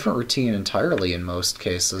call a different routine entirely in most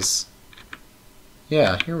cases.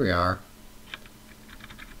 Yeah, here we are.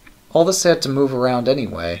 All this had to move around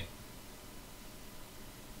anyway.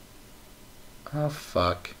 Oh,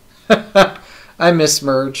 fuck. I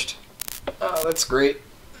mismerged. Oh, that's great.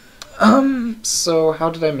 So how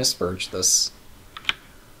did I mismerge this?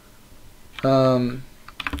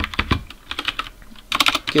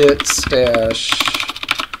 Get stash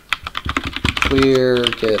clear,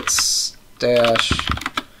 get stash.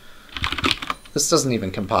 This doesn't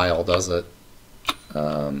even compile, does it?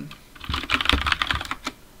 Here,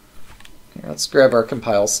 let's grab our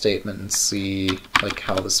compile statement and see like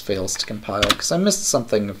how this fails to compile, because I missed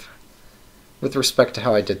something with respect to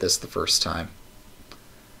how I did this the first time.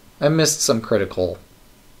 I missed some critical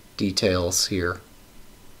details here.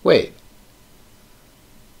 Wait.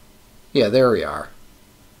 Yeah, there we are.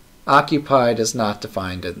 Occupied is not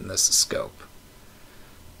defined in this scope.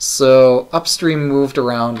 So upstream moved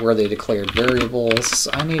around where they declared variables.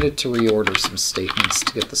 I needed to reorder some statements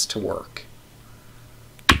to get this to work.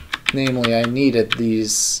 Namely, I needed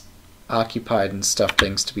these occupied and stuff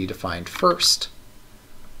things to be defined first.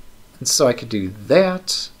 And so I could do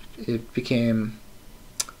that. It became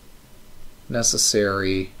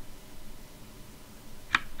necessary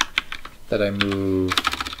that I move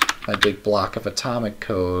my big block of atomic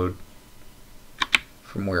code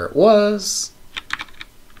from where it was.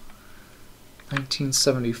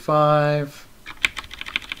 1975,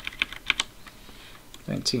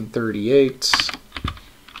 1938.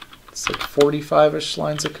 It's like 45-ish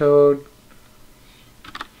lines of code.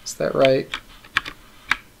 Is that right?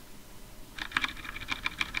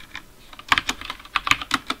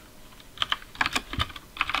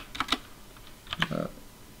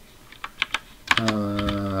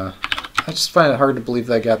 I just find it hard to believe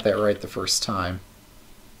that I got that right the first time.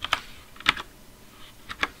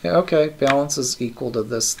 Yeah, okay, balance is equal to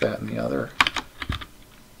this, that, and the other.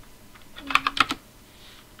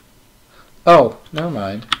 Oh, never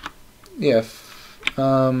mind. If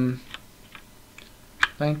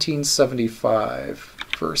 1975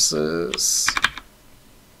 versus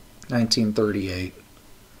 1938,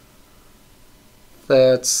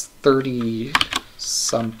 that's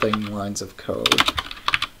 30-something lines of code.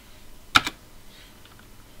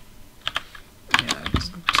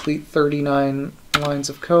 Complete 39 lines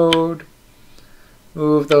of code.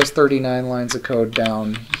 Move those 39 lines of code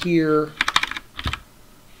down here.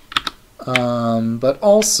 But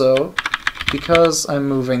also, because I'm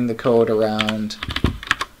moving the code around,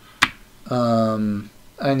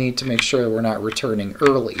 I need to make sure we're not returning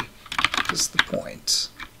early, is the point.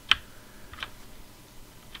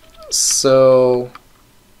 So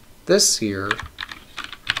this here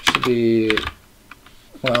should be,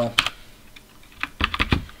 well,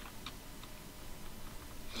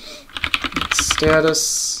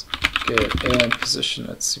 status, get add position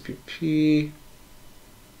at CPP,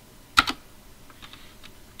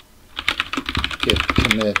 get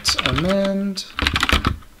commit amend,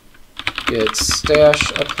 get stash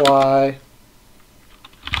apply.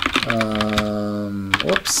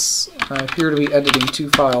 Whoops, I appear to be editing two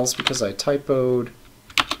files because I typoed.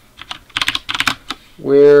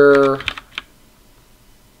 Where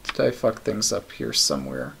did I fuck things up here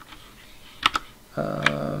somewhere?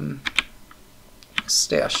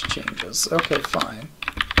 Stash changes. Okay, fine.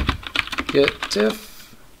 Get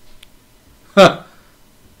diff. Huh.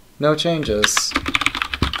 No changes.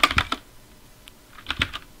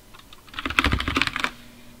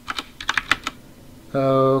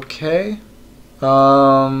 Okay.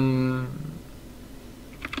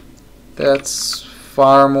 That's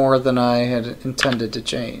far more than I had intended to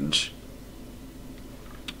change.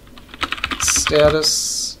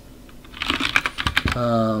 Status.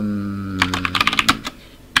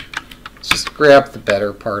 Just grab the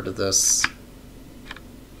better part of this,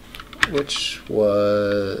 which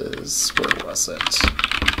was, where was it?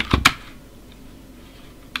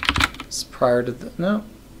 It's prior to the, no.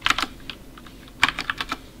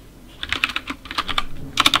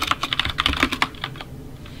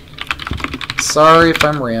 Sorry if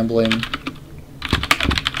I'm rambling.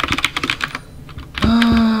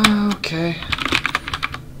 Okay.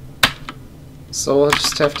 So we'll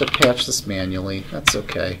just have to patch this manually. That's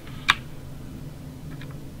okay.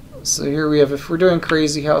 So here we have, if we're doing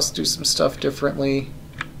Crazy House, do some stuff differently.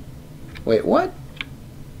 Wait, what?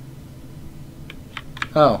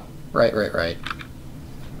 Oh, right.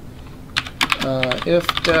 If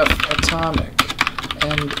def atomic,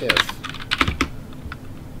 and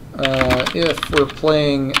if we're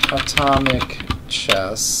playing atomic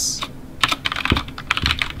chess,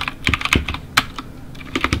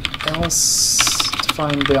 else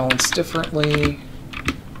define balance differently.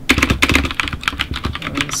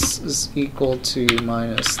 This is equal to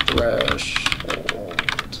minus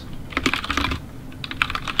threshold.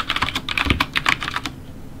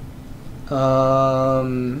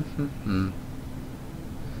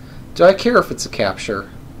 Do I care if it's a capture?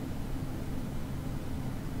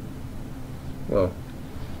 Whoa.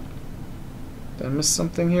 Did I miss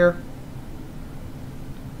something here?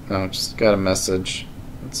 Oh, just got a message.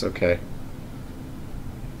 It's okay.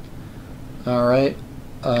 Alright.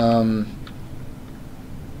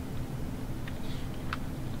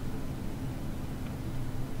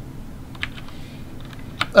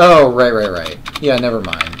 Oh, right. Yeah, never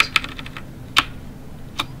mind.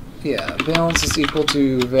 Yeah, balance is equal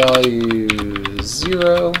to value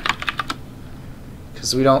 0.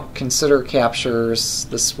 Because we don't consider captures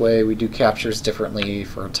this way. We do captures differently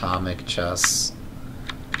for atomic chess.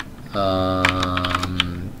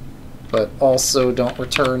 But also don't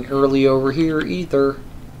return early over here either.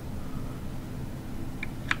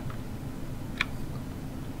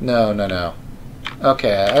 No.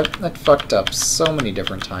 Okay, I fucked up so many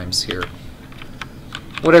different times here.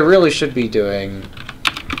 What I really should be doing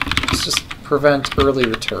is just prevent early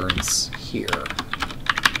returns here.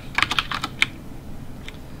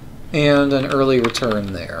 And an early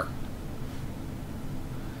return there.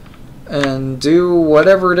 and do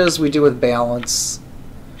whatever it is we do with balance,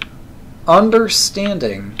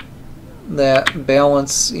 understanding that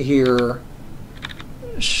balance here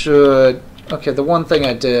should... Okay, the one thing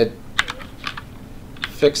I did,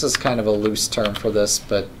 fix is kind of a loose term for this,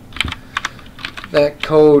 but that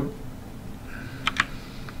code,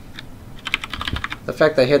 the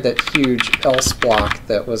fact that I had that huge else block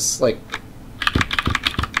that was like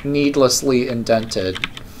needlessly indented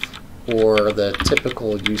for the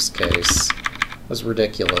typical use case was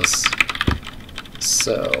ridiculous.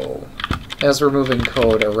 So as we're moving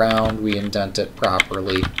code around, we indent it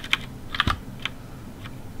properly.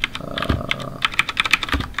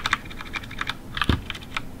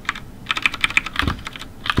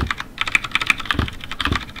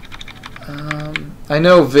 I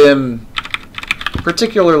know Vim,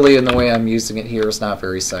 particularly in the way I'm using it here, is not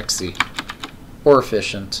very sexy or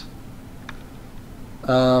efficient.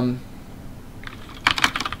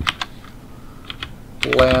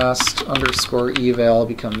 Blast underscore eval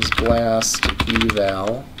becomes blast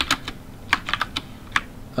eval.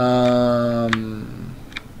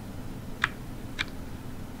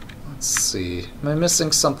 Let's see. Am I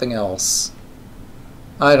missing something else?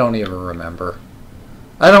 I don't even remember.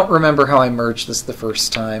 I don't remember how I merged this the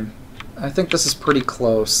first time. I think this is pretty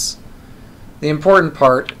close. The important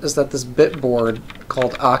part is that this bitboard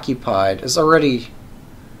called occupied is already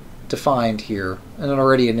defined here and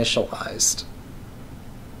already initialized.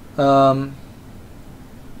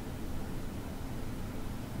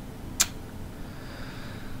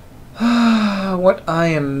 What I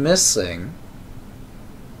am missing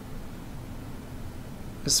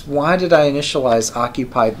is, why did I initialize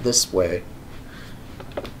occupied this way?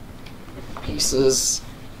 Pieces.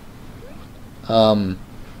 Oh.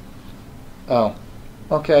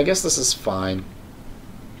 Okay, I guess this is fine.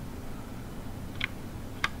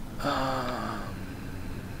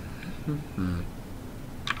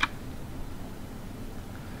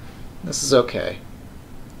 This is okay.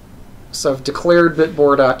 So I've declared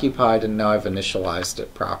bitboard occupied, and now I've initialized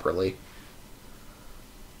it properly.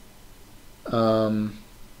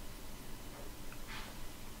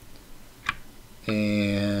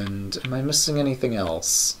 And am I missing anything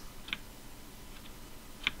else?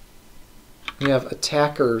 We have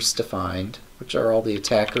attackers defined, which are all the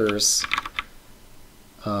attackers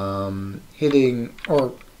hitting,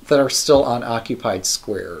 or that are still on occupied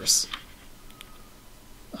squares.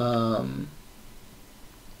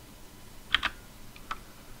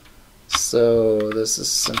 So this is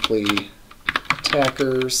simply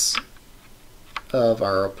attackers of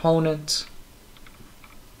our opponent.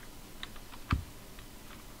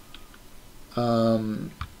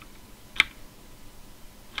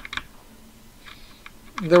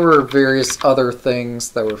 There were various other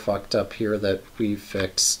things that were fucked up here that we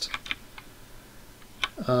fixed.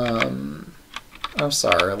 I'm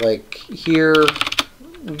sorry, like here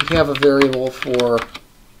we have a variable for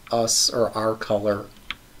us, or our color,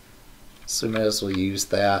 so we might as well use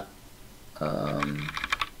that.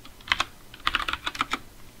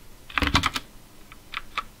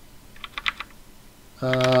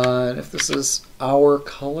 And if this is our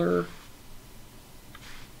color,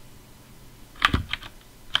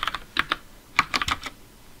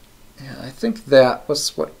 yeah, I think that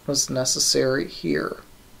was what was necessary here.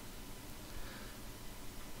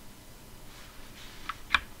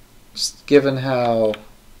 Just given how,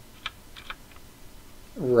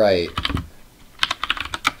 right.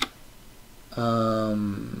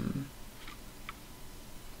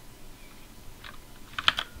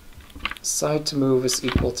 Side to move is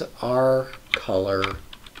equal to our color.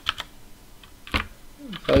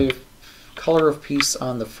 Value of color of piece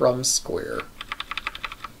on the from square.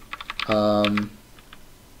 And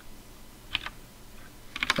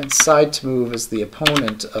side to move is the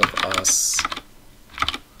opponent of us.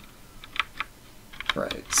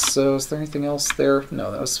 Right, so is there anything else there?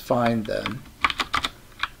 No, that was fine then.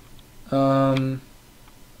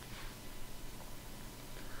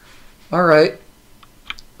 Alright,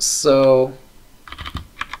 so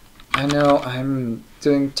I know I'm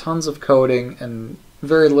doing tons of coding and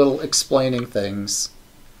very little explaining things.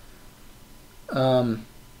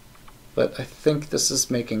 But I think this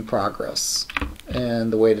is making progress.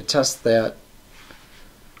 And the way to test that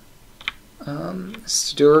is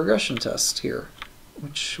to do a regression test here,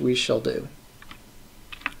 which we shall do.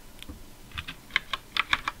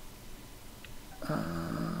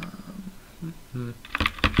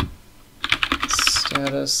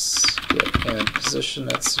 Status, get and position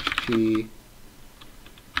SCP.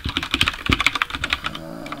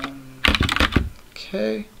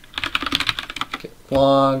 Okay. Get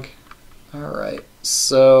log. Alright,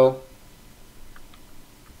 so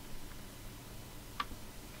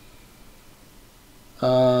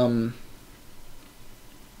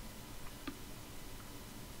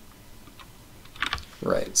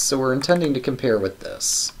Right, so we're intending to compare with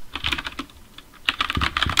this.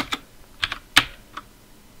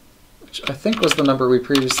 Which I think was the number we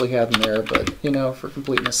previously had in there, but, you know, for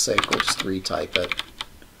completeness sake, we'll just retype it.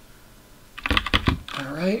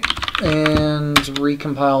 Alright, and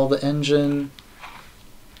recompile the engine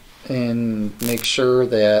and make sure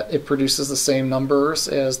that it produces the same numbers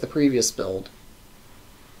as the previous build.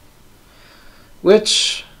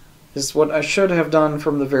 Which is what I should have done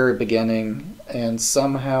from the very beginning, and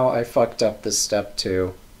somehow I fucked up this step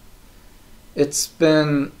too. It's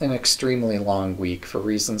been an extremely long week for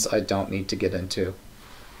reasons I don't need to get into.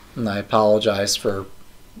 And I apologize for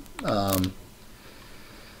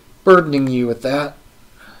burdening you with that.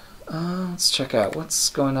 Let's check out what's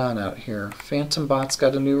going on out here. Phantom Bot's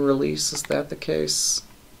got a new release, is that the case?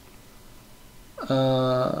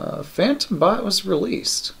 Phantom Bot was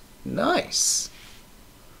released. Nice!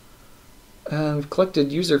 And we've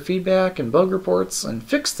collected user feedback and bug reports and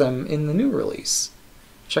fixed them in the new release.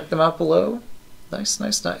 Check them out below. Nice,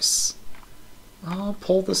 nice, nice. I'll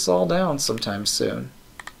pull this all down sometime soon.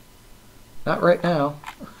 Not right now.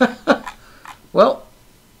 Well,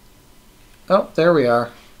 oh, there we are.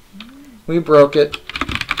 We broke it.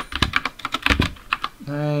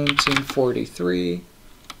 1943.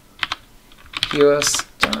 US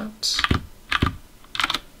dot.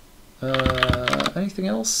 Anything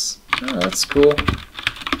else? Oh, that's cool.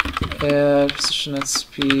 Add position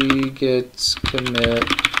SP, git, commit,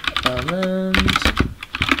 amend,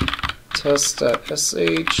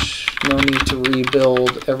 test.sh. No need to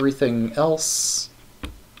rebuild everything else.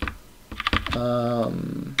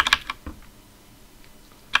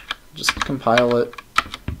 Just compile it.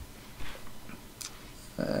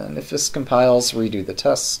 And if this compiles, redo the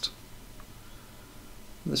test.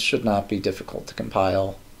 This should not be difficult to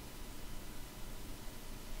compile.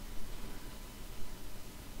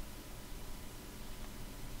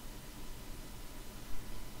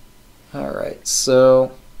 Alright,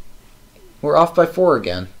 so we're off by 4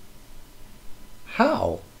 again.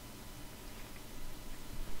 How?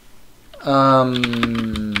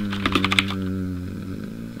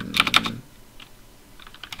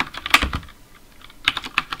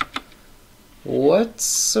 What's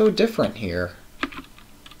so different here?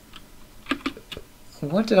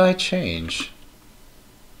 What did I change?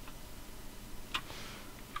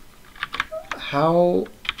 How?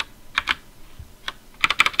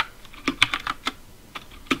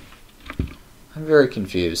 I'm very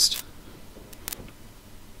confused.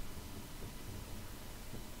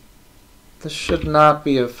 This should not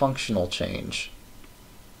be a functional change.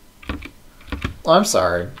 Oh, I'm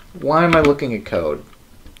sorry. Why am I looking at code?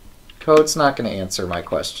 Code's not going to answer my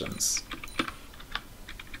questions.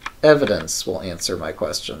 Evidence will answer my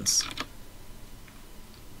questions.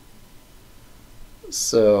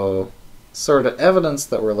 So, sort of evidence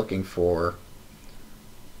that we're looking for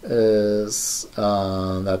is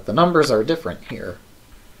that the numbers are different here.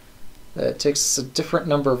 That it takes us a different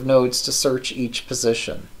number of nodes to search each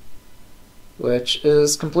position, which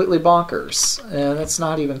is completely bonkers, and it's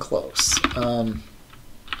not even close.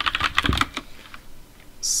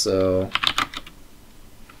 So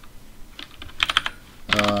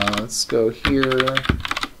let's go here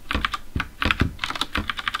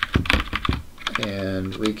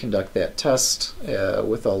and reconduct that test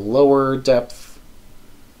with a lower depth.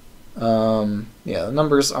 Yeah, the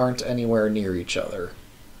numbers aren't anywhere near each other.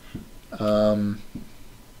 Oh,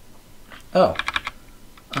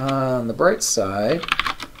 on the bright side,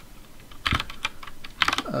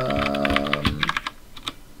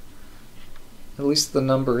 at least the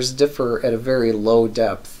numbers differ at a very low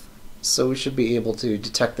depth, so we should be able to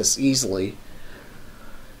detect this easily.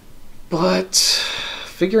 But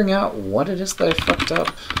figuring out what it is that I fucked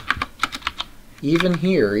up, even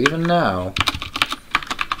here, even now,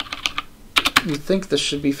 you'd think this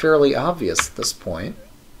should be fairly obvious at this point.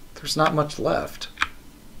 There's not much left.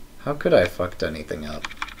 How could I have fucked anything up?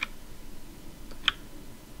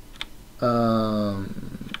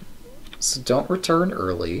 So don't return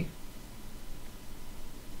early.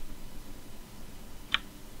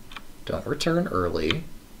 Don't return early.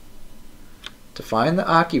 Define the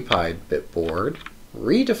occupied bitboard.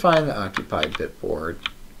 Redefine the occupied bitboard.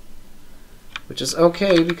 Which is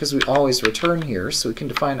okay because we always return here, so we can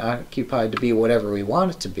define occupied to be whatever we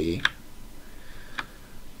want it to be.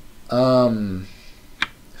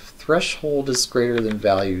 Threshold is greater than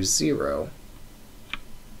value 0.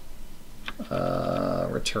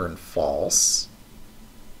 Return false.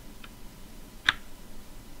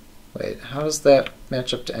 Wait, how does that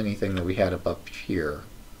match up to anything that we had up here?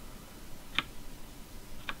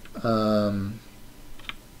 Um,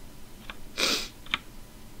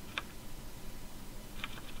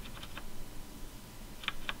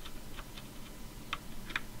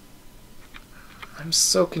 I'm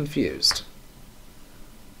so confused.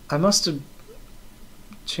 I must have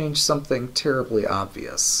changed something terribly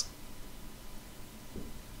obvious.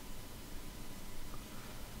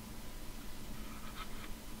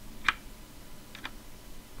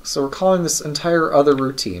 So we're calling this entire other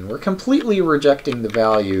routine. We're completely rejecting the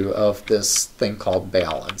value of this thing called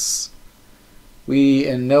balance. We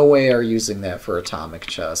in no way are using that for atomic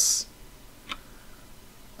chess.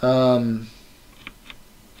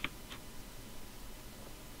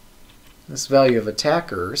 This value of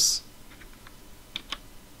attackers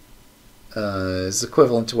is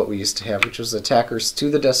equivalent to what we used to have, which was attackers to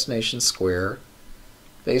the destination square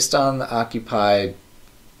based on the occupied,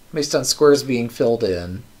 based on squares being filled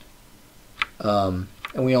in.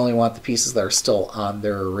 And we only want the pieces that are still on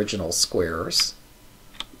their original squares.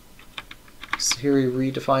 So here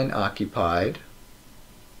we redefine occupied.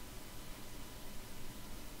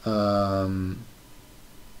 Oh.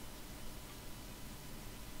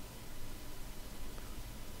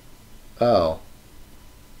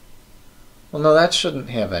 Well, no, that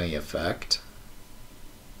shouldn't have any effect.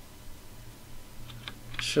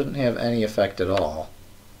 Shouldn't have any effect at all.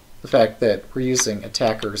 The fact that we're using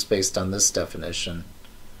attackers based on this definition.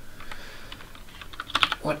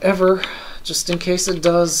 Whatever, just in case it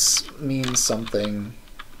does mean something.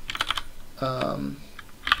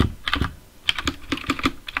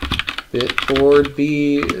 Bitboard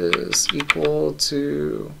B is equal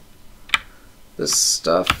to this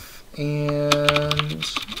stuff, and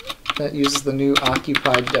that uses the new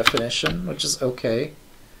occupied definition, which is okay.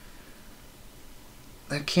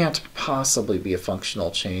 That can't possibly be a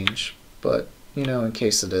functional change, but, you know, in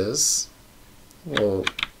case it is, we'll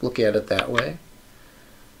look at it that way.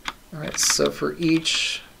 Alright, so for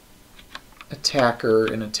each attacker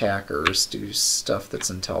and attackers, do stuff that's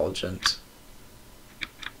intelligent.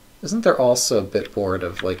 Isn't there also a bitboard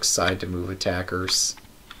of, like, side-to-move attackers?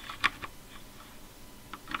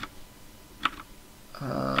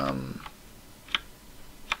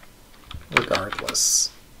 Regardless.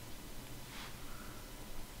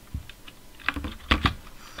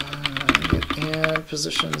 Add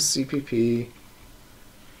position CPP.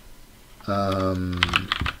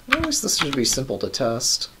 At least this should be simple to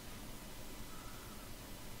test.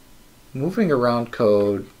 Moving around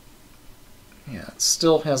code, yeah, it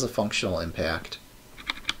still has a functional impact.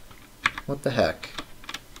 What the heck?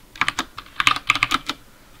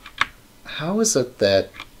 How is it that,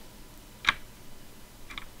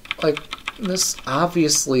 like, this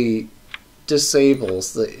obviously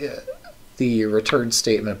disables the return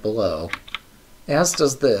statement below, as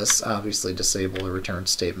does this obviously disable the return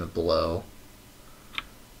statement below.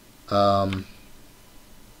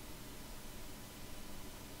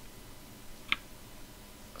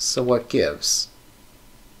 So what gives?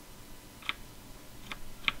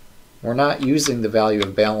 We're not using the value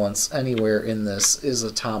of balance anywhere in this is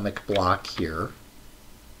atomic block here.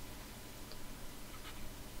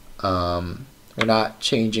 We're not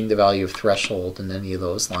changing the value of threshold in any of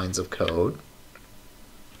those lines of code.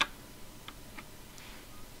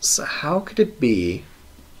 So how could it be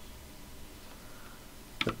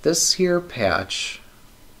that this here patch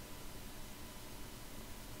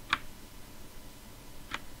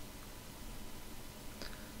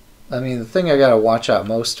I mean, the thing I gotta watch out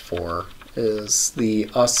most for is the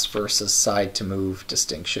us versus side to move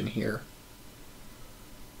distinction here.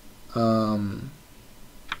 Where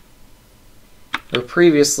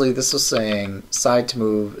previously this was saying side to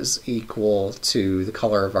move is equal to the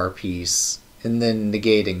color of our piece, and then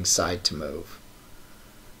negating side to move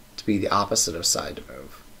to be the opposite of side to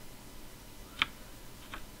move.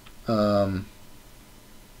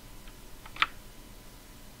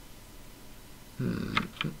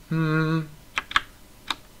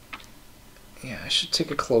 Yeah, I should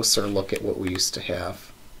take a closer look at what we used to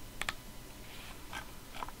have.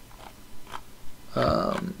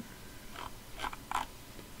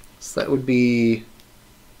 So that would be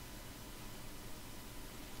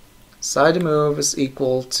side to move is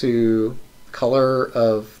equal to color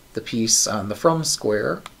of the piece on the from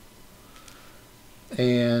square,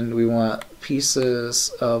 and we want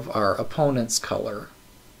pieces of our opponent's color,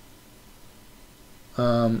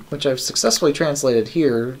 which I've successfully translated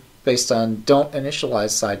here based on don't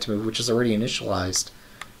initialize side to move, which is already initialized,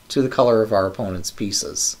 to the color of our opponent's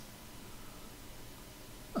pieces.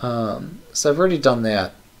 So I've already done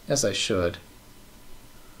that, as I should.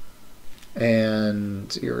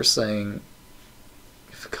 And you were saying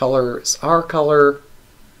if color is our color,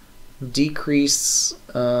 decrease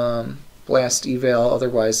blast eval,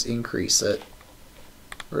 otherwise increase it.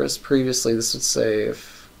 Whereas previously this would say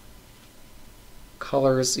if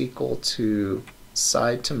color is equal to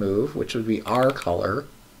side to move, which would be our color,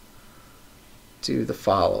 do the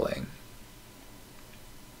following.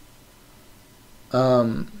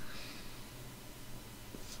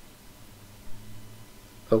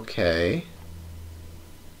 Okay.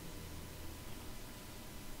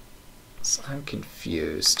 So I'm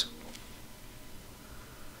confused.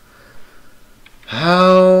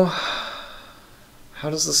 How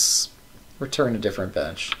does this return a different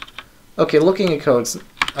bench? Okay, looking at codes,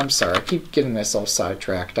 I'm sorry, I keep getting myself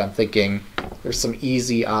sidetracked. I'm thinking there's some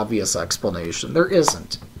easy, obvious explanation. There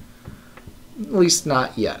isn't. At least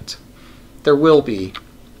not yet. There will be,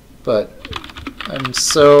 but I'm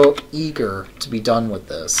so eager to be done with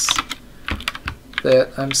this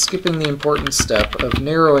that I'm skipping the important step of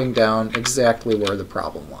narrowing down exactly where the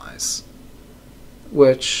problem lies,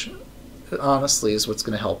 which honestly is what's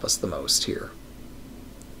going to help us the most here,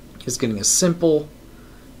 is getting a simple,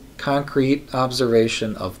 concrete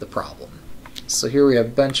observation of the problem. So here we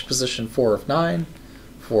have bench position 4 of 9,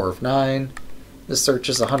 4 of 9. This search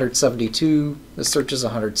is 172, this search is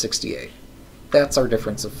 168. That's our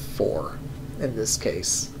difference of 4 in this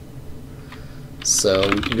case. So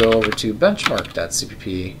we can go over to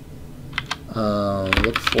benchmark.cpp,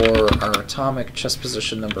 look for our atomic chess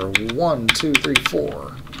position number 1, 2, 3,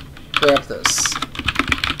 4. Grab this.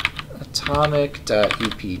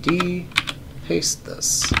 Atomic.epd, paste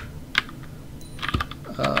this.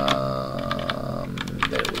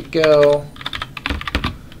 There we go.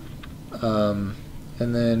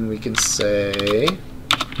 And then we can say,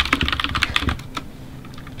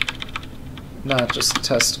 not just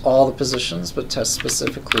test all the positions, but test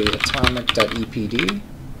specifically atomic.epd.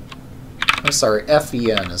 I'm sorry,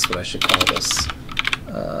 FEN is what I should call this.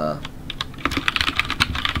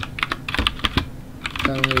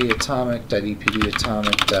 Only atomic.epd,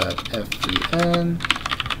 atomic.fen.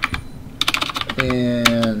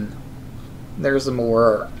 And there's a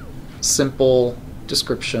more simple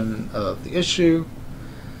description of the issue,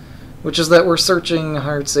 which is that we're searching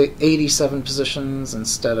 187 positions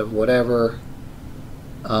instead of whatever.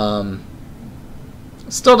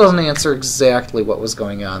 Still doesn't answer exactly what was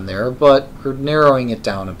going on there, but we're narrowing it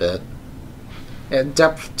down a bit. At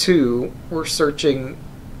depth 2, we're searching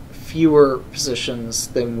fewer positions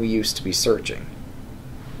than we used to be searching.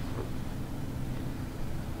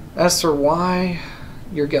 As for why,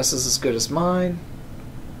 your guess is as good as mine.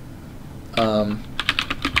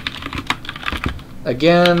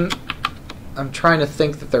 Again, I'm trying to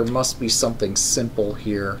think that there must be something simple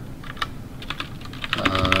here,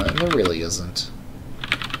 and there really isn't.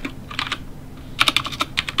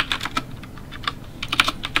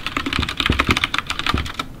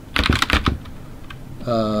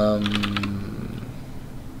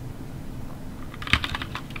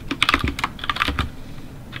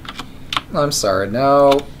 I'm sorry,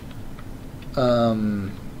 no.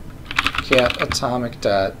 Cat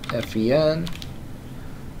atomic.fen.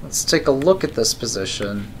 Let's take a look at this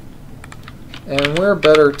position, and where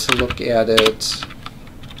better to look at it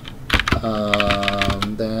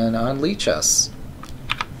than on Lichess.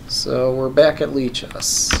 So we're back at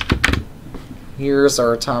Lichess. Here's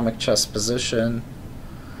our atomic chess position.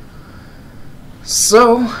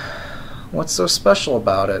 So, what's so special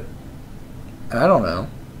about it? I don't know.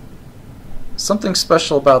 Something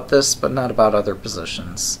special about this, but not about other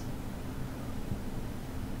positions.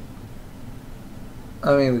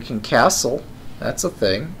 I mean, we can castle. That's a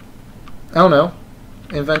thing. I don't know.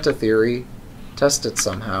 Invent a theory. Test it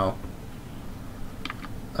somehow.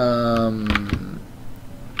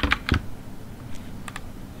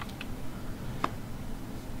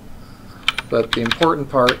 But the important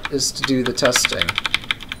part is to do the testing.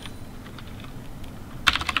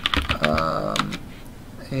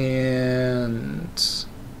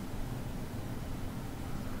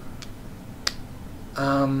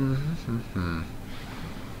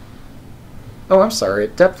 Oh, I'm sorry.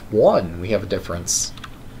 At depth 1, we have a difference.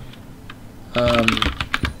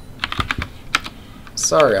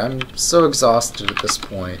 Sorry, I'm so exhausted at this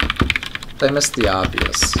point that I missed the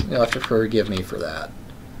obvious. You'll have to forgive me for that.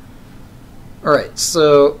 Alright,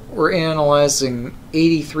 so we're analyzing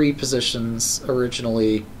 83 positions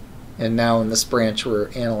originally, and now in this branch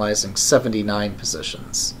we're analyzing 79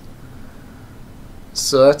 positions.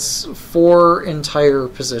 So that's 4 entire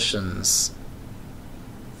positions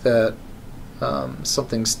that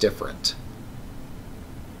something's different.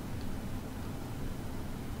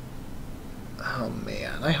 Oh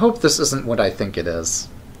man, I hope this isn't what I think it is.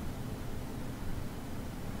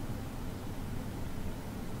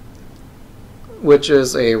 which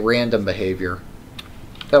is a random behavior.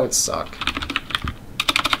 That would suck.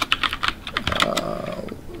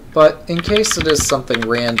 But in case it is something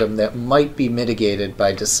random that might be mitigated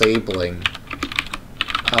by disabling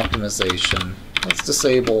optimization, let's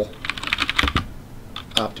disable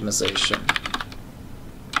optimization.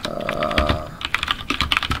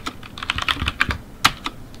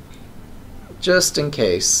 Just in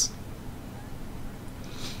case.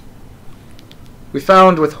 We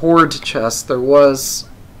found with Horde chests there was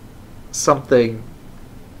something,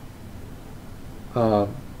 the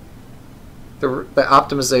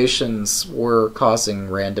optimizations were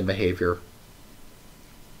causing random behavior.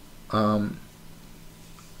 And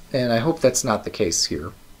I hope that's not the case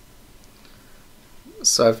here.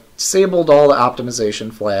 So I've disabled all the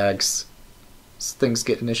optimization flags so things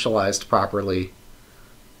get initialized properly.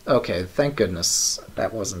 Okay, thank goodness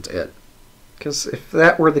that wasn't it. Because if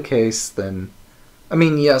that were the case, then, I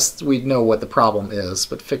mean, yes, we'd know what the problem is,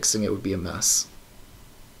 but fixing it would be a mess.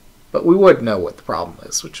 But we would know what the problem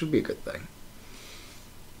is, which would be a good thing.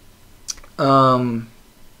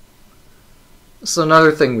 So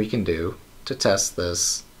another thing we can do to test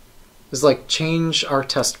this is like change our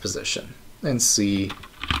test position and see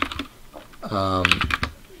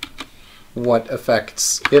what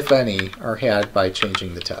effects, if any, are had by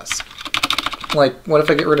changing the test. Like, what if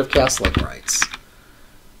I get rid of castling rights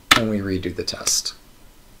and we redo the test?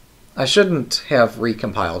 I shouldn't have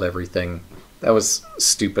recompiled everything. That was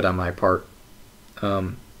stupid on my part.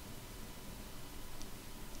 I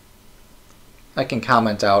can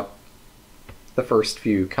comment out the first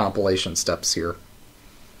few compilation steps here.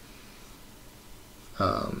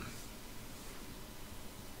 And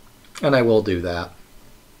I will do that.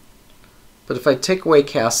 But if I take away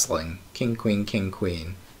castling, king,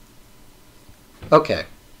 queen, okay,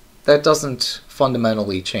 that doesn't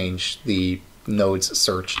fundamentally change the nodes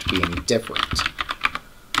searched being different.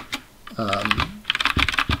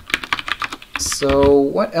 So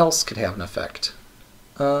what else could have an effect?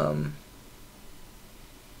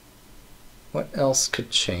 What else could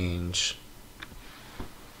change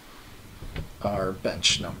our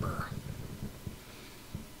bench number?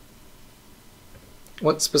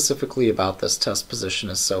 What specifically about this test position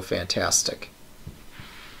is so fantastic?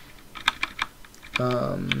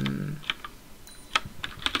 And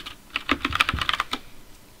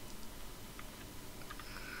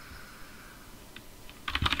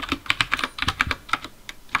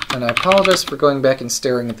I apologize for going back and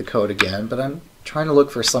staring at the code again, but I'm trying to look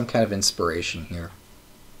for some kind of inspiration here.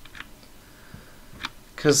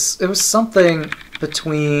 Because it was something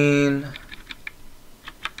between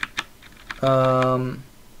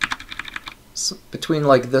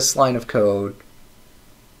like this line of code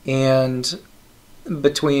and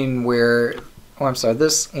between where, oh, I'm sorry,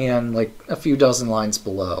 this and like a few dozen lines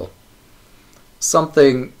below.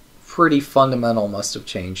 Something pretty fundamental must have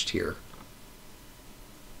changed here.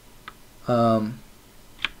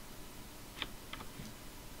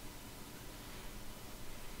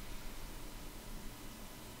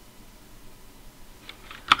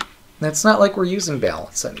 It's not like we're using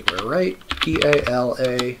balance anywhere, right?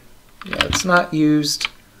 BALA. Yeah, it's not used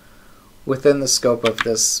within the scope of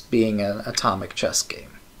this being an atomic chess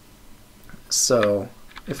game. So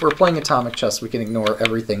if we're playing atomic chess, we can ignore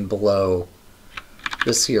everything below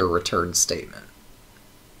this here return statement.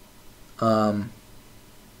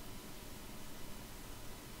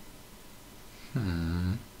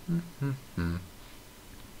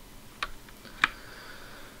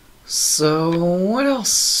 So what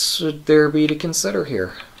else should there be to consider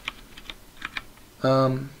here?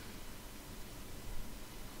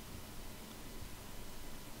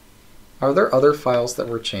 Are there other files that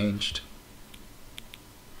were changed?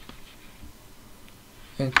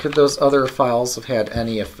 And could those other files have had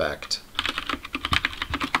any effect?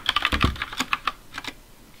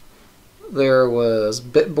 There was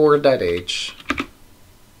bitboard.h.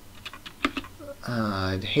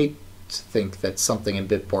 I'd hate to think that something in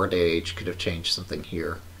bitboard.h could have changed something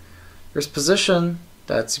here. There's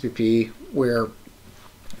position.cpp where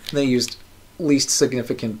they used least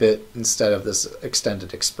significant bit instead of this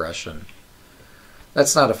extended expression.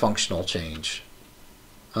 That's not a functional change.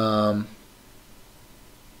 Let's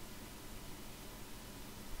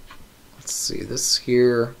see, this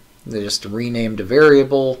here, they just renamed a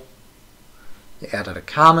variable. They added a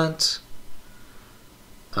comment.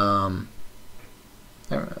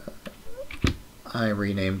 I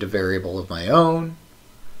renamed a variable of my own.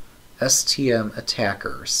 STM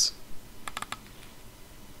attackers.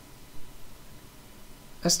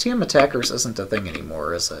 STM attackers isn't a thing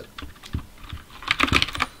anymore, is it?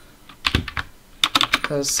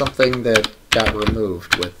 That's something that got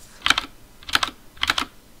removed with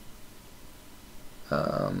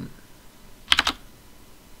Um,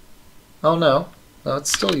 oh no,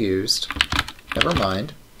 it's still used. Never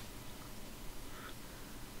mind.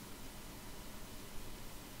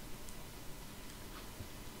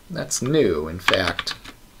 That's new, in fact.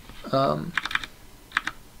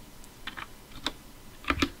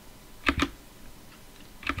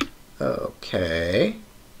 Okay.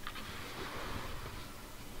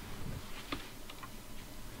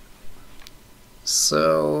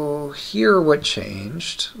 So here what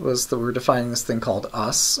changed was that we're defining this thing called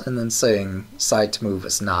us and then saying side to move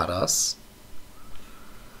is not us.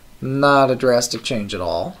 Not a drastic change at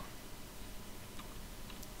all.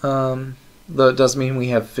 Though it does mean we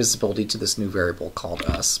have visibility to this new variable called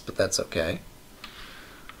us, but that's okay.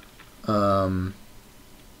 Define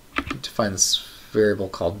this variable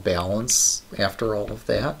called balance after all of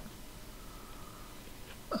that.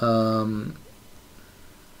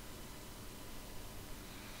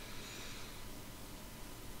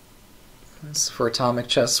 So for atomic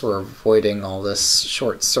chess, we're avoiding all this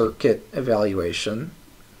short circuit evaluation.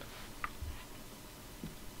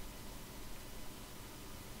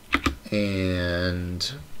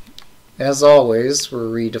 And as always, we're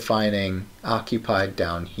redefining occupied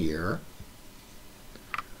down here.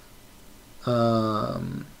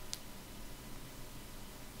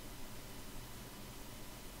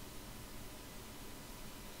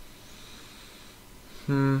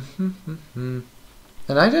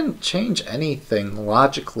 And I didn't change anything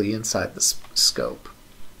logically inside this scope.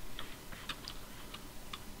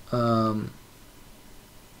 And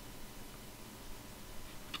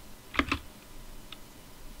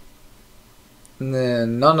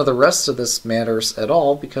then none of the rest of this matters at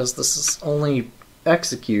all because this is only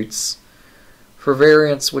executes for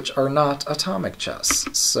variants which are not atomic chess.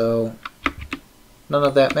 So none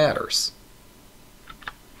of that matters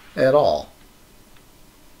at all.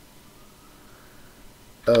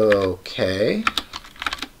 Okay,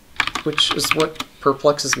 which is what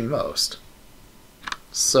perplexes me most.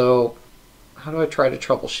 So how do I try to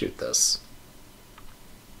troubleshoot this?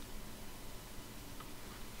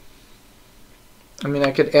 I mean,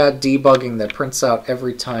 I could add debugging that prints out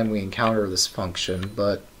every time we encounter this function,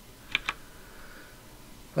 but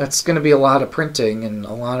that's going to be a lot of printing and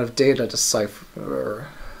a lot of data to cipher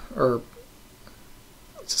or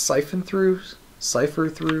to cipher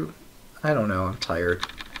through. I don't know, I'm tired.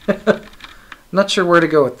 I'm not sure where to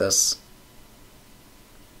go with this.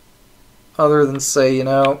 Other than say, you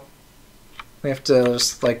know, we have to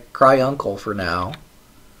just like cry uncle for now.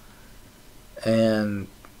 And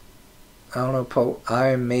I don't know,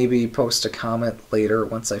 I maybe post a comment later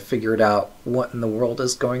once I figured out what in the world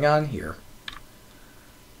is going on here.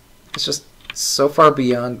 It's just so far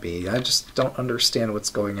beyond me. I just don't understand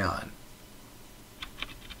what's going on.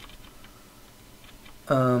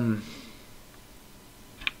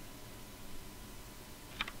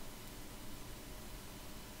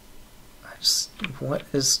 What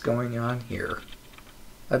is going on here?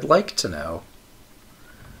 I'd like to know.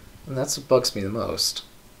 And that's what bugs me the most.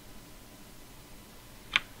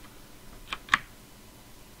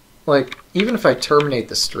 Like, even if I terminate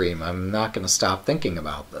the stream, I'm not going to stop thinking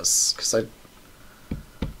about this, because it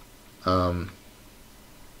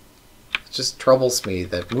just troubles me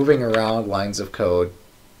that moving around lines of code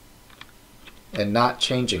and not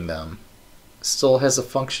changing them still has a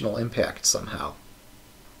functional impact somehow.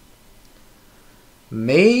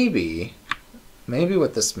 Maybe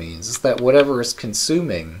what this means is that whatever is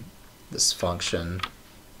consuming this function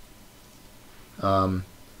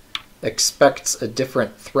expects a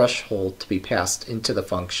different threshold to be passed into the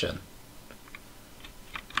function.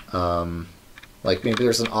 Like maybe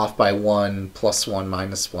there's an off by 1, +1,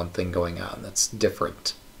 -1 thing going on that's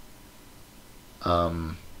different.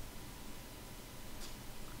 If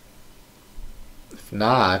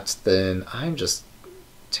not, then I'm just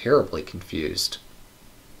terribly confused.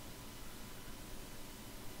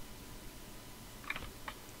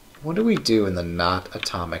 What do we do in the not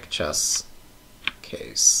atomic chess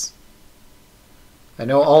case? I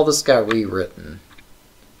know all this got rewritten.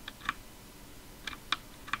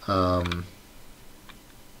 This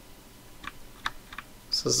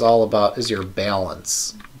is all about, is your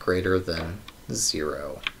balance greater than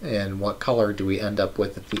 0? And what color do we end up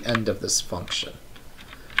with at the end of this function?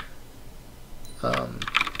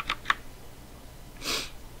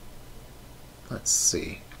 Let's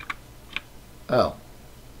see. Oh.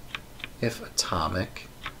 If atomic.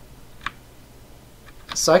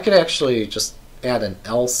 So I could actually just add an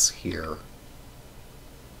else here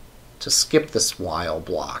to skip this while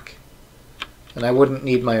block. And I wouldn't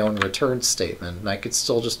need my own return statement, and I could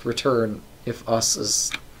still just return if us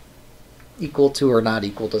is equal to or not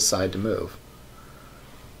equal to side to move.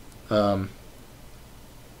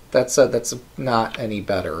 That's not any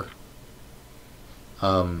better.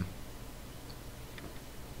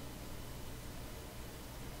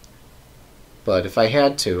 But if I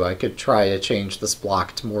had to, I could try to change this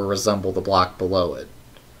block to more resemble the block below it.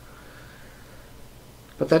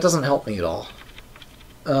 But that doesn't help me at all.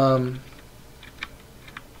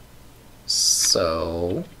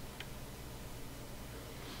 So...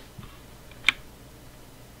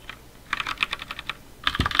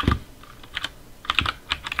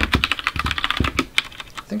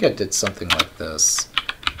 I think I did something like this.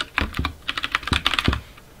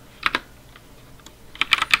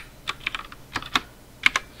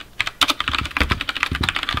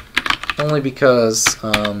 Only because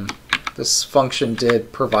this function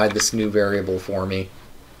did provide this new variable for me.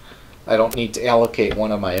 I don't need to allocate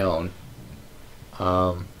one of my own.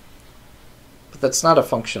 But that's not a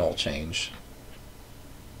functional change.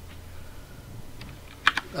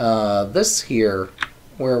 This here,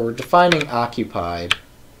 where we're defining occupied,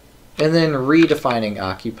 and then redefining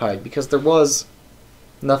occupied, because there was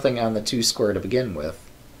nothing on the 2 square to begin with.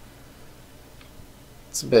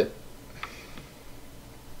 It's a bit...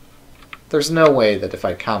 There's no way that if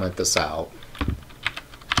I comment this out,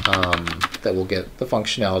 that we'll get the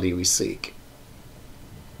functionality we seek.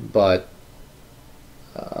 But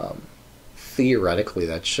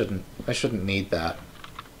theoretically, I shouldn't need that.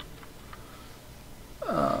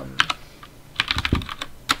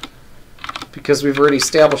 Because we've already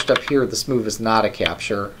established up here this move is not a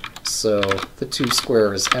capture, so the 2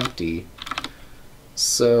 square is empty.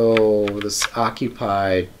 So this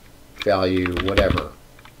occupied value, whatever.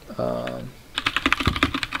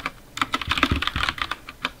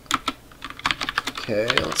 Okay,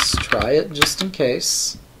 let's try it just in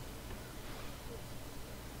case.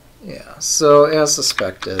 Yeah, so as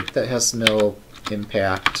suspected, that has no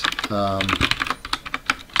impact.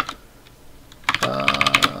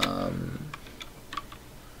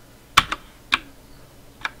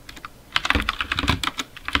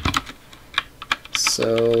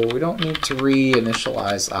 So we don't need to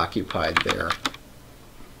reinitialize occupied there.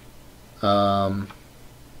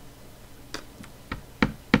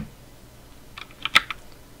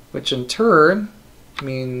 Which in turn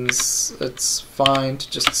means it's fine to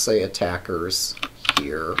just say attackers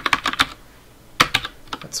here.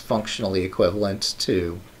 That's functionally equivalent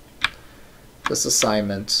to this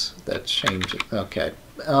assignment that changes. Okay.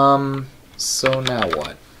 So now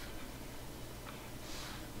what?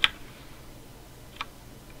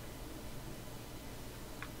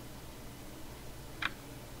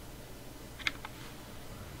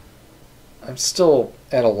 I'm still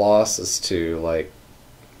at a loss as to, like,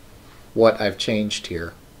 what I've changed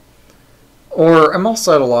here. Or I'm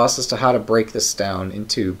also at a loss as to how to break this down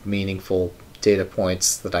into meaningful data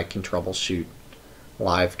points that I can troubleshoot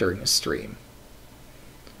live during a stream.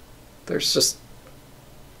 There's just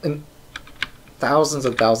thousands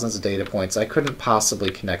and thousands of data points. I couldn't possibly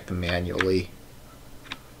connect them manually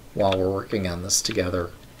while we're working on this together.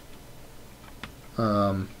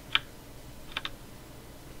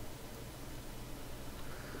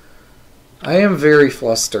 I am very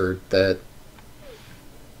flustered that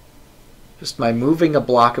just by moving a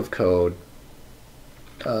block of code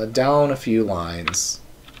down a few lines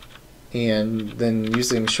and then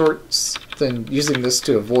using this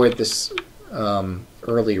to avoid this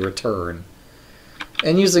early return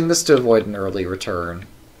and using this to avoid an early return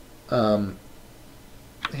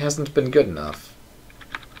it hasn't been good enough.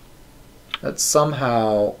 That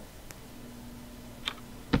somehow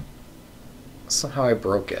I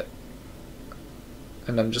broke it.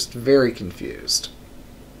 And I'm just very confused.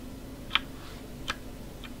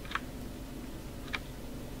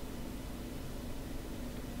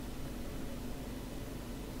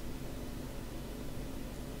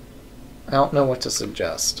 I don't know what to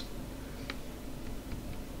suggest.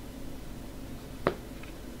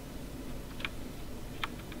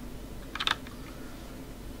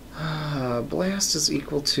 Blast is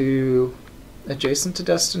equal to adjacent to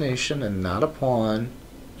destination and not a pawn.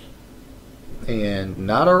 And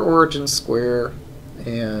not our origin square,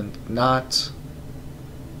 and not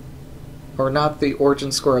the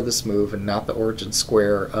origin square of this move, and not the origin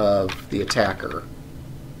square of the attacker.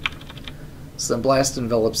 So then blast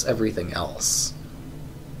envelops everything else.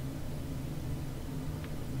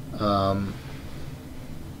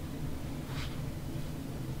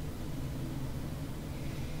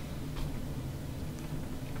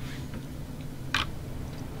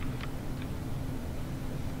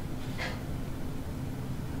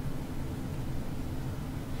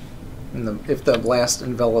 And if the blast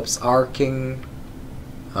envelops our king,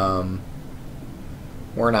 we're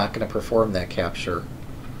not going to perform that capture.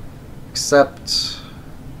 Except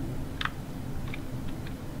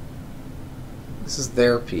this is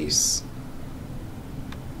their piece.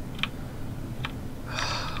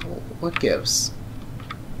 What gives?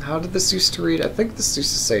 How did this used to read? I think this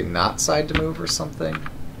used to say not side to move or something.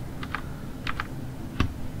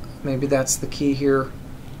 Maybe that's the key here.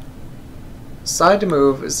 Side to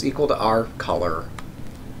move is equal to our color.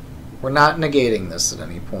 We're not negating this at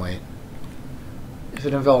any point. If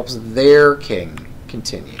it envelops their king,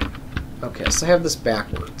 continue. Okay, so I have this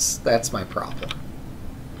backwards. That's my problem.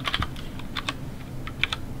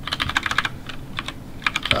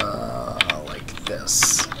 Like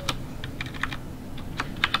this.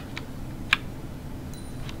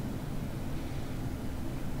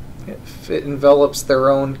 If it envelops their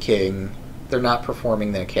own king, they're not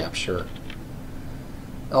performing that capture.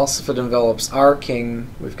 Also, if it envelops our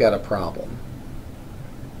king, we've got a problem.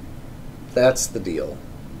 That's the deal.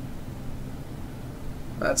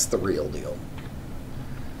 That's the real deal.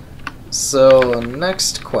 So,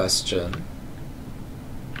 next question.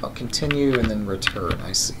 I'll continue and then return,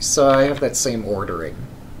 I see. So I have that same ordering.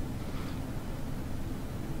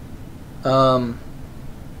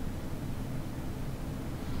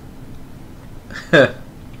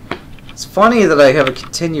 It's funny that I have a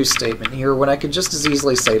continue statement here when I could just as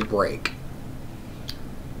easily say break.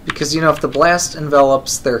 Because, you know, if the blast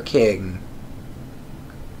envelops their king,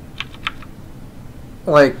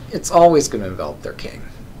 like, it's always going to envelop their king.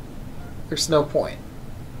 There's no point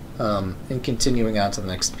in continuing on to the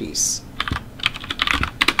next piece.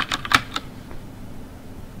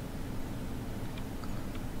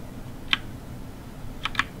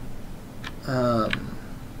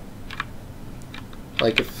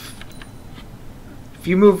 Like, if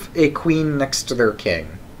you move a queen next to their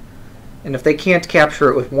king, and if they can't capture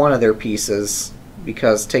it with one of their pieces,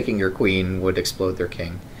 because taking your queen would explode their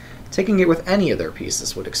king, taking it with any of their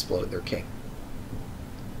pieces would explode their king.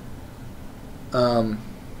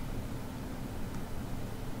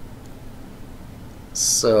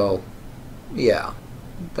 So, yeah,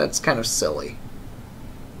 that's kind of silly.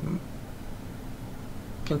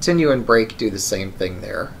 Continue and break do the same thing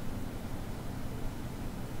there.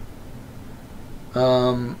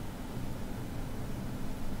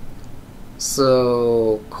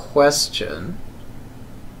 So, question.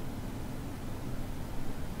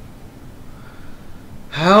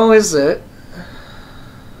 How is it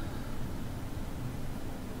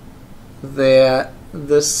that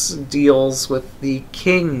this deals with the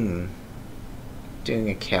king doing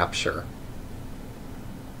a capture?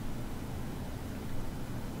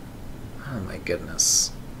 Oh my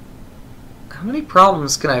goodness. How many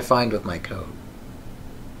problems can I find with my code?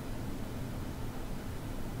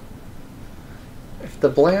 If the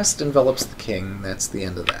blast envelops the king, that's the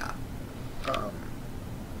end of that.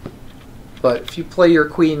 But if you play your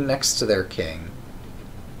queen next to their king,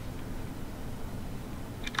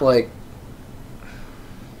 like...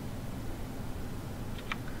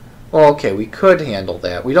 Well, okay, we could handle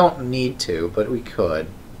that. We don't need to, but we could.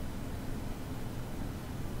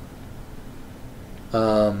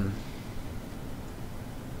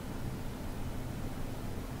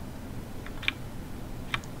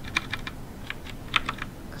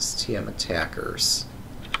 STM attackers.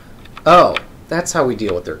 Oh, that's how we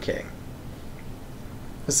deal with their king.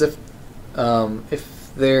 As if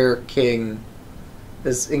their king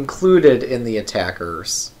is included in the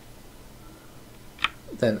attackers,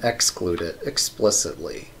 then exclude it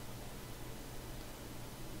explicitly.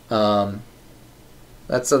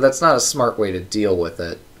 That's not a smart way to deal with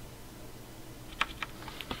it.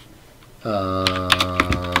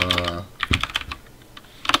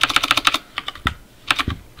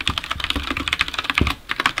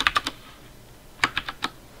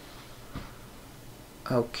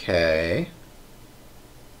 Okay.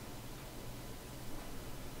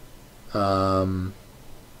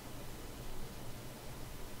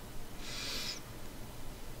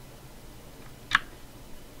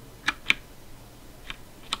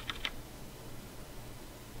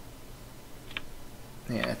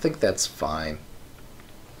 Yeah, I think that's fine.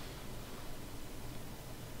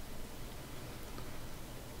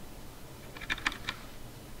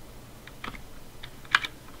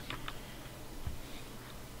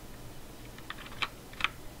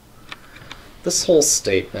 This whole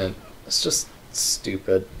statement is just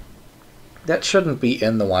stupid. That shouldn't be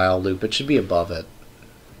in the while loop. It should be above it.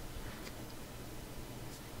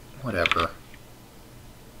 Whatever.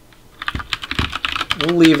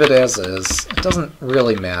 We'll leave it as is. It doesn't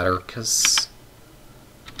really matter, because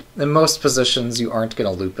in most positions you aren't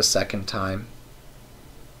going to loop a second time.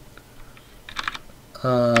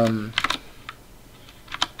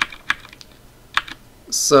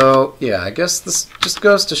 So yeah, I guess this just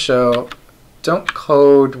goes to show, don't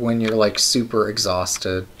code when you're like super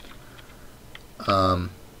exhausted.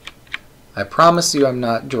 I promise you I'm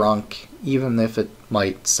not drunk, even if it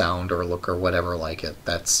might sound or look or whatever like it.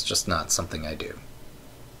 That's just not something I do.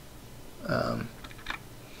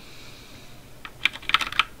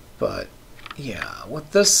 But yeah,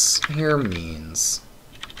 what this here means,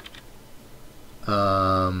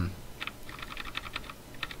 well,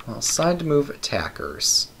 assign to move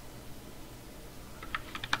attackers.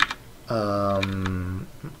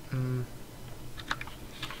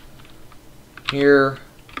 Here,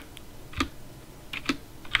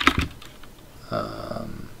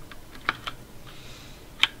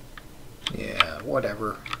 yeah,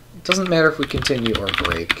 whatever. It doesn't matter if we continue or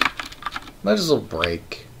break. Might as well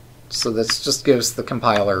break. So this just gives the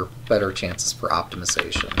compiler better chances for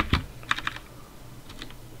optimization.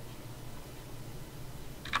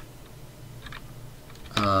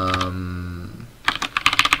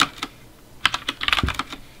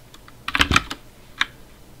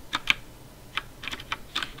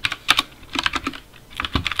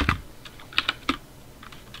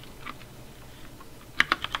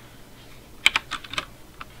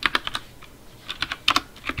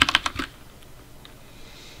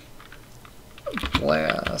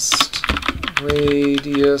 Blast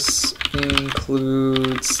radius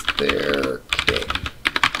includes their king,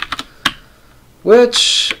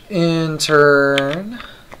 which in turn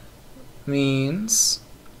means,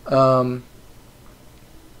 well,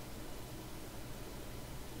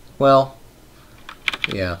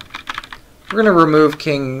 yeah, we're going to remove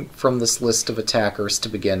king from this list of attackers to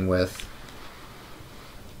begin with.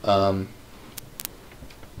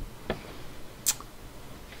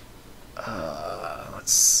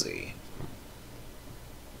 Let's see.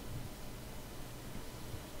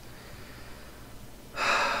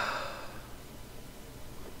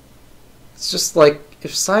 It's just like,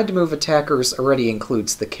 if side to move attackers already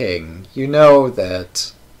includes the king, you know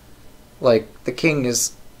that, like, the king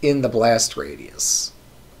is in the blast radius.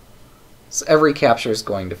 So every capture is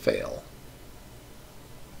going to fail.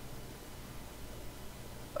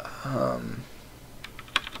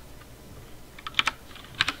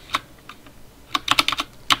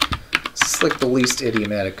 It's like the least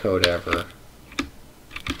idiomatic code ever.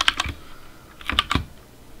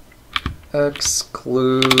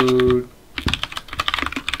 Exclude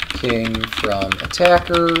king from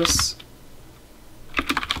attackers.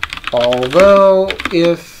 Although,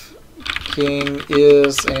 if king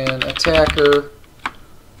is an attacker,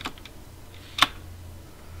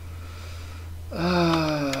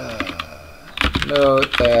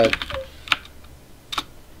 note that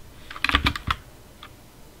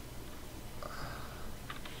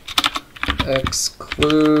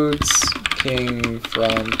excludes king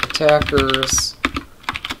from attackers,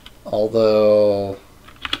 although,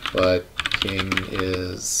 but king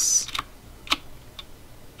is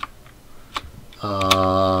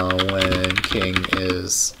when king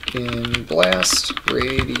is in blast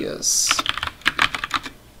radius.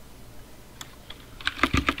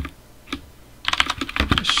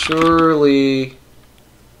 Surely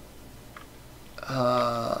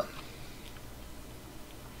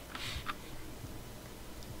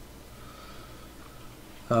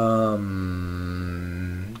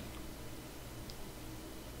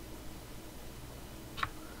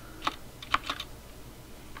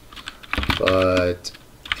but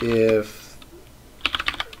if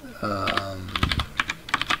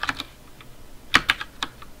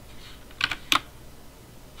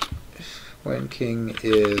when king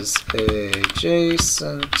is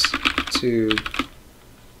adjacent to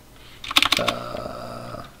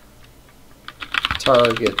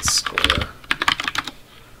target square,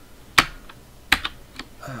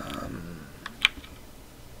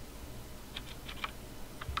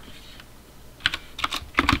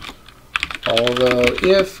 although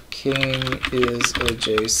if king is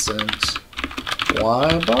adjacent,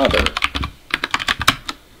 why bother?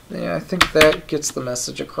 Yeah, I think that gets the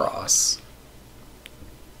message across.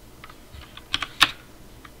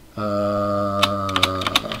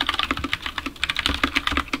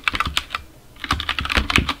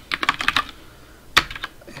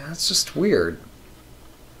 Yeah, it's just weird.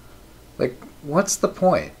 Like, what's the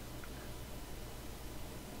point?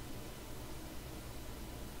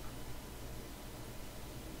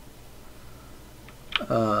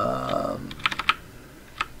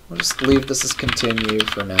 We'll just leave this as continue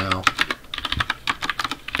for now.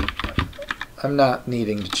 I'm not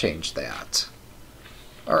needing to change that.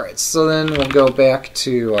 Alright, so then we'll go back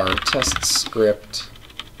to our test script.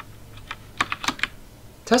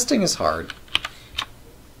 Testing is hard.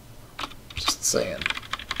 Just saying.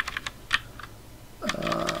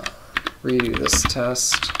 redo this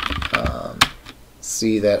test.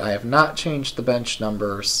 See that I have not changed the bench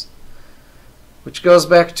numbers, which goes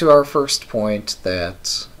back to our first point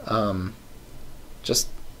that just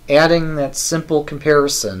adding that simple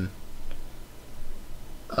comparison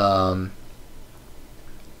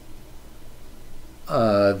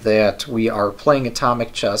that we are playing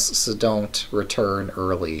atomic chess, so don't return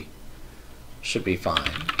early, should be fine.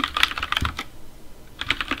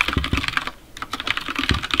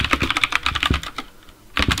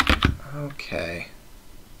 Okay.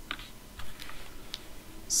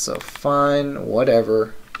 So fine,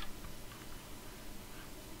 whatever.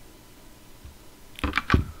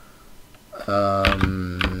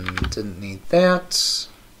 Didn't need that.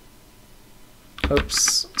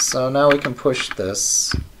 Oops. So now we can push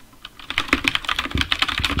this.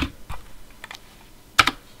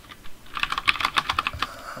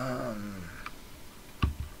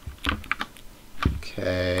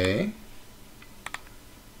 Okay.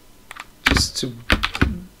 Just to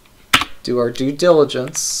do our due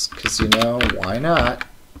diligence, because you know, why not?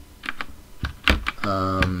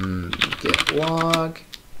 Get log.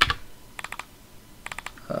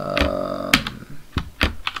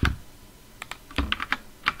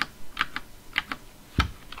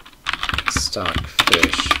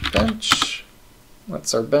 Stockfish bench.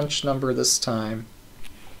 What's our bench number this time?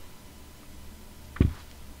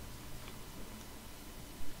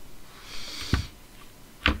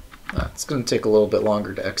 It's going to take a little bit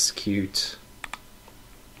longer to execute.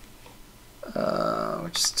 We're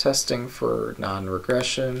just testing for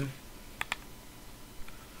non-regression.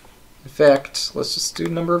 In fact, let's just do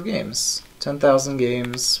number of games. 10,000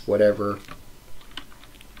 games, whatever.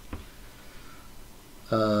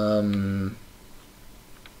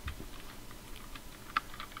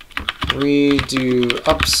 Redo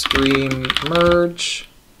upstream merge.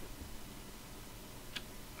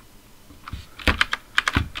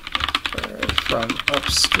 From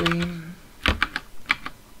upstream.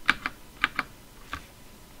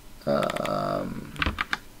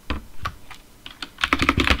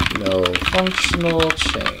 No functional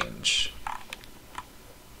change.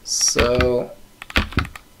 So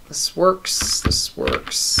this works, this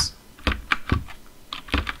works.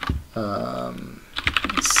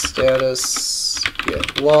 Status,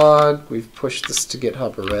 get log. We've pushed this to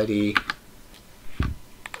GitHub already.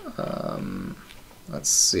 Let's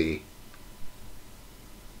see.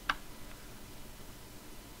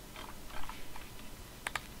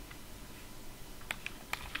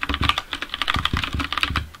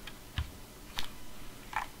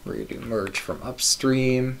 Redo merge from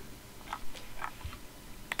upstream.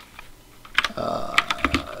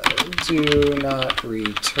 Do not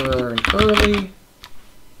return early.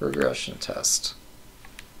 Regression test.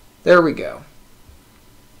 There we go.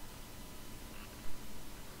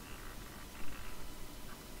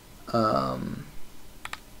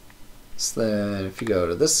 So then if you go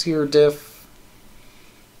to this here diff,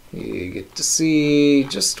 you get to see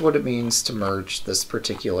just what it means to merge this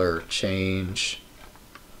particular change.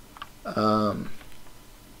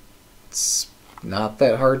 It's not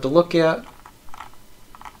that hard to look at.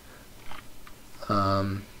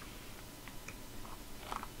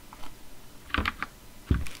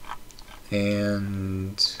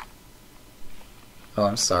 And oh,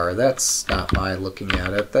 I'm sorry, that's not my looking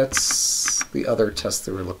at it. That's the other test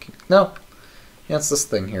that we're looking at. No, yeah, it's this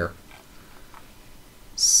thing here.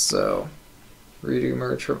 So redo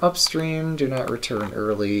merge from upstream, do not return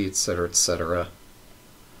early, etc., etc.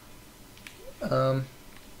 So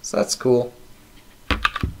that's cool.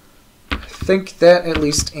 I think that at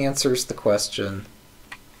least answers the question.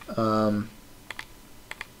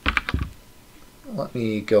 Let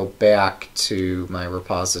me go back to my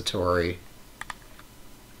repository.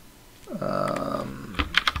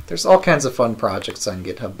 There's all kinds of fun projects on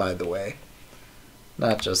GitHub, by the way.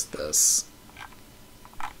 Not just this.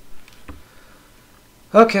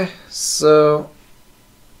 Okay, so...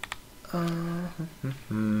 I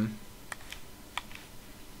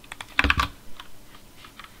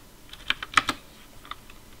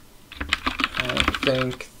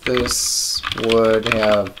think this would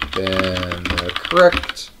have been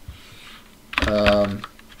correct.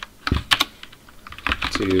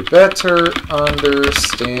 To better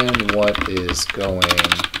understand what is going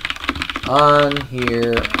on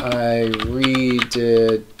here, I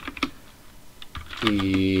redid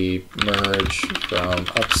the merge from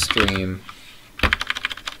upstream.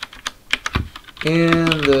 In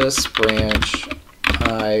this branch,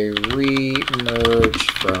 I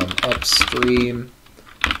re-merged from upstream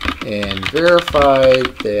and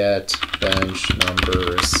verified that bench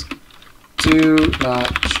numbers do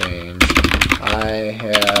not change I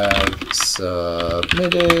have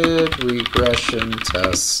submitted regression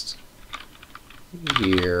test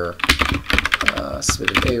here.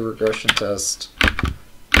 Submitted a regression test.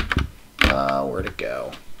 Where'd it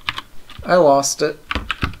go? I lost it.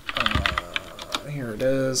 Here it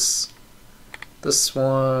is. This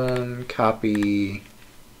one, copy.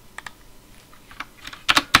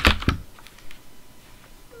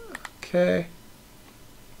 Okay.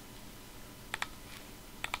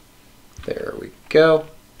 There we go.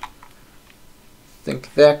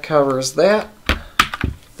 Think that covers that.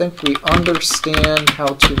 Think we understand how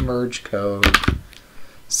to merge code.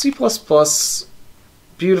 C++,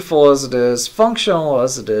 beautiful as it is, functional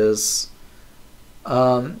as it is,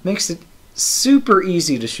 makes it super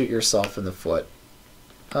easy to shoot yourself in the foot.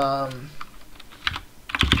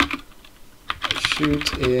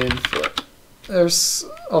 Shoot in foot. There's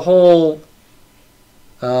a whole,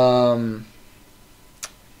 oh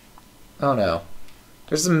no,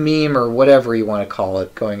 there's a meme or whatever you want to call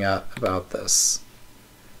it going out about this.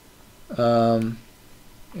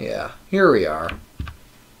 Yeah, here we are.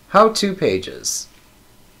 How-to pages.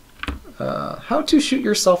 How to shoot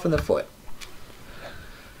yourself in the foot.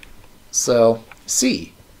 So,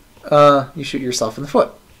 C, you shoot yourself in the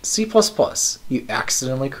foot. C++, you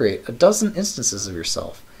accidentally create a dozen instances of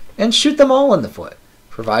yourself and shoot them all in the foot.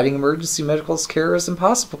 Providing emergency medical care is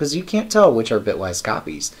impossible because you can't tell which are bitwise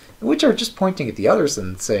copies and which are just pointing at the others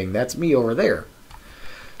and saying, that's me over there.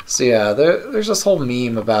 So yeah, there's this whole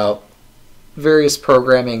meme about various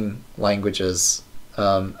programming languages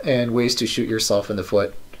and ways to shoot yourself in the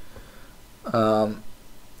foot.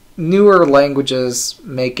 Newer languages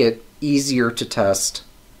make it easier to test,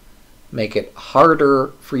 make it harder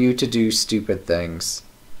for you to do stupid things.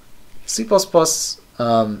 C++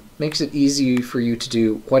 makes it easy for you to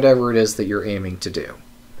do whatever it is that you're aiming to do.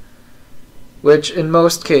 Which, in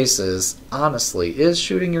most cases, honestly, is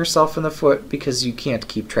shooting yourself in the foot because you can't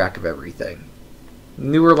keep track of everything.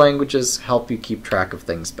 Newer languages help you keep track of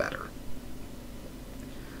things better.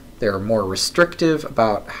 They're more restrictive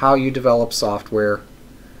about how you develop software.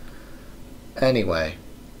 Anyway,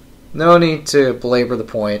 no need to belabor the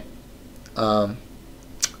point. But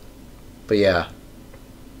yeah.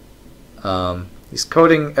 These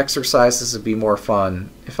coding exercises would be more fun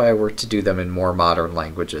if I were to do them in more modern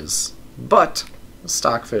languages. But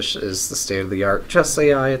Stockfish is the state-of-the-art chess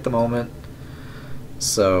AI at the moment.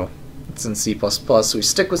 So it's in C++. We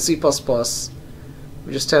stick with C++.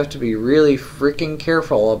 We just have to be really freaking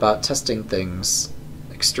careful about testing things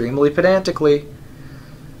extremely pedantically.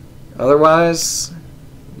 Otherwise,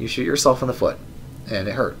 you shoot yourself in the foot, and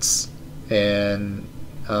it hurts. And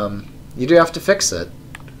you do have to fix it.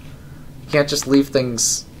 You can't just leave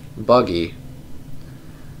things buggy.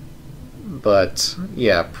 But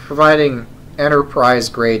yeah, providing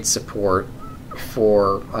enterprise-grade support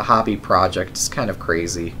for a hobby project is kind of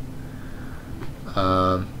crazy.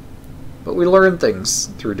 But we learn things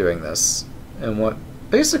through doing this. And what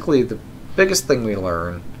basically the biggest thing we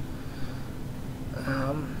learn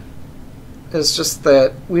is just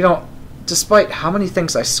that we don't, despite how many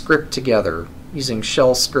things I script together using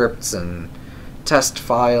shell scripts and test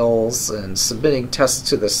files and submitting tests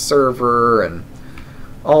to the server and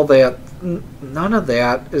all that, none of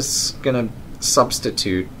that is going to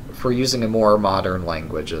substitute for using a more modern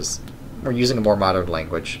languages. We're using a more modern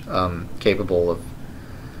language capable of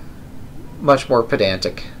much more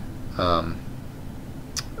pedantic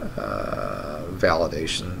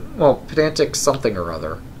validation. Well, pedantic something or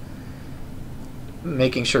other.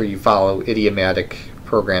 Making sure you follow idiomatic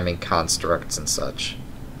programming constructs and such.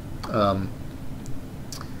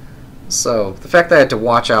 So the fact that I had to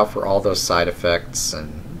watch out for all those side effects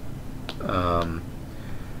and I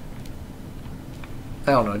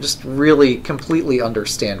don't know, just really completely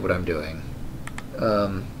understand what I'm doing.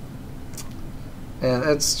 And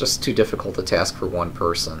it's just too difficult a task for one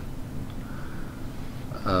person.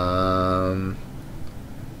 I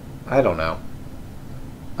don't know.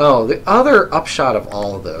 Oh, the other upshot of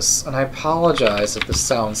all of this, and I apologize if this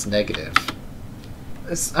sounds negative,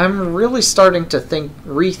 is I'm really starting to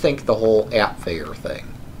rethink the whole AppVeyor thing.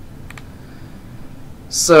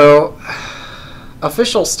 So,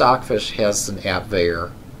 official Stockfish has an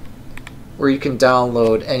AppVeyor where you can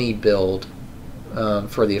download any build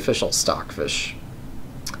for the official Stockfish.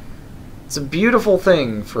 It's a beautiful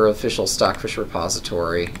thing for official Stockfish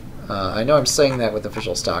repository. I know I'm saying that with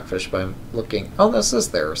official Stockfish, but I'm looking... Oh, this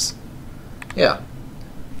is theirs. Yeah.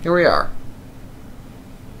 Here we are.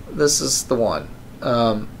 This is the one.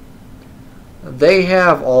 They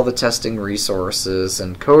have all the testing resources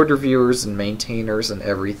and code reviewers and maintainers and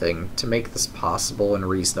everything to make this possible and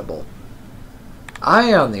reasonable.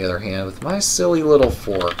 I, on the other hand, with my silly little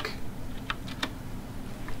fork,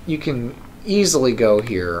 you can easily go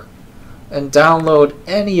here and download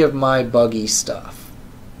any of my buggy stuff.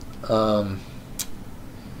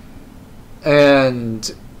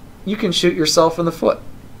 And you can shoot yourself in the foot.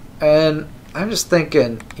 And I'm just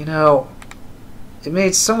thinking, you know, it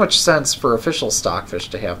made so much sense for official Stockfish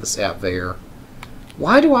to have this app there.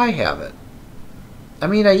 Why do I have it? I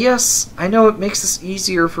mean, yes, I know it makes this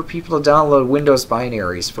easier for people to download Windows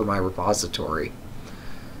binaries for my repository.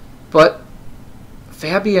 But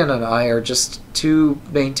Fabian and I are just two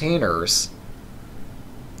maintainers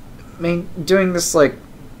doing this, like,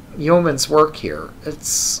 yeoman's work here.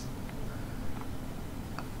 It's...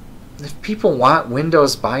 If people want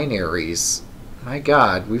Windows binaries, my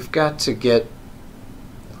God, we've got to get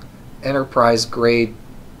enterprise-grade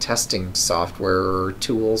testing software or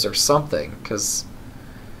tools or something, because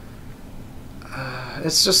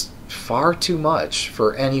it's just far too much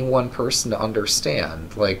for any one person to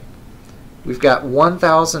understand. Like, we've got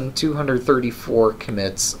 1,234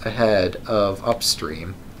 commits ahead of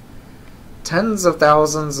upstream, tens of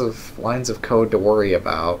thousands of lines of code to worry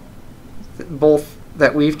about, both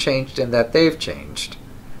that we've changed and that they've changed.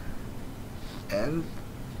 And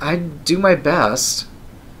I do my best,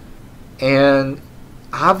 and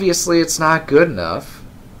obviously it's not good enough,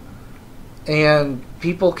 and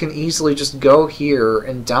people can easily just go here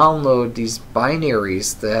and download these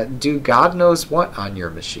binaries that do God knows what on your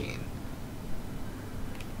machine.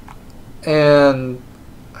 And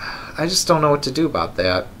I just don't know what to do about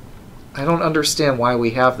that. I don't understand why we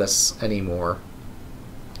have this anymore.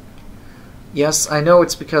 Yes, I know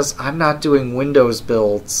it's because I'm not doing Windows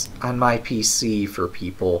builds on my PC for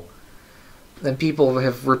people. And people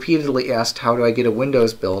have repeatedly asked, how do I get a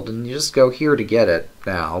Windows build? And you just go here to get it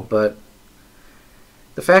now. But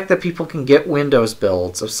the fact that people can get Windows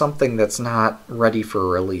builds of something that's not ready for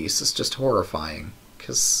release is just horrifying.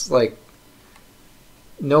 Because, like,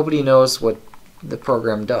 nobody knows what the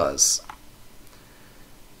program does.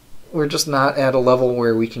 We're just not at a level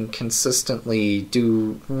where we can consistently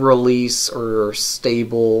do release or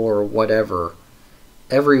stable or whatever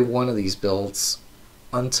every one of these builds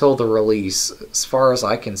until the release, as far as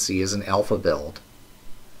I can see, is an alpha build.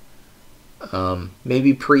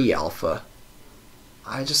 Maybe pre-alpha.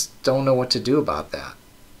 I just don't know what to do about that.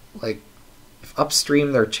 Like, if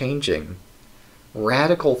upstream they're changing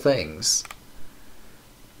radical things,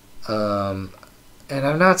 and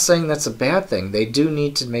I'm not saying that's a bad thing. They do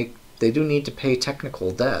need to pay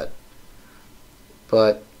technical debt,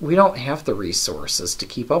 but we don't have the resources to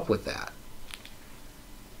keep up with that.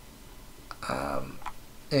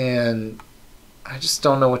 And I just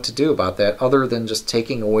don't know what to do about that other than just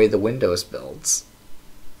taking away the Windows builds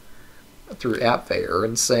through AppVeyor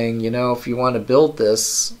and saying, you know, if you want to build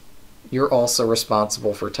this, you're also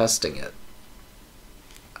responsible for testing it.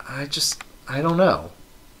 I don't know.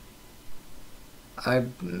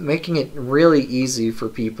 I'm making it really easy for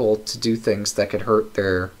people to do things that could hurt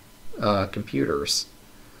their computers.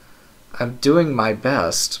 I'm doing my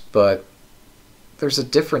best, but there's a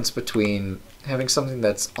difference between having something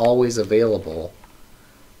that's always available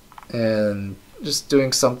and just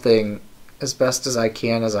doing something as best as I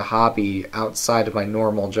can as a hobby outside of my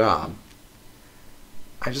normal job.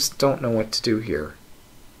 I just don't know what to do here.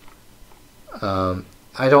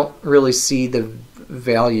 I don't really see the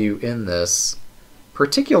value in this,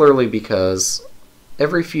 particularly because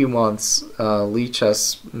every few months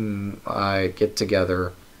Lichess I get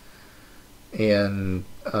together and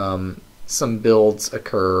some builds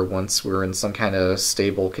occur once we're in some kind of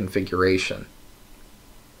stable configuration.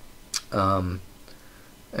 And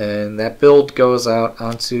that build goes out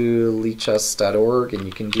onto lichess.org, and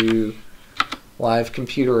you can do live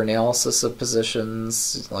computer analysis of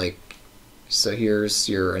positions. Like, so here's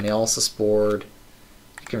your analysis board.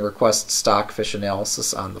 You can request Stockfish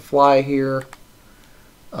analysis on the fly here.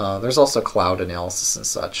 There's also cloud analysis and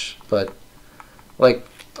such, but like,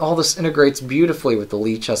 all this integrates beautifully with the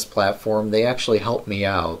Lichess platform. They actually help me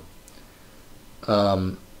out.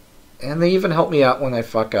 And they even help me out when I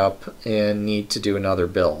fuck up and need to do another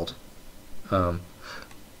build.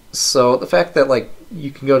 So the fact that, like, you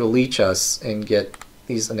can go to Lichess and get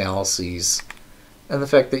these analyses, and the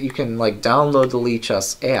fact that you can, like, download the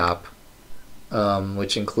Lichess app,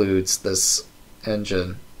 which includes this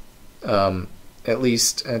engine, at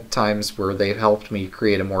least at times where they've helped me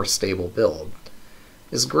create a more stable build,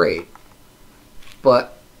 is great.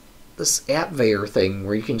 But this AppVeyor thing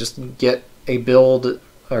where you can just get a build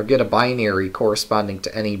or get a binary corresponding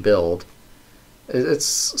to any build, it's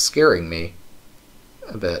scaring me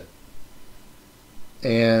a bit.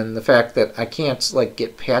 and the fact that I can't like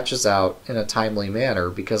get patches out in a timely manner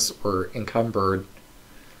because we're encumbered.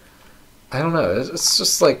 I don't know. It's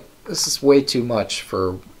just like this is way too much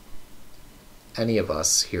for any of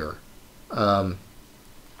us here. I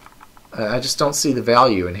just don't see the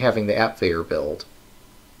value in having the AppVeyor build.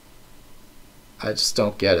 I just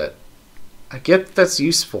don't get it. I get that's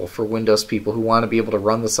useful for Windows people who want to be able to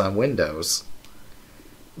run this on Windows,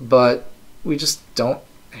 but we just don't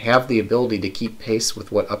have the ability to keep pace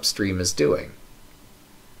with what Upstream is doing.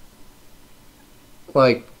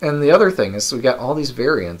 Like, and the other thing is we got all these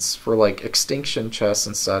variants for like Extinction chess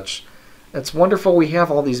and such. It's wonderful we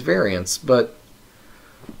have all these variants, but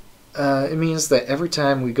it means that every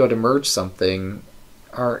time we go to merge something,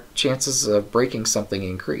 our chances of breaking something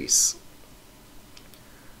increase.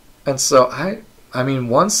 And so I mean,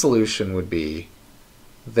 one solution would be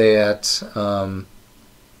that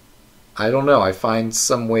I don't know, I find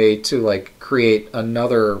some way to like create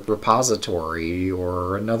another repository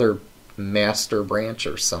or another master branch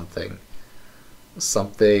or something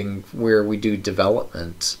where we do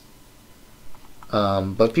development,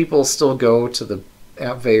 but people still go to the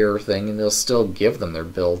AppVeyor thing and they'll still give them their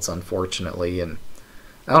builds, unfortunately. And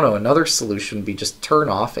I don't know, another solution would be just turn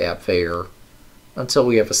off AppVeyor until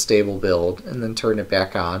we have a stable build, and then turn it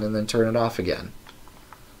back on, and then turn it off again.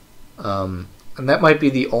 And that might be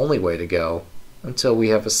the only way to go until we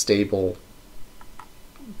have a stable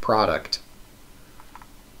product.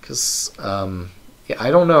 Because yeah,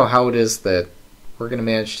 I don't know how it is that we're going to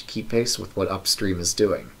manage to keep pace with what Upstream is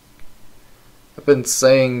doing. I've been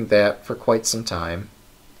saying that for quite some time.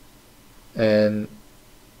 And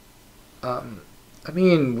I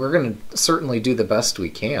mean, we're going to certainly do the best we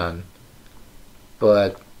can.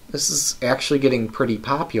 But this is actually getting pretty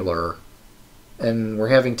popular, and we're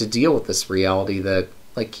having to deal with this reality that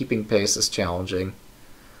like keeping pace is challenging,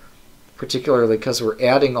 particularly because we're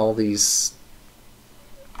adding all these.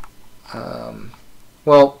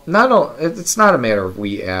 Well, it's not a matter of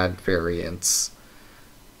we add variants,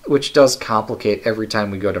 which does complicate every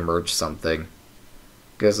time we go to merge something.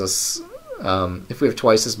 Because if we have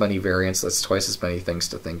twice as many variants, that's twice as many things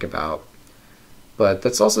to think about. But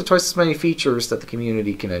that's also twice as many features that the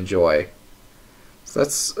community can enjoy. So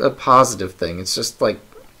that's a positive thing. It's just like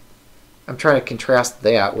I'm trying to contrast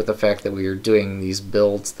that with the fact that we are doing these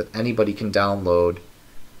builds that anybody can download,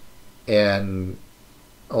 and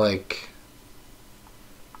like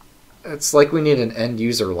it's like we need an end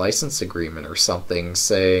user license agreement or something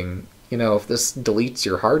saying, you know, if this deletes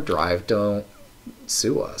your hard drive, don't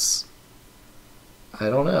sue us. I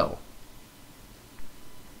don't know.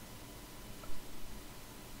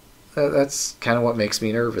 That's kind of what makes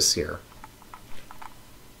me nervous here.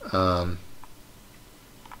 I'm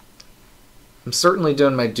certainly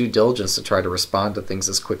doing my due diligence to try to respond to things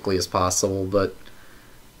as quickly as possible, but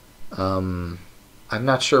I'm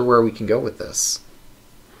not sure where we can go with this.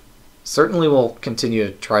 Certainly we'll continue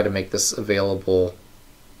to try to make this available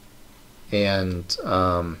and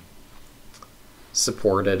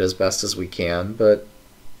support it as best as we can, but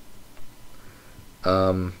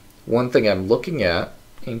one thing I'm looking at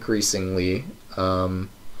increasingly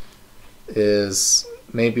is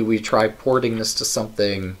maybe we try porting this to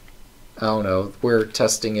something, I don't know, where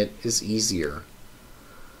testing it is easier.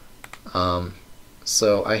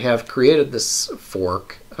 So I have created this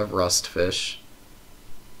fork of Rustfish.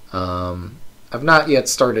 I've not yet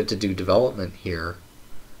started to do development here,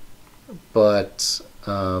 but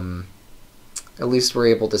at least we're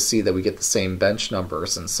able to see that we get the same bench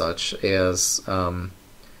numbers and such as the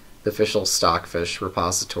official Stockfish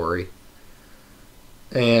repository.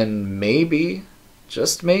 And maybe,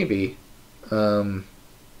 just maybe, the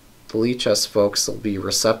Lichess folks will be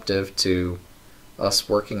receptive to us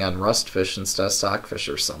working on Rustfish instead of Stockfish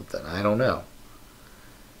or something. I don't know.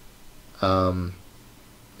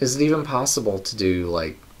 Is it even possible to do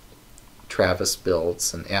like Travis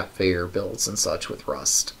builds and AppVeyor builds and such with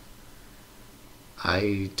Rust?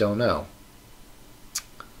 I don't know.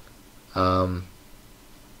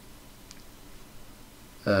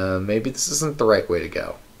 Maybe this isn't the right way to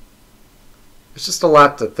go. There's just a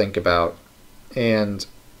lot to think about, and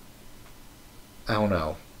I don't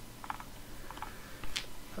know.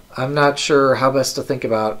 I'm not sure how best to think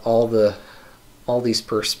about all these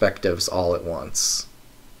perspectives all at once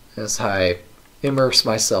as I immerse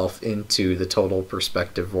myself into the total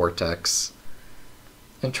perspective vortex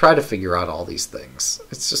and try to figure out all these things.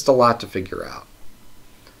 It's just a lot to figure out.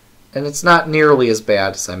 And it's not nearly as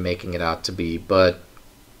bad as I'm making it out to be, but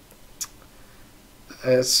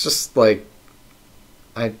it's just like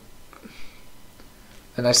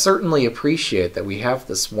And I certainly appreciate that we have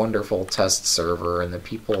this wonderful test server and that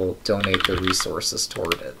people donate their resources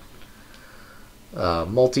toward it.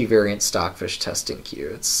 Multivariant stockfish testing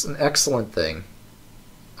queue. It's an excellent thing.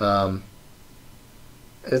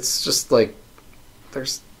 It's just like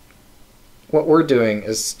what we're doing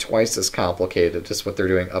is twice as complicated as what they're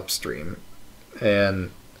doing upstream.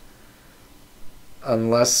 And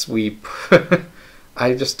unless we...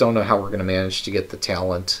 I just don't know how we're going to manage to get the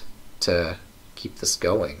talent to keep this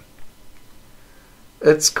going.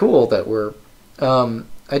 It's cool that we're...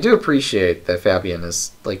 I do appreciate that Fabian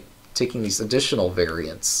is like taking these additional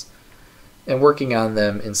variants and working on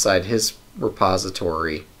them inside his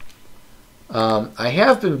repository. I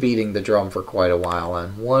have been beating the drum for quite a while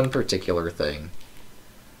on one particular thing,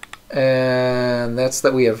 and that's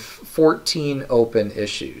that we have 14 open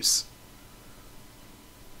issues.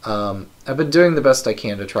 I've been doing the best I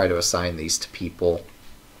can to try to assign these to people.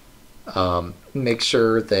 Make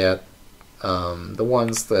sure that the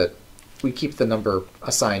ones that we keep the number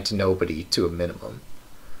assigned to nobody to a minimum.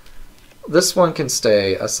 This one can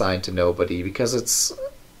stay assigned to nobody because it's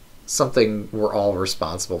something we're all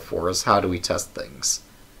responsible for, is how do we test things.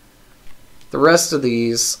 The rest of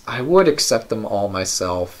these, I would accept them all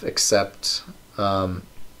myself, except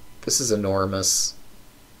this is enormous.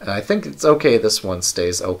 And I think it's okay this one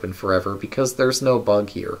stays open forever because there's no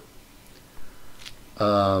bug here.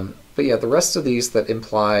 But yeah, the rest of these that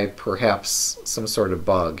imply perhaps some sort of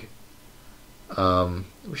bug,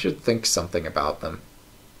 we should think something about them.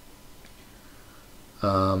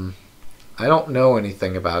 I don't know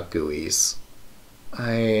anything about GUIs.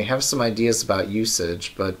 I have some ideas about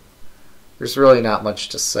usage, but there's really not much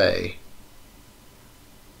to say.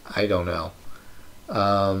 I don't know.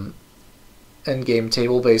 Endgame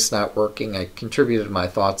table-based not working. I contributed my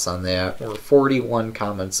thoughts on that. We're 41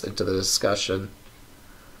 comments into the discussion,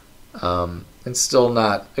 and still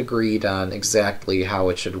not agreed on exactly how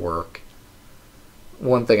it should work.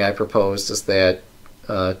 One thing I proposed is that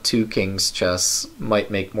two kings chess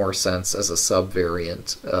might make more sense as a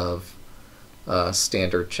sub-variant of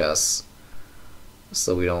standard chess,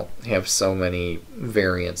 so we don't have so many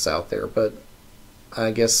variants out there. But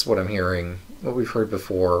I guess what I'm hearing, what we've heard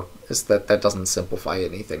before, is that that doesn't simplify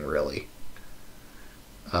anything really.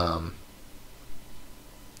 So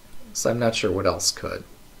I'm not sure what else could.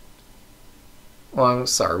 Well, I'm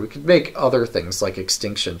sorry, we could make other things like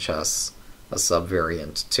Extinction chess a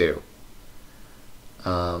sub-variant too.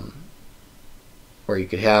 Where you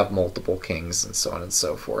could have multiple kings and so on and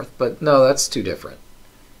so forth. But no, that's too different.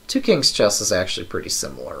 Two kings chess is actually pretty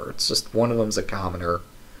similar. It's just one of them's a commoner,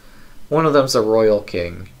 one of them's a royal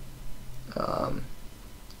king, and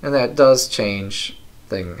that does change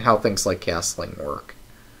how things like castling work.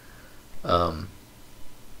 But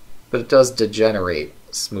it does degenerate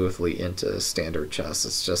smoothly into standard chess.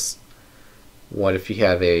 It's just, what if you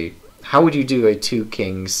have how would you do a two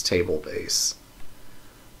kings table base?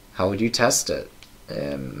 How would you test it?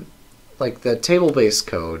 And like the table-based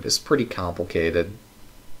code is pretty complicated.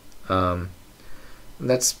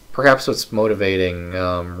 That's perhaps what's motivating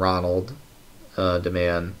Ronald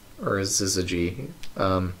Deman or Zizaji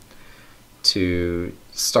to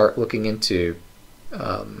start looking into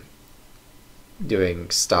doing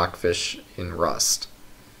stockfish in Rust.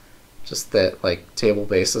 Just that like table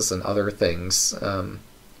bases and other things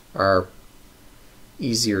are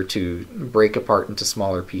easier to break apart into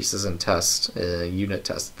smaller pieces and unit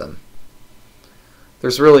test them.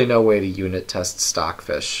 There's really no way to unit test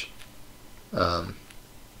stockfish. But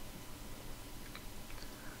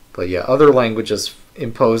yeah, other languages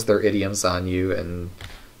impose their idioms on you and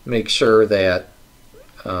make sure that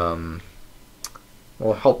will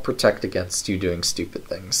help protect against you doing stupid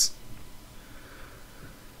things.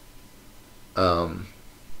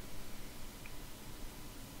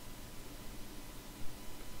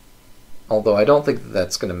 Although I don't think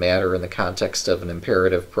that's going to matter in the context of an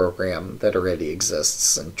imperative program that already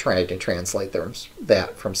exists and trying to translate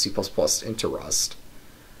that from C++ into Rust.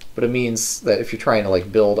 But it means that if you're trying to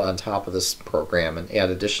like build on top of this program and add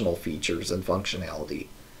additional features and functionality,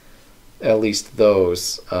 at least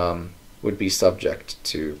those would be subject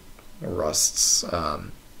to Rust's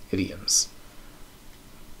idioms.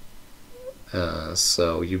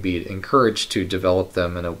 So you'd be encouraged to develop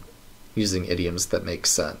them using idioms that make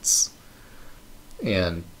sense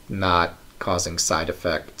and not causing side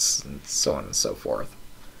effects and so on and so forth.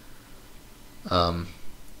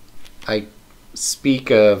 I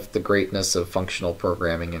speak of the greatness of functional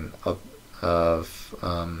programming and of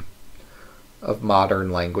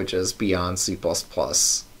modern languages beyond C++.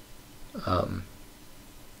 But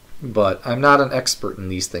I'm not an expert in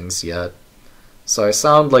these things yet. So I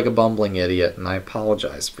sound like a bumbling idiot, and I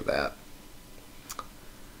apologize for that.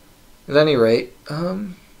 At any rate,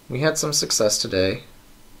 we had some success today.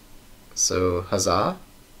 So, huzzah.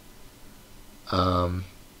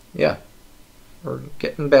 Yeah, we're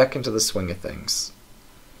getting back into the swing of things.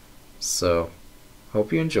 So,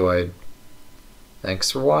 hope you enjoyed.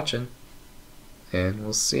 Thanks for watching, and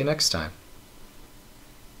we'll see you next time.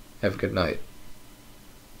 Have a good night.